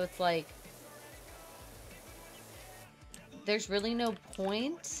 right? So it's like, there's really no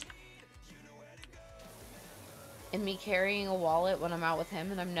point in me carrying a wallet when I'm out with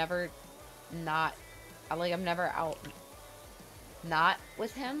him, and I'm never I'm never out not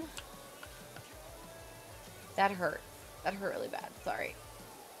with him. That hurt. That hurt really bad. Sorry.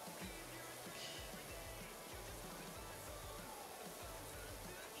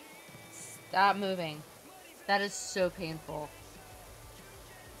 Stop moving. That is so painful.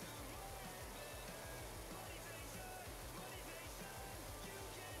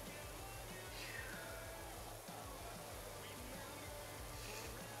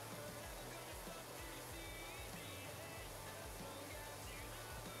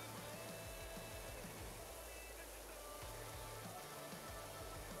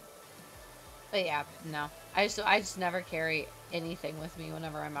 But yeah, no. I just never carry anything with me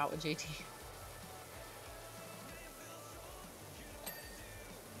whenever I'm out with JT.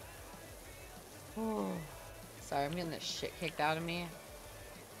 Oh. Sorry, I'm getting this shit kicked out of me.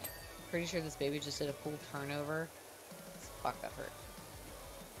 Pretty sure this baby just did a full turnover. Fuck, that hurt.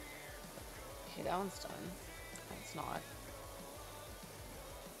 Okay, that one's done. That's not.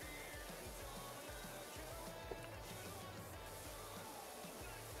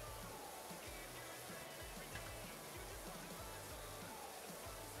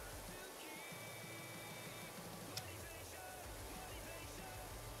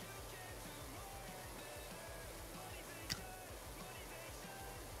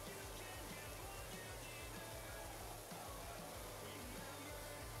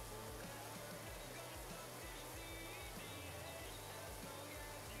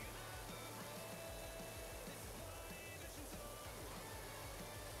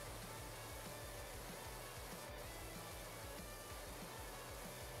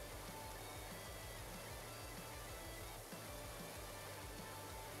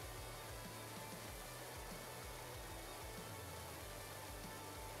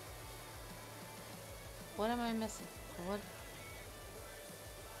 What am I missing? What?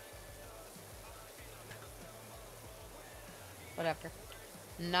 Whatever.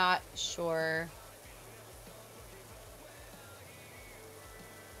 Not sure.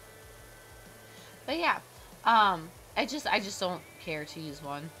 But yeah, I just don't care to use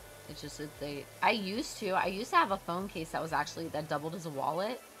one. It's just that I used to have a phone case that was actually, that doubled as a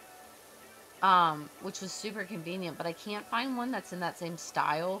wallet. Which was super convenient, but I can't find one that's in that same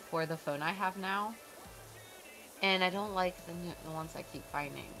style for the phone I have now. And I don't like the ones I keep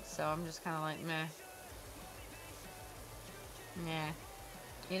finding, so I'm just kind of like, meh. Nah.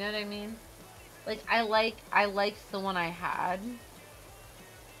 You know what I mean? Like, I liked the one I had.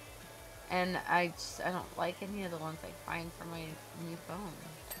 And I don't like any of the ones I find for my new phone.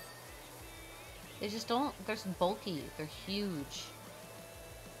 They just don't, they're bulky, they're huge.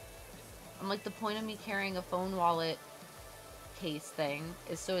 I'm like, the point of me carrying a phone wallet case thing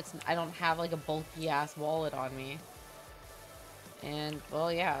is so I don't have like a bulky ass wallet on me. And,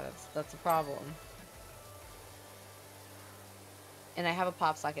 well, yeah, that's a problem. And I have a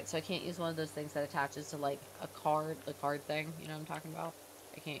pop socket, so I can't use one of those things that attaches to like a card, the card thing, you know what I'm talking about?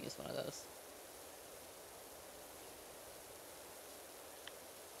 I can't use one of those.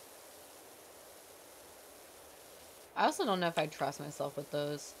 I also don't know if I'd trust myself with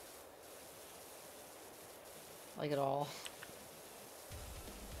those. Like, at all.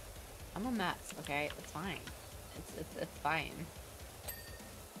 I'm a mess, okay? It's fine. It's fine.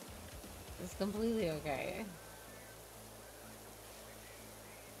 It's completely okay.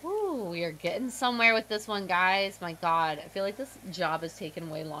 Ooh, we are getting somewhere with this one, guys. My god. I feel like this job has taken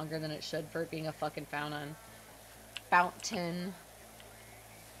way longer than it should for it being a fucking fountain. Fountain.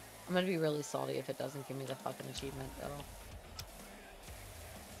 I'm gonna be really salty if it doesn't give me the fucking achievement, though.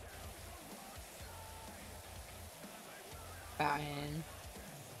 Fountain.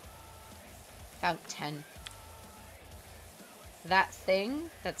 Fountain. That thing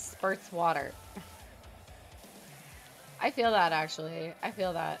that spurts water. I feel that, actually. I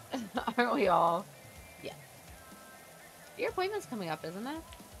feel that. Aren't we all? Yeah. Your appointment's coming up, isn't it?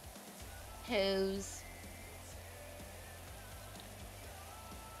 Whose?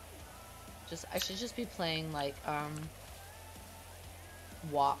 I should just be playing, like,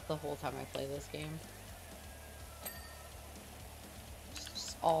 WAP the whole time I play this game.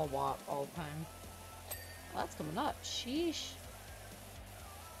 Just all WAP all the time. Well, that's coming up. Sheesh.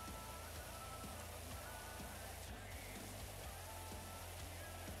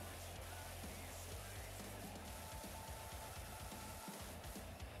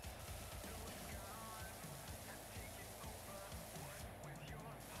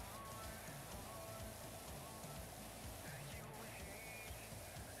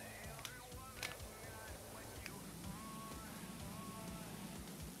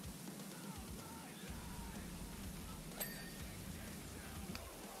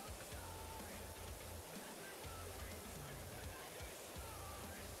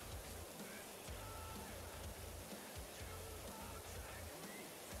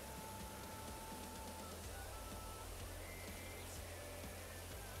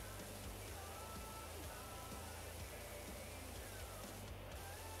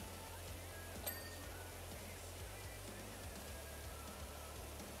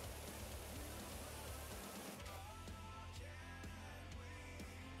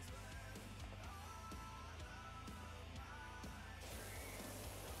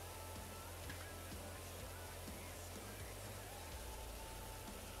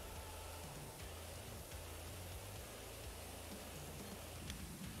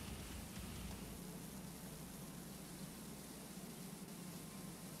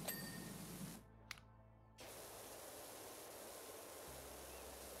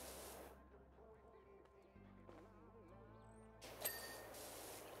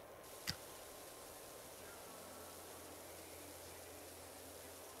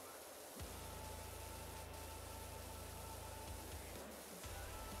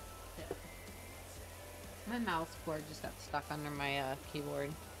 My mouse cord just got stuck under my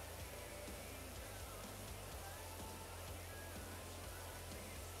keyboard.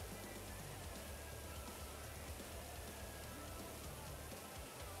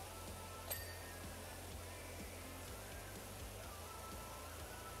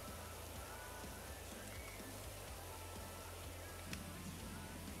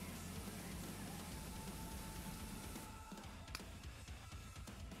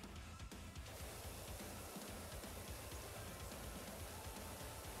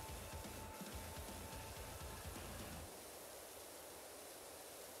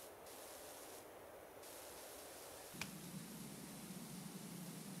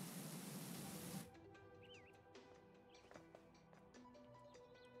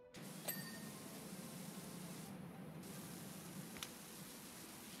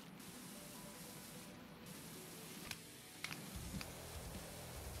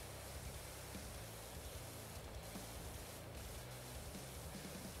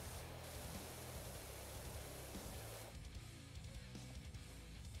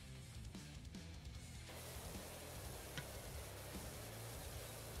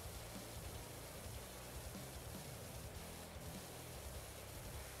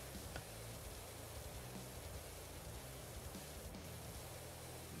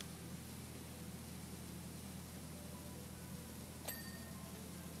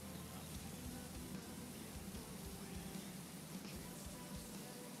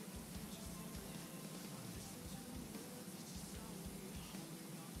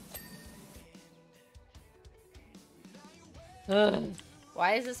 Ugh.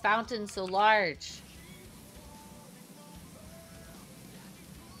 Why is this fountain so large?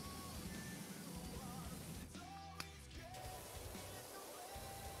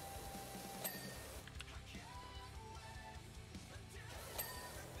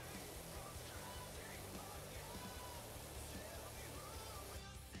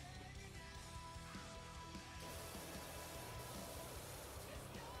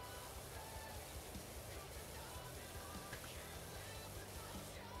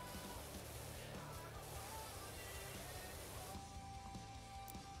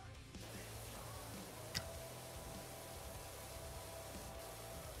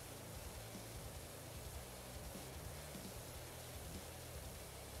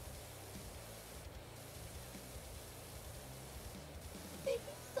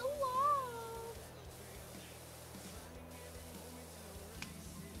 So long.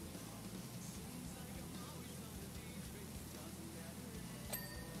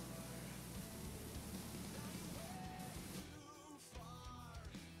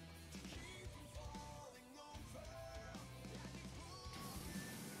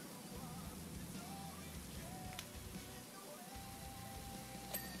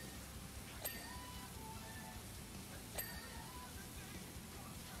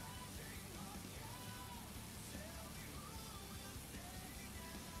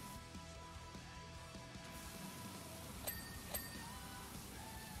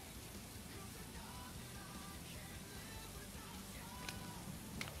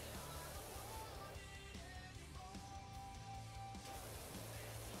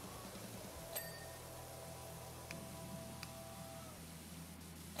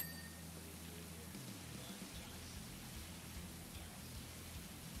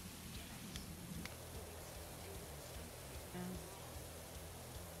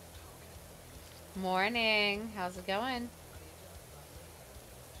 Morning. How's it going?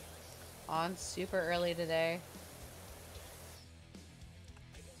 On super early today.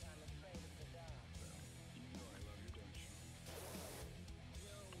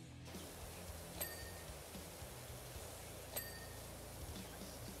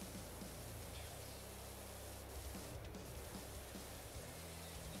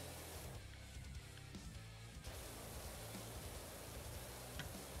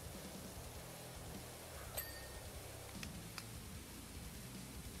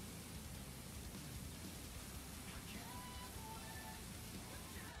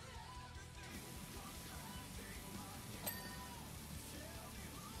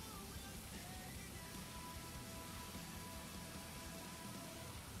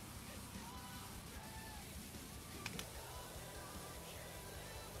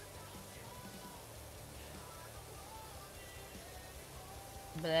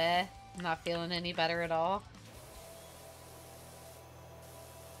 Bleh. Not feeling any better at all.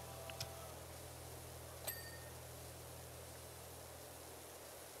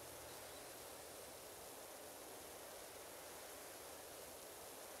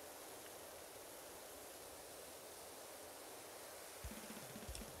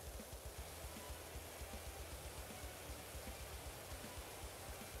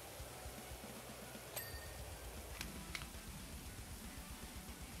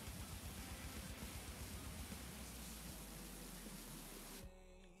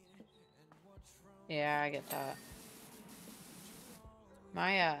 Yeah, I get that.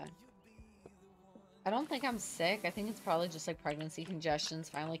 I don't think I'm sick. I think it's probably just like pregnancy congestions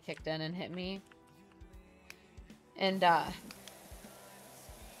finally kicked in and hit me. And,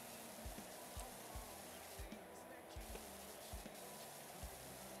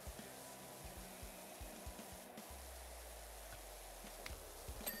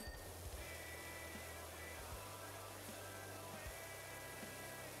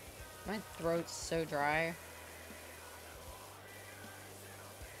 my throat's so dry.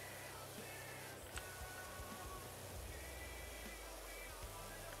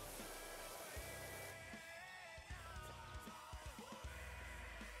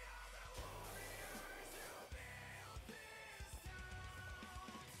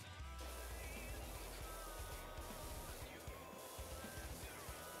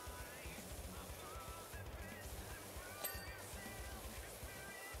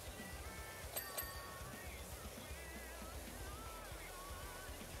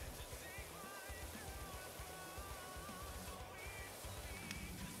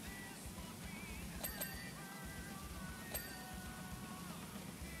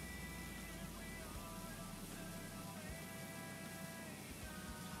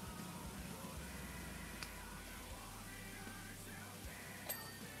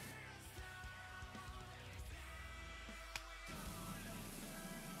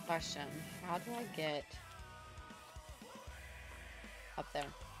 Question. How do I get up there?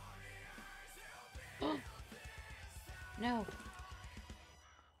 No.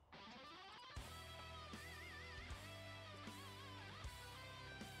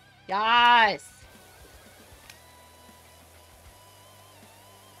 Yes!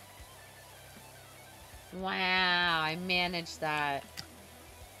 Wow, I managed that.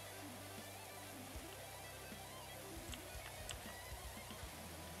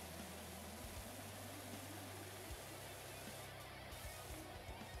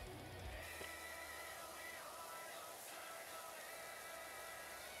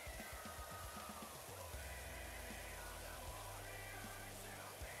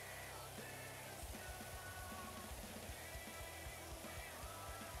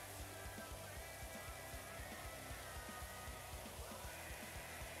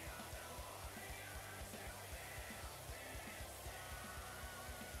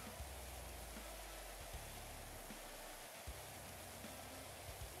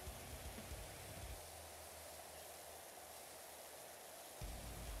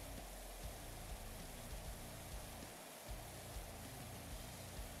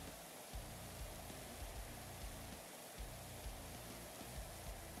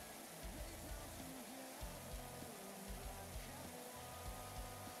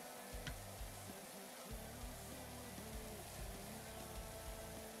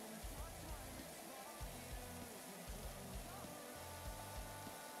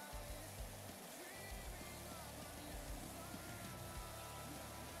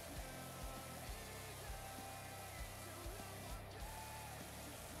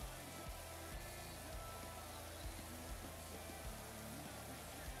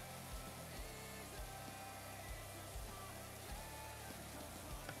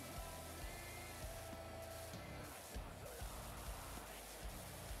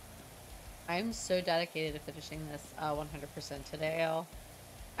 I'm so dedicated to finishing this 100% today, Al.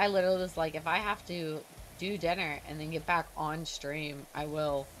 I literally was like, if I have to do dinner and then get back on stream, I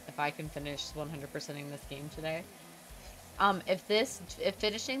will, if I can finish 100%ing this game today. If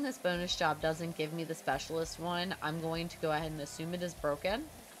finishing this bonus job doesn't give me the specialist one, I'm going to go ahead and assume it is broken.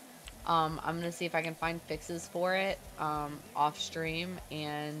 I'm going to see if I can find fixes for it, off stream,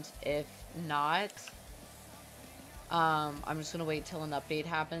 and if not, I'm just going to wait till an update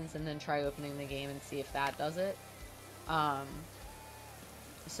happens and then try opening the game and see if that does it.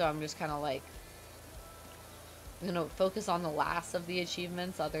 So I'm just kind of like, I'm going to focus on the last of the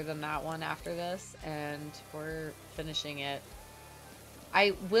achievements other than that one after this, and we're finishing it.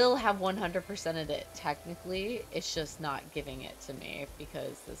 I will have 100%ed it technically, it's just not giving it to me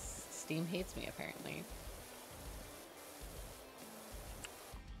because this Steam hates me apparently.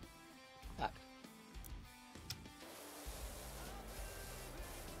 But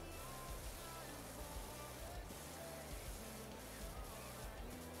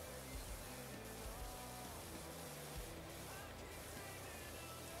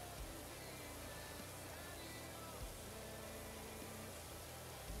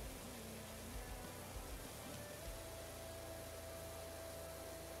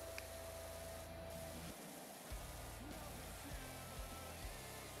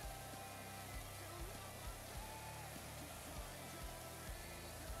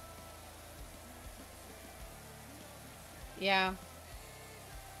Yeah.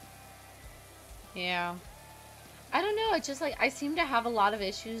 Yeah. I don't know, it's just like, I seem to have a lot of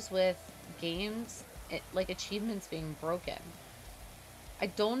issues with games, like achievements being broken. I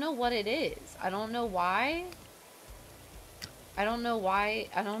don't know what it is. I don't know why. I don't know why.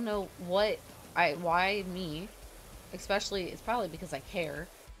 I don't know why me. Especially, it's probably because I care.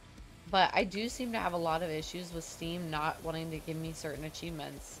 But I do seem to have a lot of issues with Steam not wanting to give me certain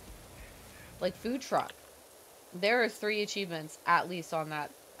achievements. Like food truck. There are 3 achievements at least on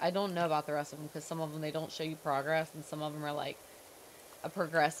that. I don't know about the rest of them because some of them they don't show you progress and some of them are like a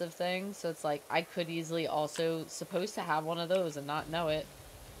progressive thing. So it's like I could easily also supposed to have one of those and not know it.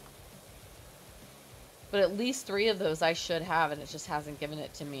 But at least 3 of those I should have and it just hasn't given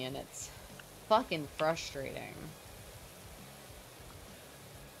it to me and it's fucking frustrating.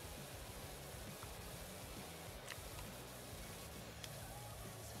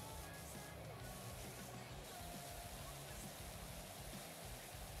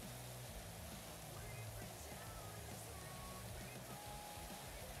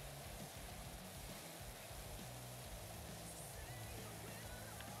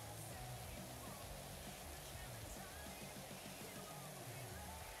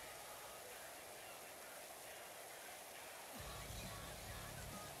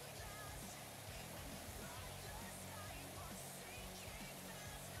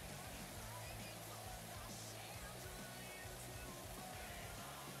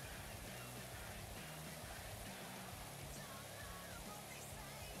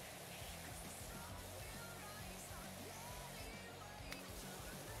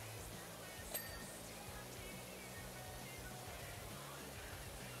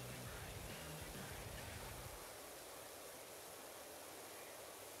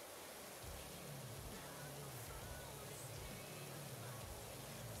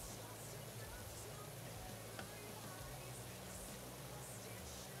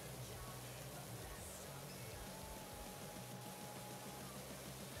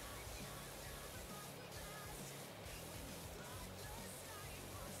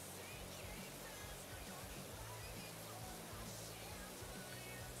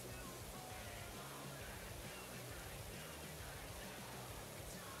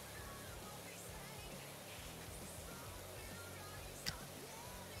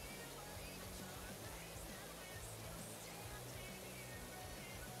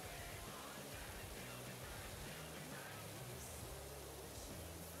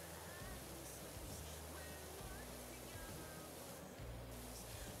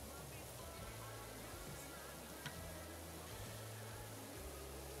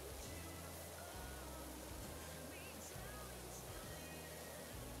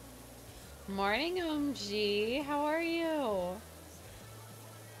 Morning, OMG. How are you?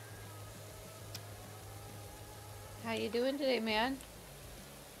 How you doing today, man?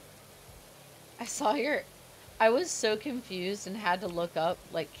 I saw your... I was so confused and had to look up,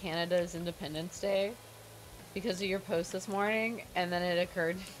 like, Canada's Independence Day because of your post this morning, and then it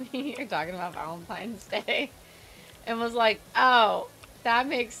occurred to me you're talking about Valentine's Day, and was like, oh, that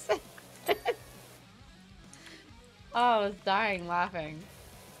makes sense. Oh, I was dying laughing.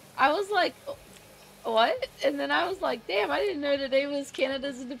 I was like, what? And then I was like, damn, I didn't know today was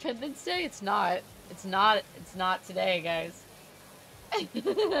Canada's Independence Day. It's not. It's not. It's not today, guys.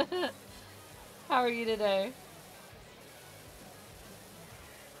 How are you today?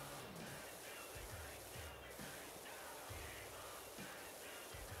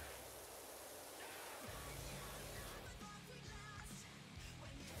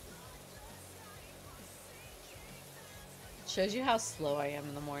 Shows you how slow I am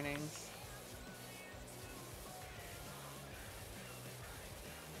in the mornings.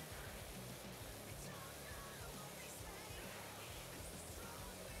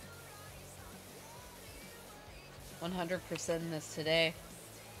 $100% in this today.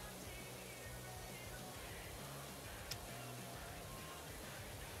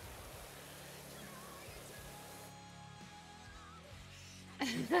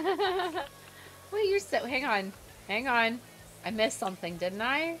 Wait, you're so... Hang on. Hang on. I missed something, didn't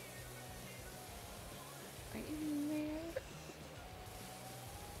I? Are you there?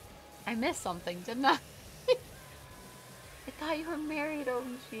 I missed something, didn't I? I thought you were married,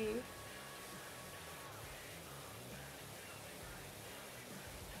 OMG. Did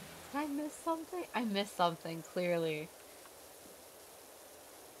I miss something? I missed something, clearly.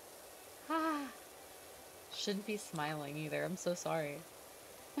 Ah. Shouldn't be smiling either. I'm so sorry.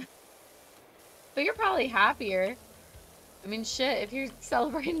 But you're probably happier. I mean, shit, if you're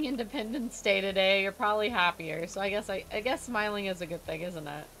celebrating Independence Day today, you're probably happier. So I guess smiling is a good thing, isn't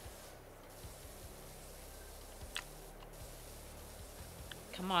it?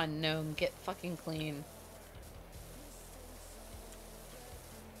 Come on, Gnome, get fucking clean.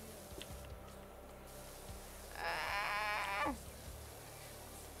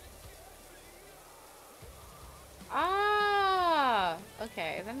 Ah,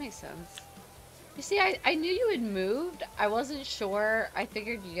 okay, that makes sense. You see, I knew you had moved. I wasn't sure. I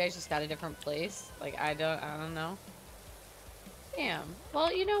figured you guys just got a different place. Like, I don't know. Damn.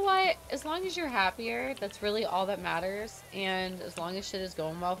 Well, you know what? As long as you're happier, that's really all that matters. And as long as shit is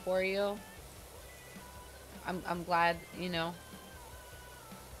going well for you, I'm glad, you know.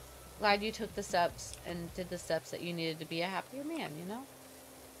 Glad you took the steps and did the steps that you needed to be a happier man, you know?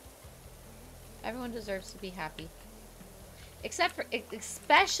 Everyone deserves to be happy. Except for,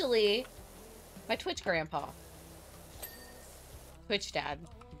 especially my Twitch grandpa. Twitch dad.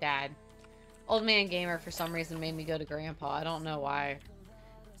 Dad. Old man gamer for some reason made me go to grandpa. I don't know why.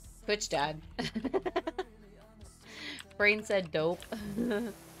 Twitch dad. Brain said dope.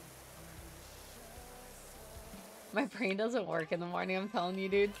 My brain doesn't work in the morning, I'm telling you,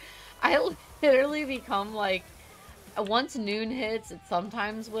 dude. I literally become like, once noon hits, it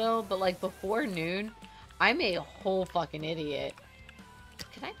sometimes will, but like before noon, I'm a whole fucking idiot.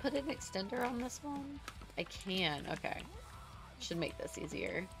 Can I put an extender on this one? I can, okay. Should make this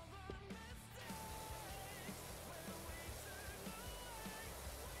easier.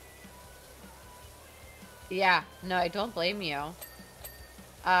 Yeah, no, I don't blame you.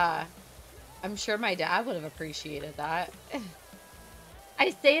 I'm sure my dad would have appreciated that. I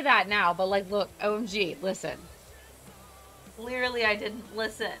say that now, but like, look, OMG, listen. Clearly I didn't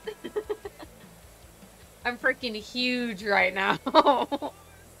listen. I'm freaking huge right now.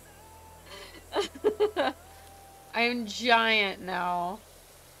 I am giant now.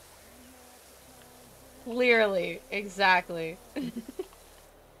 Clearly, exactly.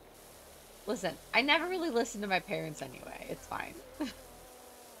 Listen, I never really listened to my parents anyway. It's fine.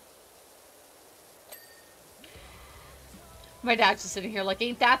 My dad's just sitting here like,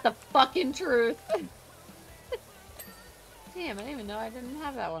 ain't that the fucking truth? Damn, I didn't even know I didn't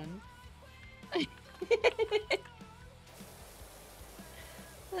have that one.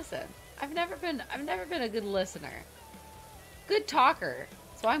 Listen, I've never been a good listener. Good talker.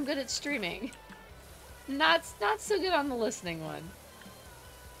 So I'm good at streaming. Not so good on the listening one.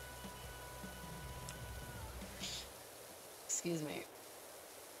 Excuse me.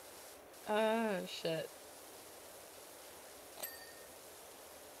 Oh, shit.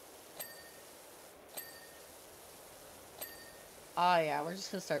 Oh, yeah, we're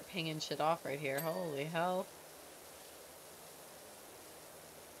just gonna start pinging shit off right here. Holy hell.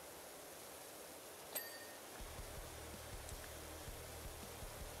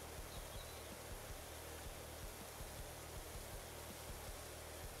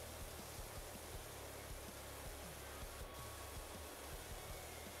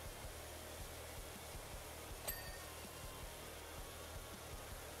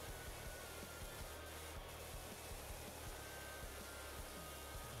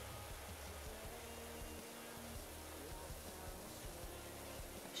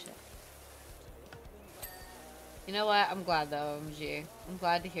 You know what? I'm glad though, OMG. I'm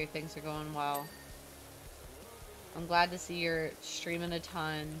glad to hear things are going well. I'm glad to see you're streaming a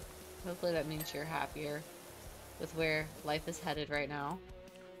ton. Hopefully that means you're happier with where life is headed right now.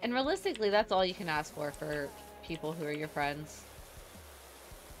 And realistically, that's all you can ask for people who are your friends.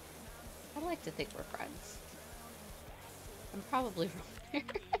 I like to think we're friends. I'm probably wrong here.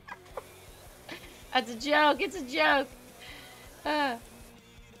 That's a joke. It's a joke.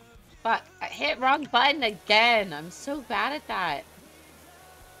 Fuck, I hit wrong button again. I'm so bad at that.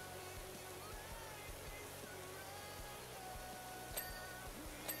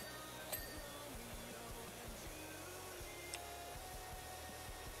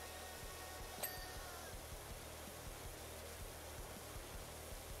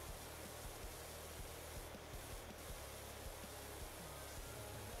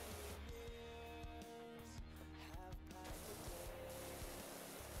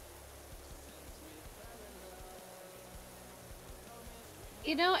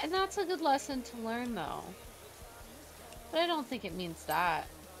 You know, and that's a good lesson to learn, though. But I don't think it means that.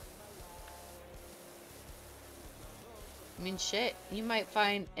 I mean, shit, you might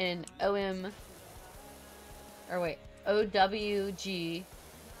find an OWG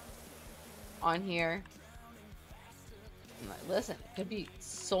on here. Listen, it could be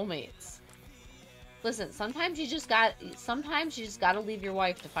soulmates. Listen, sometimes you just gotta leave your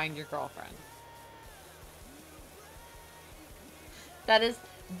wife to find your girlfriend. That is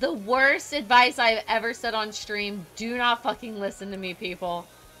the worst advice I've ever said on stream. Do not fucking listen to me, people.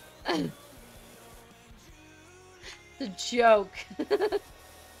 It's a joke.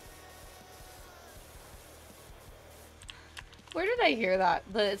 Where did I hear that?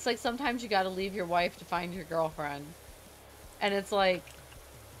 It's like sometimes you gotta leave your wife to find your girlfriend. And it's like,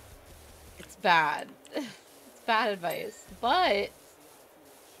 it's bad. It's bad advice. But,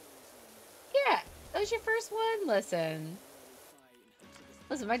 yeah, that was your first one. Listen,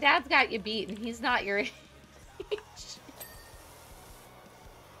 my dad's got you beat and he's not your age.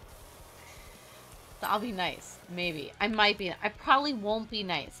 So I'll be nice. Maybe. I might be. I probably won't be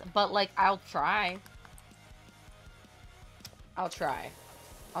nice. But, like, I'll try. I'll try.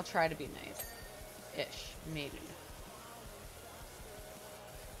 I'll try to be nice. Ish. Maybe.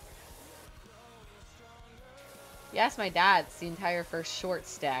 Yes, my dad. It's the entire first short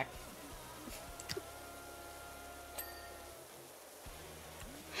stack.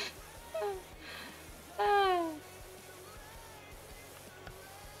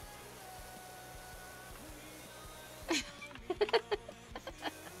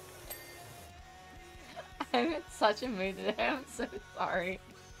 I'm in such a mood today. I'm so sorry.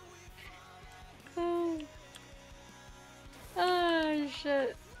 Oh,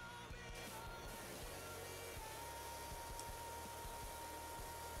 shit.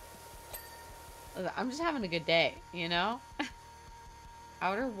 I'm just having a good day, you know?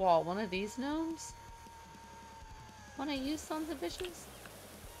 Outer wall. One of these gnomes? One of you sons of bitches?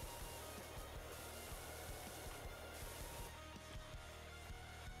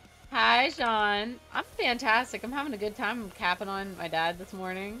 Hi, Sean. I'm fantastic. I'm having a good time. I'm capping on my dad this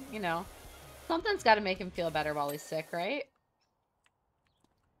morning. You know, something's got to make him feel better while he's sick, right?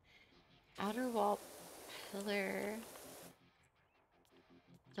 Outer wall pillar.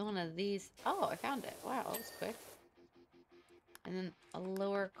 One of these. Oh, I found it. Wow, that was quick. And then a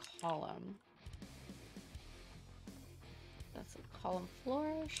lower column. That's a column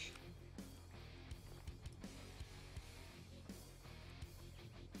flourish.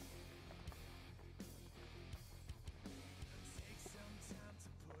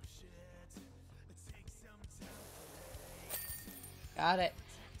 Got it.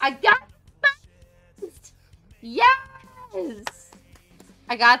 I got it! Yes!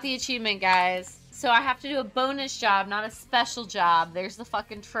 I got the achievement, guys. So I have to do a bonus job, not a special job. There's the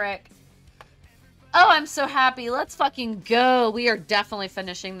fucking trick. Oh, I'm so happy. Let's fucking go. We are definitely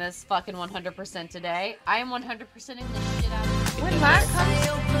finishing this fucking 100% today. I am 100%ing this shit out of it. When Matt comes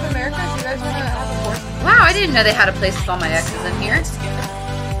to America, do you guys want to have a horse? Wow, I didn't know they had a place with all my exes in here.